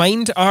you guys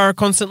mind our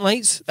constant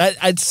lights?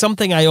 It's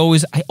something I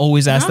always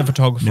ask the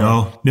photographer.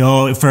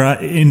 No.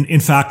 In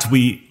fact,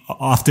 we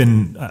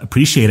often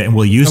appreciate it and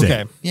we'll use it,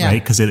 right?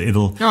 Because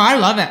it'll. No, I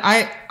love it.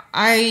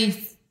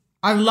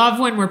 I love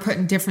when we're put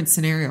in different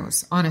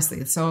scenarios.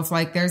 Honestly, so if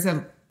like there's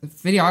a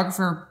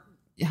videographer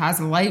has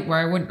a light where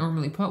I wouldn't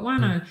normally put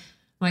one, I'm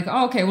like,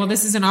 oh, okay, well,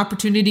 this is an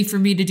opportunity for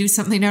me to do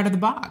something out of the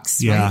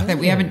box, right? That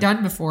we haven't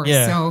done before.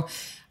 Yeah. So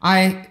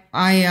I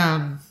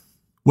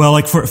Well,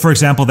 like for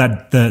example,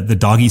 that the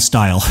doggy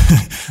style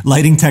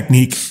lighting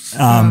technique.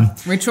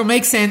 which will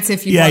make sense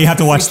if you. You have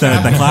to watch the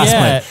class,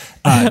 Yeah.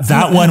 but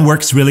that one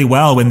works really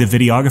well when the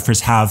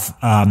videographers have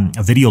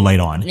a video light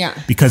on. Yeah.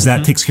 Because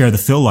that takes care of the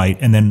fill light,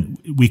 and then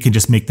we can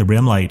just make the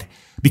rim light.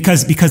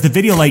 Because the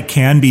video light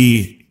can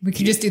be. We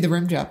can just do the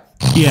rim job.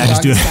 Yeah,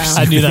 just do it. Style.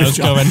 I knew that was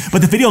coming.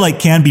 But the video light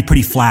can be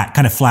pretty flat,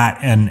 kind of flat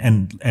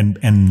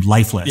and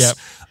lifeless. Yep.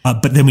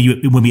 But then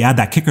when we add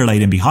that kicker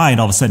light in behind,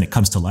 all of a sudden it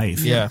comes to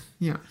life. Yeah.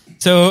 Yeah.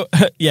 So,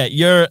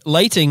 your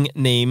lighting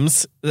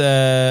names,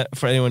 for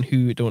anyone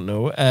who don't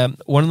know,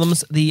 one of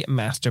them's the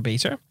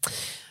Masturbator.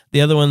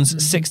 The other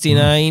one's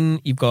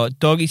 69. You've got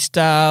Doggy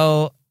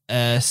Style,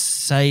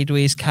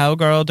 Sideways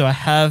Cowgirl. Do I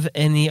have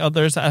any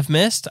others that I've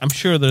missed? I'm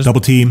sure there's...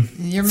 Double team,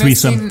 You're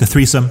threesome, missing the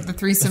threesome. The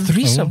threesome.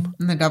 Threesome.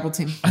 And the double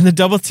team. And the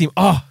double team.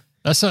 Oh,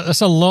 That's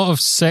a lot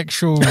of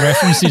sexual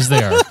references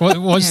there.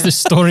 What's the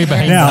story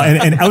behind Now,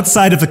 that? and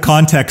outside of the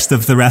context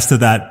of the rest of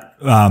that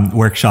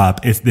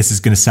workshop, this is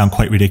going to sound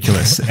quite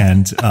ridiculous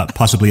and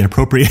possibly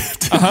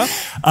inappropriate.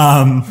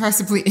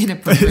 Possibly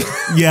inappropriate.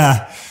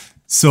 Yeah.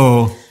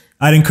 So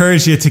I'd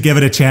encourage you to give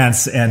it a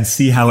chance and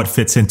see how it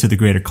fits into the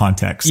greater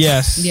context.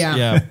 yes.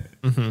 Yeah.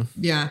 Yeah.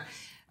 Yeah.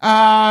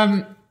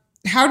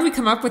 How do we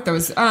come up with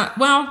those?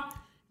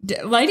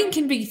 Lighting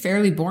can be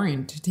fairly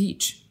boring to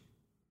teach.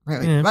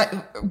 Really, like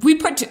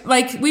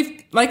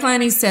like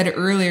Lanny said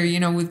earlier, you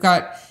know, we've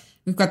got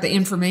the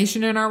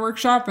information in our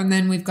workshop, and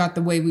then we've got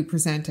the way we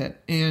present it,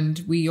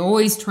 and we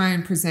always try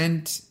and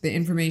present the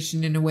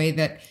information in a way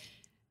that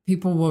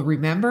people will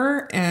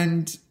remember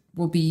and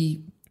will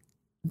be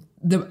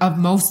of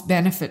most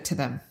benefit to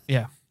them.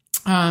 Yeah.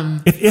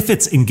 If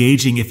it's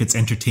engaging, if it's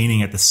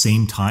entertaining at the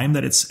same time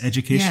that it's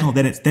educational,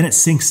 then it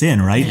sinks in,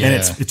 right? Then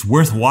it's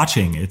worth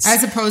watching. It's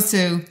As opposed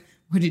to,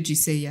 what did you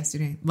say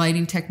yesterday?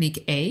 Lighting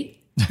technique A,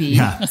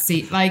 B,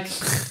 C. Like,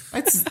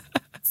 let's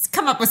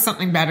come up with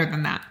something better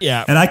than that.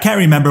 Yeah. And I can't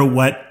remember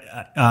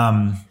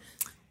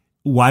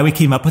why we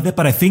came up with it,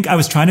 but I think I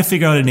was trying to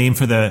figure out a name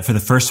for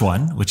the first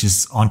one, which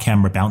is on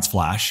camera bounce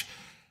flash.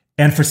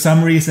 And for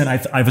some reason, I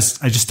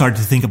just started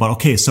to think about,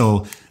 okay,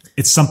 so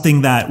it's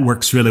something that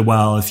works really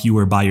well if you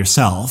were by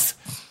yourself.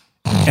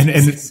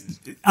 And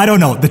I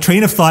don't know, the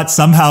train of thought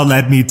somehow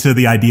led me to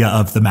the idea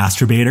of the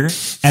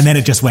masturbator, and then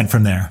it just went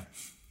from there.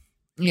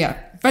 Yeah.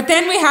 But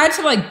then we had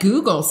to like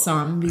Google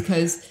some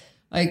because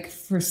like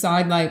for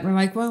side light, we're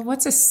like, well,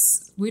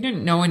 we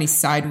didn't know any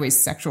sideways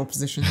sexual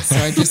positions. So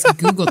I just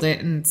Googled it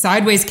and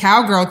sideways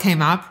cowgirl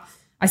came up.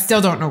 I still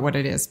don't know what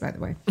it is, by the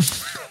way.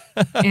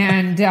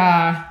 And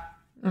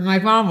I'm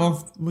like,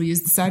 well, we'll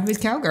use the sideways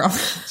cowgirl.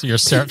 So your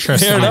search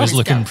history was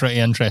looking pretty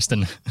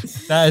interesting.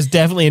 That is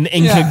definitely an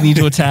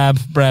incognito tab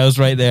browse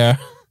right there.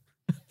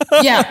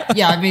 Yeah.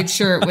 I made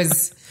sure it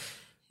was,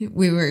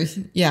 we were,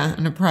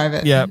 in a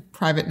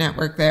private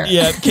network there.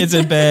 Yeah, kids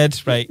in bed.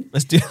 Right,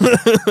 let's do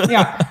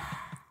Yeah.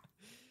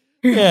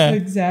 Yeah.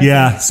 Exactly.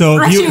 Yeah.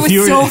 So Actually,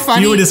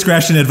 viewer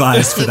discretion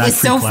advised for It that. was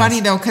so class. funny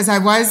though,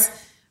 because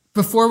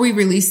before we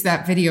released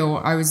that video,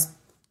 I was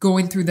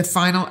going through the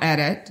final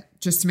edit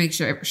just to make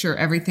sure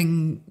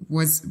everything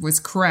was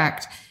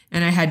correct.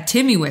 And I had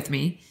Timmy with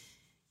me,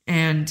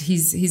 and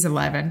he's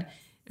 11.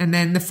 And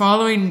then the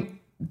following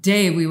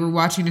day, we were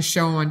watching a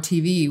show on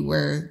TV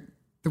where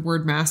the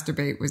word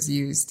masturbate was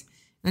used.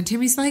 And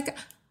Timmy's like,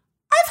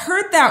 I've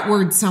heard that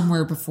word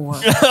somewhere before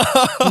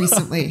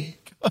recently.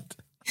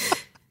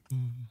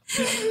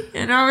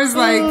 And I was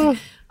like,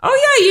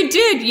 oh yeah, you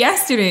did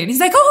yesterday. And he's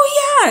like,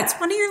 oh yeah, it's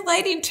one of your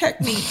lighting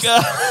techniques.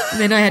 And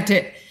then I had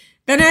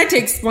to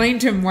explain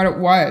to him what it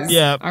was.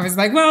 Yeah. I was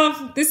like,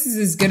 well, this is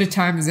as good a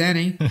time as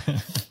any.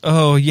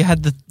 Oh, you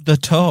had the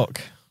talk.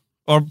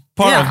 Or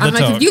part of the I'm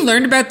like, talk. have you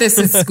learned about this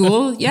at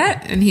school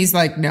yet? And he's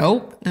like,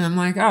 nope. And I'm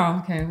like,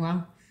 oh, okay,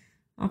 well,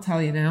 I'll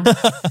tell you now.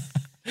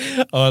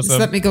 Awesome. Just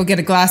let me go get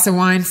a glass of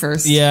wine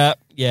first. Yeah,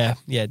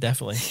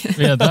 definitely.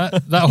 Yeah,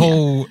 that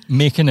whole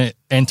making it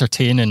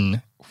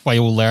entertaining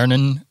while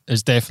learning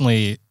is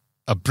definitely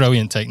a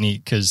brilliant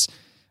technique, because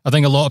I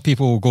think a lot of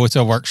people will go to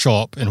a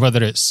workshop, and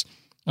whether it's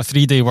a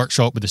 3-day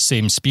workshop with the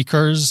same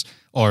speakers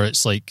or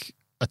it's like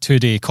a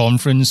 2-day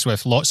conference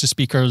with lots of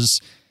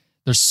speakers,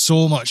 there's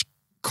so much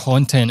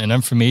content and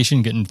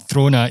information getting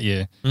thrown at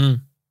you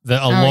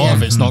that a lot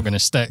of it's not going to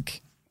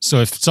stick. So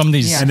if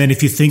somebody's and then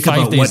if you think 5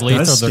 about days what later,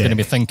 does they're going to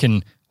be stick.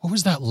 thinking, what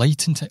was that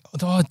lighting?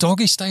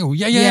 Doggy style.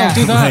 Yeah, I'll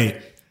do that.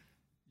 Right.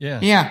 Yeah.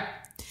 Yeah.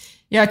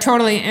 Yeah,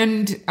 totally.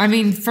 And I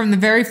mean, from the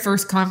very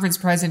first conference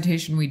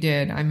presentation we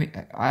did,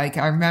 I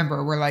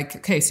remember we're like,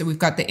 okay, so we've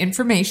got the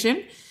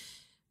information,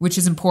 which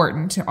is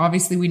important.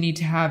 Obviously, we need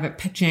to have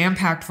it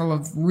jam-packed full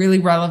of really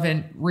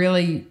relevant,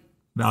 really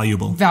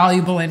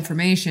valuable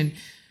information.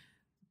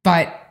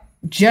 But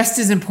just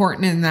as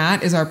important in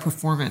that is our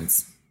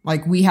performance.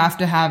 Like, we have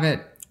to have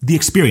it. The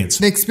experience.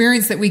 The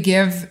experience that we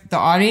give the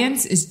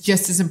audience is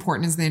just as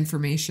important as the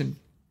information.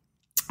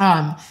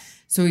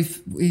 So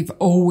we've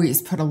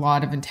always put a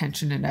lot of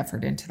intention and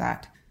effort into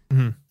that.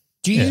 Mm-hmm.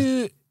 Do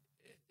you?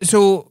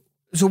 So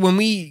when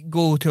we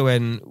go to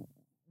win,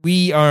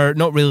 we are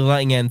not really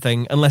letting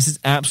anything unless it's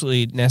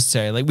absolutely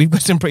necessary. Like, we've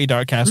got some pretty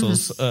dark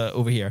castles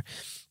over here.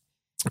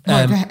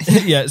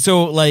 Yeah.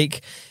 So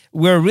like,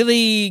 we're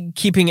really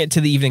keeping it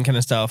to the evening kind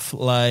of stuff.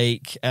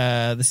 Like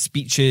the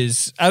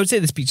speeches. I would say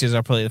the speeches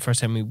are probably the first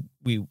time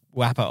we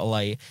whap out a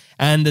light,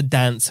 and the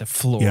dance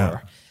floor. Yeah.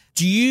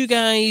 Do you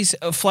guys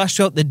flash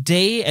throughout the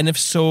day? And if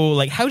so,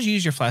 like, how do you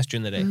use your flash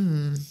during the day?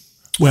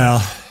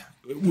 Well,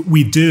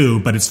 we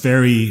do, but it's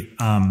very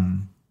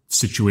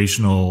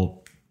situational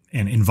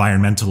and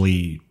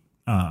environmentally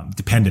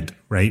dependent,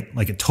 right?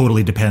 Like, it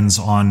totally depends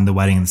on the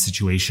wedding and the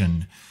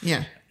situation.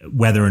 Yeah.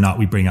 Whether or not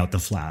we bring out the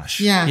flash.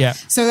 Yeah.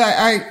 So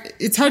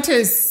it's hard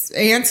to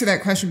answer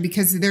that question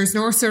because there's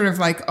no sort of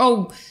like,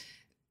 oh,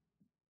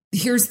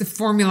 here's the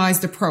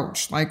formalized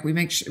approach. Like, we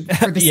make sure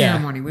for the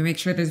ceremony, we make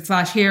sure there's a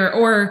flash here.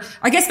 Or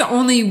I guess the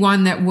only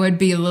one that would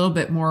be a little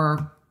bit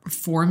more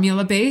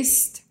formula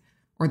based,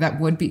 or that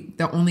would be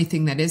the only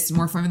thing that is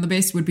more formula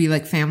based, would be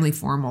like family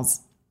formals.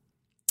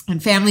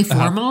 And family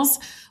formals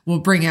will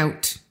bring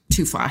out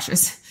 2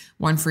 flashes,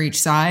 one for each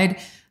side,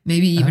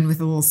 maybe even with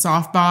a little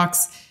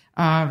softbox.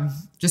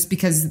 Just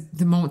because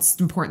the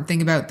most important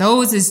thing about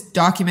those is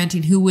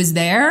documenting who was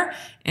there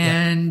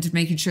and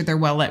making sure they're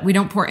well lit. We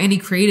don't pour any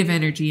creative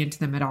energy into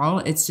them at all.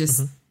 It's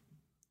just,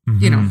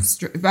 but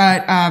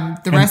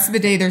the rest of the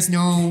day, there's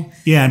no...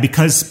 Yeah, and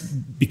because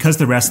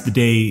the rest of the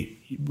day,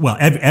 well,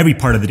 every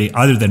part of the day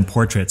other than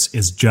portraits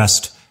is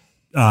just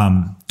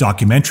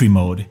documentary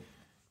mode,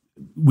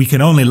 we can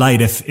only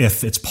light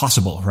if it's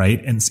possible,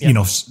 right? And, you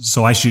know,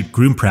 so I shoot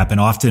groom prep, and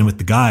often with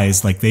the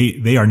guys, like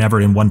they are never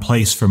in one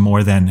place for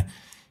more than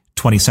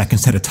 20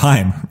 seconds at a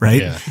time,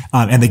 right? Yeah.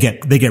 And they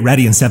get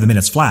ready in 7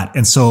 minutes flat.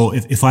 And so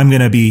if I'm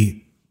going to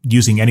be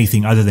using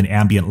anything other than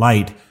ambient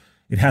light,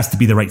 it has to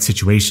be the right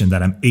situation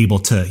that I'm able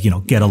to, you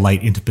know, get a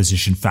light into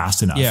position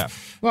fast enough. Yeah.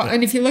 Well,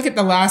 and if you look at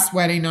the last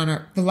wedding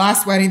the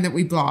last wedding that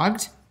we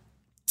blogged,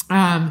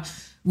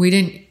 we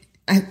didn't,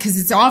 because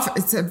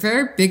it's a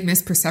very big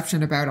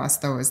misperception about us,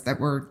 though, is that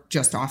we're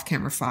just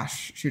off-camera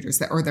flash shooters,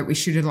 or that we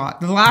shoot a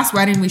lot. The last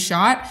wedding we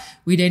shot,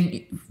 we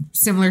didn't,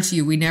 similar to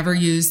you, we never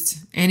used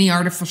any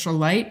artificial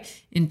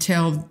light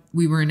until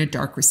we were in a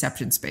dark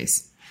reception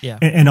space. Yeah.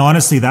 And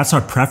honestly, that's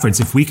our preference.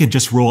 If we could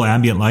just roll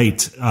ambient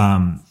light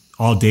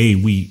all day,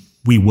 we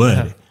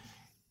would.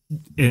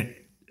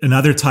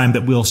 Another time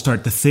that we'll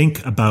start to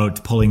think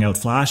about pulling out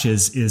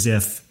flashes is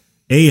if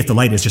the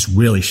light is just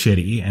really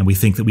shitty and we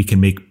think that we can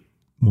make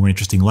more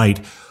interesting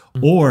light,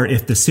 or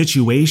if the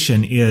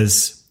situation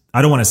is,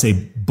 I don't want to say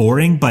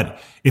boring,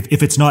 but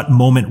if it's not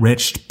moment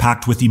rich,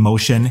 packed with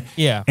emotion,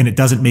 and it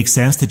doesn't make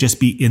sense to just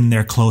be in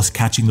there close,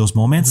 catching those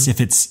moments. If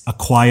it's a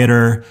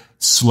quieter,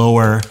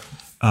 slower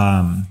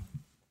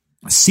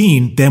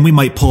scene, then we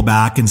might pull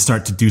back and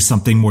start to do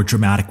something more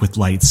dramatic with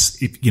lights,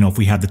 if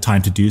we have the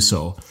time to do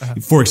so.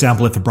 For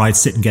example, if a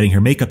bride's sitting getting her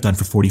makeup done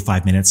for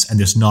 45 minutes and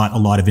there's not a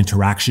lot of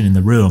interaction in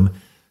the room,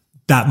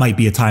 that might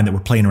be a time that we're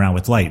playing around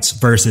with lights,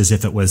 versus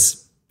if it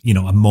was,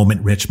 a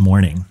moment rich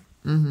morning.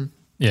 Mm-hmm.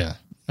 Yeah.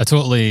 I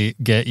totally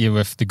get you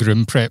with the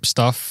groom prep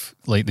stuff.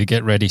 Like, they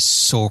get ready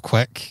so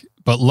quick.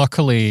 But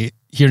luckily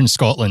here in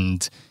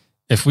Scotland,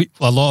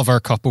 a lot of our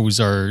couples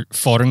are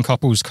foreign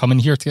couples coming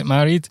here to get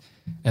married,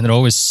 and they're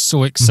always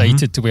so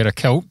excited to wear a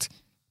kilt,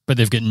 but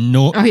they've got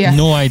no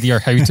idea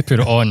how to put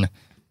it on.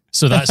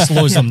 So that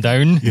slows them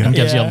down and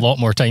gives you a lot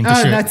more time to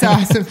shoot. That's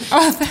awesome.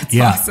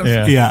 Awesome.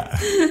 Yeah.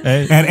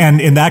 And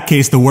in that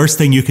case, the worst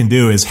thing you can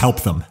do is help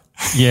them.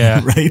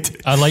 Yeah. Right?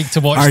 I like to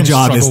watch Our them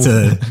job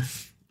struggle.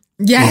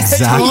 is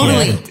to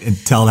totally.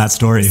 and tell that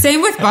story.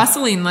 Same with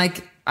bustling.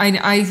 Like,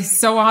 I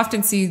so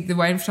often see the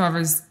wedding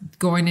photographers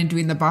going and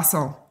doing the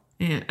bustle.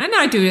 And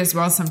I do it as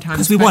well sometimes.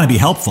 Because we want to be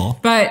helpful.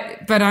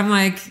 But I'm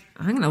like,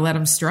 I'm going to let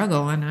them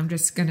struggle, and I'm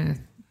just going to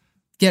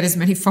get as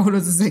many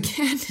photos as I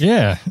can.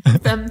 Yeah.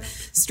 Them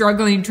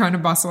struggling, trying to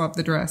bustle up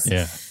the dress.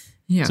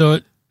 Yeah. So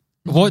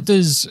what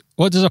does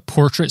a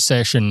portrait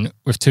session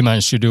with Two Man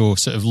Studio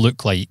sort of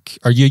look like?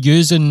 Are you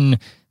using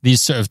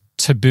these sort of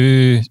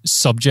taboo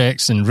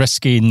subjects and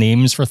risky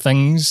names for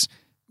things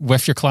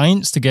with your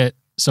clients to get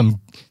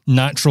some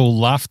natural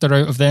laughter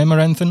out of them or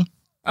anything?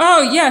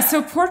 Oh, yeah.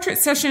 So portrait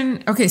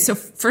session. Okay. So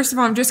first of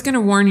all, I'm just going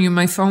to warn you,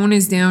 my phone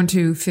is down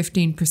to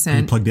 15%. Are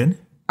you plugged in?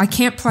 I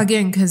can't plug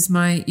in because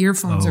my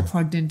earphones are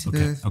plugged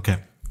into Okay.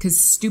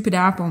 Because stupid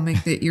Apple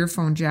make the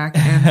earphone jack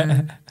and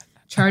the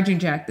charging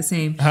jack the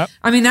same.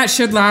 I mean, that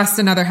should last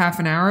another half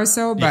an hour or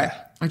so,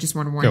 but I just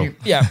want to warn you.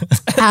 Yeah.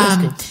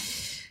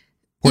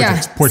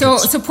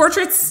 Portraits. So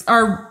portraits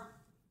are,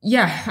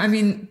 I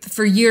mean,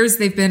 for years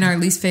they've been our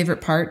least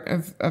favorite part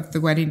of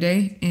the wedding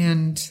day,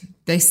 and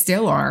they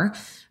still are.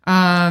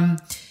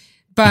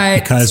 But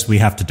because we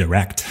have to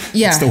direct.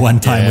 Yeah. It's the one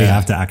time we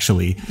have to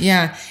actually.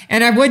 Yeah.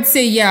 And I would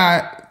say,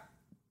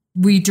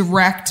 we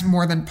direct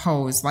more than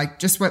pose, like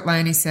just what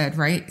Lanny said,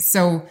 right?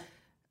 So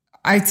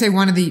I'd say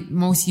one of the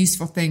most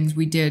useful things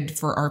we did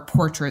for our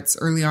portraits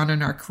early on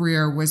in our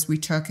career was we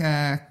took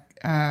a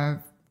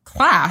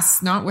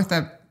class, not with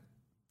a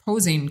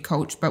posing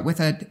coach, but with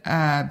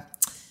a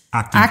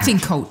acting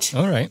coach.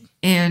 All right.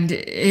 And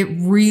it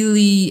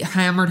really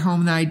hammered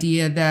home the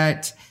idea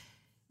that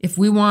if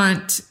we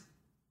want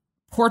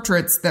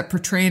portraits that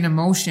portray an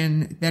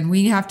emotion, then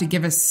we have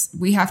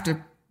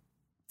to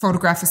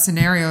photograph a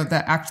scenario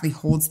that actually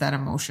holds that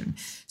emotion.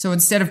 So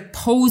instead of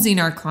posing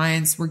our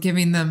clients, we're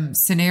giving them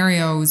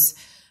scenarios,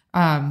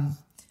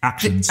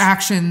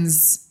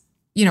 actions.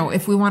 You know,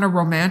 if we want a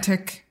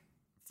romantic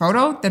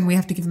photo, then we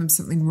have to give them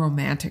something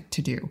romantic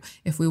to do.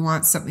 If we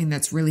want something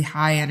that's really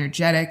high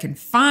energetic and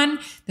fun,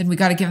 then we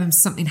got to give them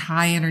something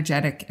high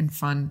energetic and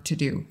fun to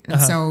do.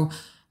 And so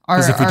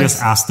because if we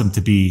just ask them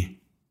to be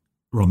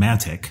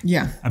romantic,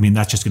 I mean,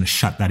 that's just going to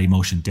shut that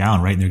emotion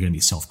down, right? And they're going to be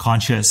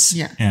self-conscious.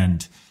 Yeah.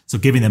 And so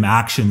giving them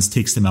actions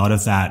takes them out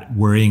of that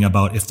worrying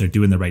about if they're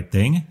doing the right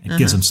thing. It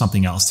gives them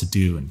something else to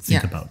do and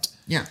think about.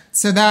 Yeah.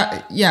 So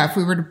that, if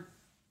we were to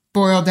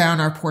boil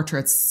down our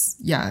portraits,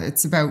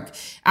 it's about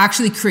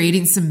actually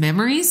creating some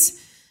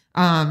memories,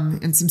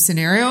 and some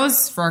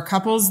scenarios for our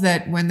couples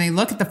that when they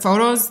look at the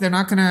photos, they're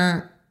not going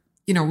to,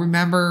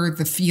 remember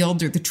the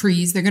field or the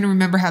trees. They're going to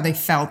remember how they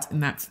felt,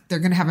 and that they're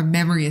going to have a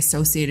memory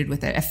associated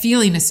with it, a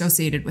feeling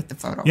associated with the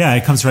photo. Yeah.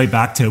 It comes right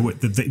back to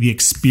the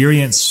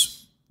experience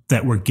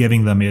that we're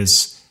giving them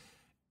is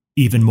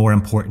even more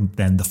important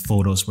than the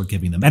photos we're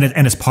giving them.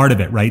 And it's part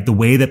of it, right? The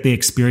way that they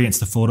experience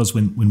the photos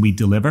when we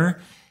deliver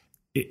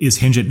is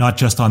hinged not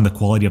just on the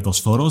quality of those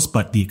photos,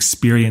 but the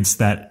experience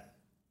that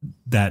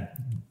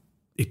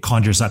it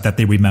conjures up, that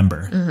they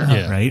remember,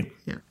 right?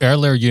 Yeah.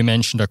 Earlier you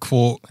mentioned a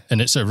quote, and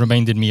it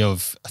reminded me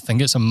of, I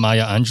think it's a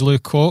Maya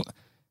Angelou quote,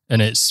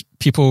 and it's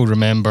people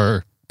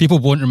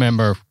won't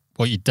remember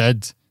what you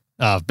did,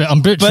 but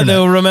I'm butchering but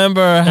they'll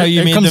remember how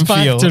you made them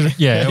feel.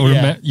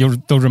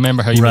 They'll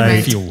remember how you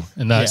made them feel,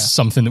 and that's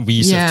something that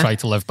we sort of try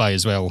to live by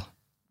as well.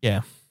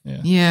 Yeah,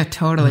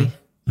 totally.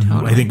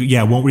 Totally. I think,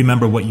 won't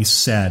remember what you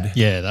said.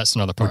 Yeah, that's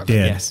another part of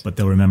it. But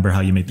they'll remember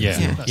how you made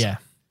them feel. Yeah,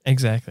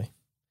 exactly.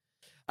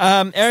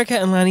 Erica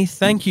and Lanny,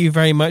 thank you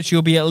very much.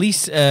 You'll be at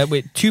least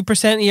with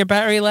 2% of your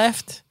battery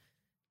left.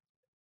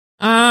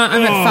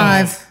 I'm at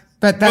 5.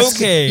 But that's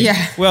okay.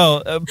 Yeah.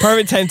 Well,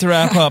 perfect time to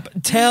wrap up.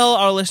 Tell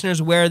our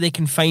listeners where they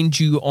can find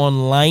you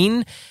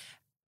online,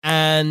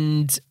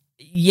 and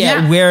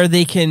where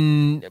they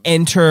can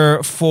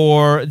enter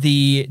for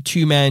the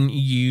Two Man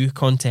U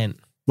content.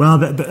 Well,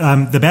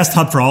 the best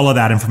hub for all of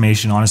that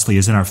information, honestly,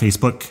 is in our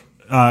Facebook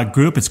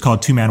group. It's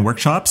called Two Man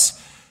Workshops.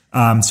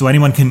 So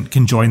anyone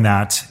can join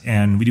that,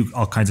 and we do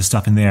all kinds of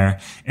stuff in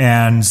there.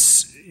 And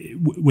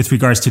with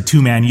regards to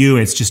Two Man U,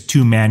 it's just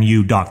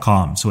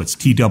twomanu.com. So it's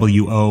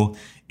TWOMANN.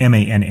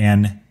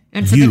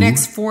 And for the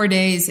next 4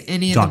 days,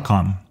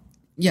 .com.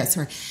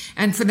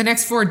 And for the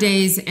next 4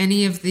 days,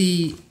 any of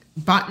the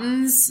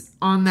buttons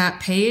on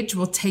that page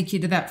will take you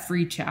to that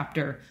free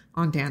chapter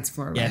on Dance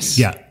Floor. Yes.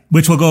 Yeah.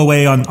 Which will go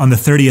away on the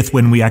 30th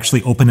when we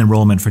actually open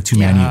enrollment for Two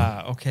Man U.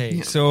 Okay.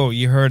 Yeah. So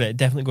you heard it.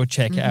 Definitely go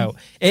check it out.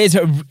 It's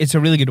a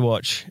really good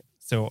watch.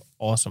 So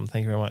awesome.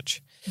 Thank you very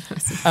much.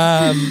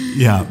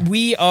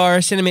 We are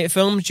Cinemate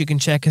Films. You can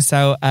check us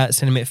out at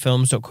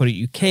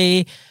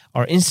cinematefilms.co.uk.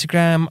 Our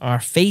Instagram, our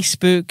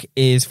Facebook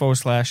is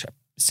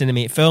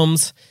 /Cinemate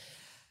Films.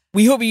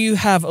 We hope you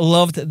have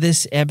loved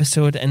this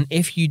episode, and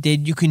if you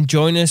did, you can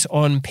join us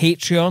on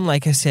Patreon,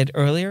 like I said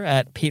earlier,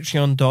 at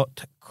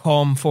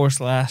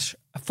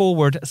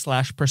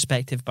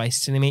patreon.com/perspective by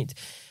Cinemate,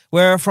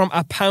 where from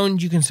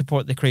 £1 you can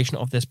support the creation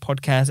of this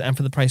podcast, and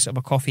for the price of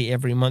a coffee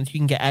every month,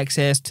 you can get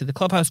access to the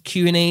Clubhouse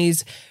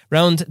Q&As,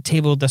 round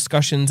table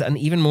discussions, and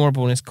even more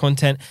bonus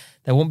content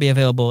that won't be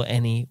available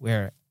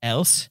anywhere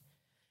else.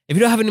 If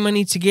you don't have any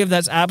money to give,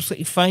 that's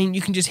absolutely fine. You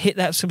can just hit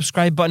that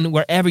subscribe button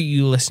wherever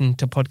you listen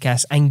to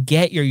podcasts and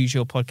get your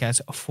usual podcast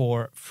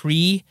for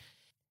free.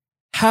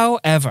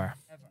 However,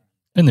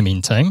 in the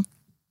meantime,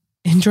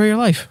 enjoy your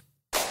life.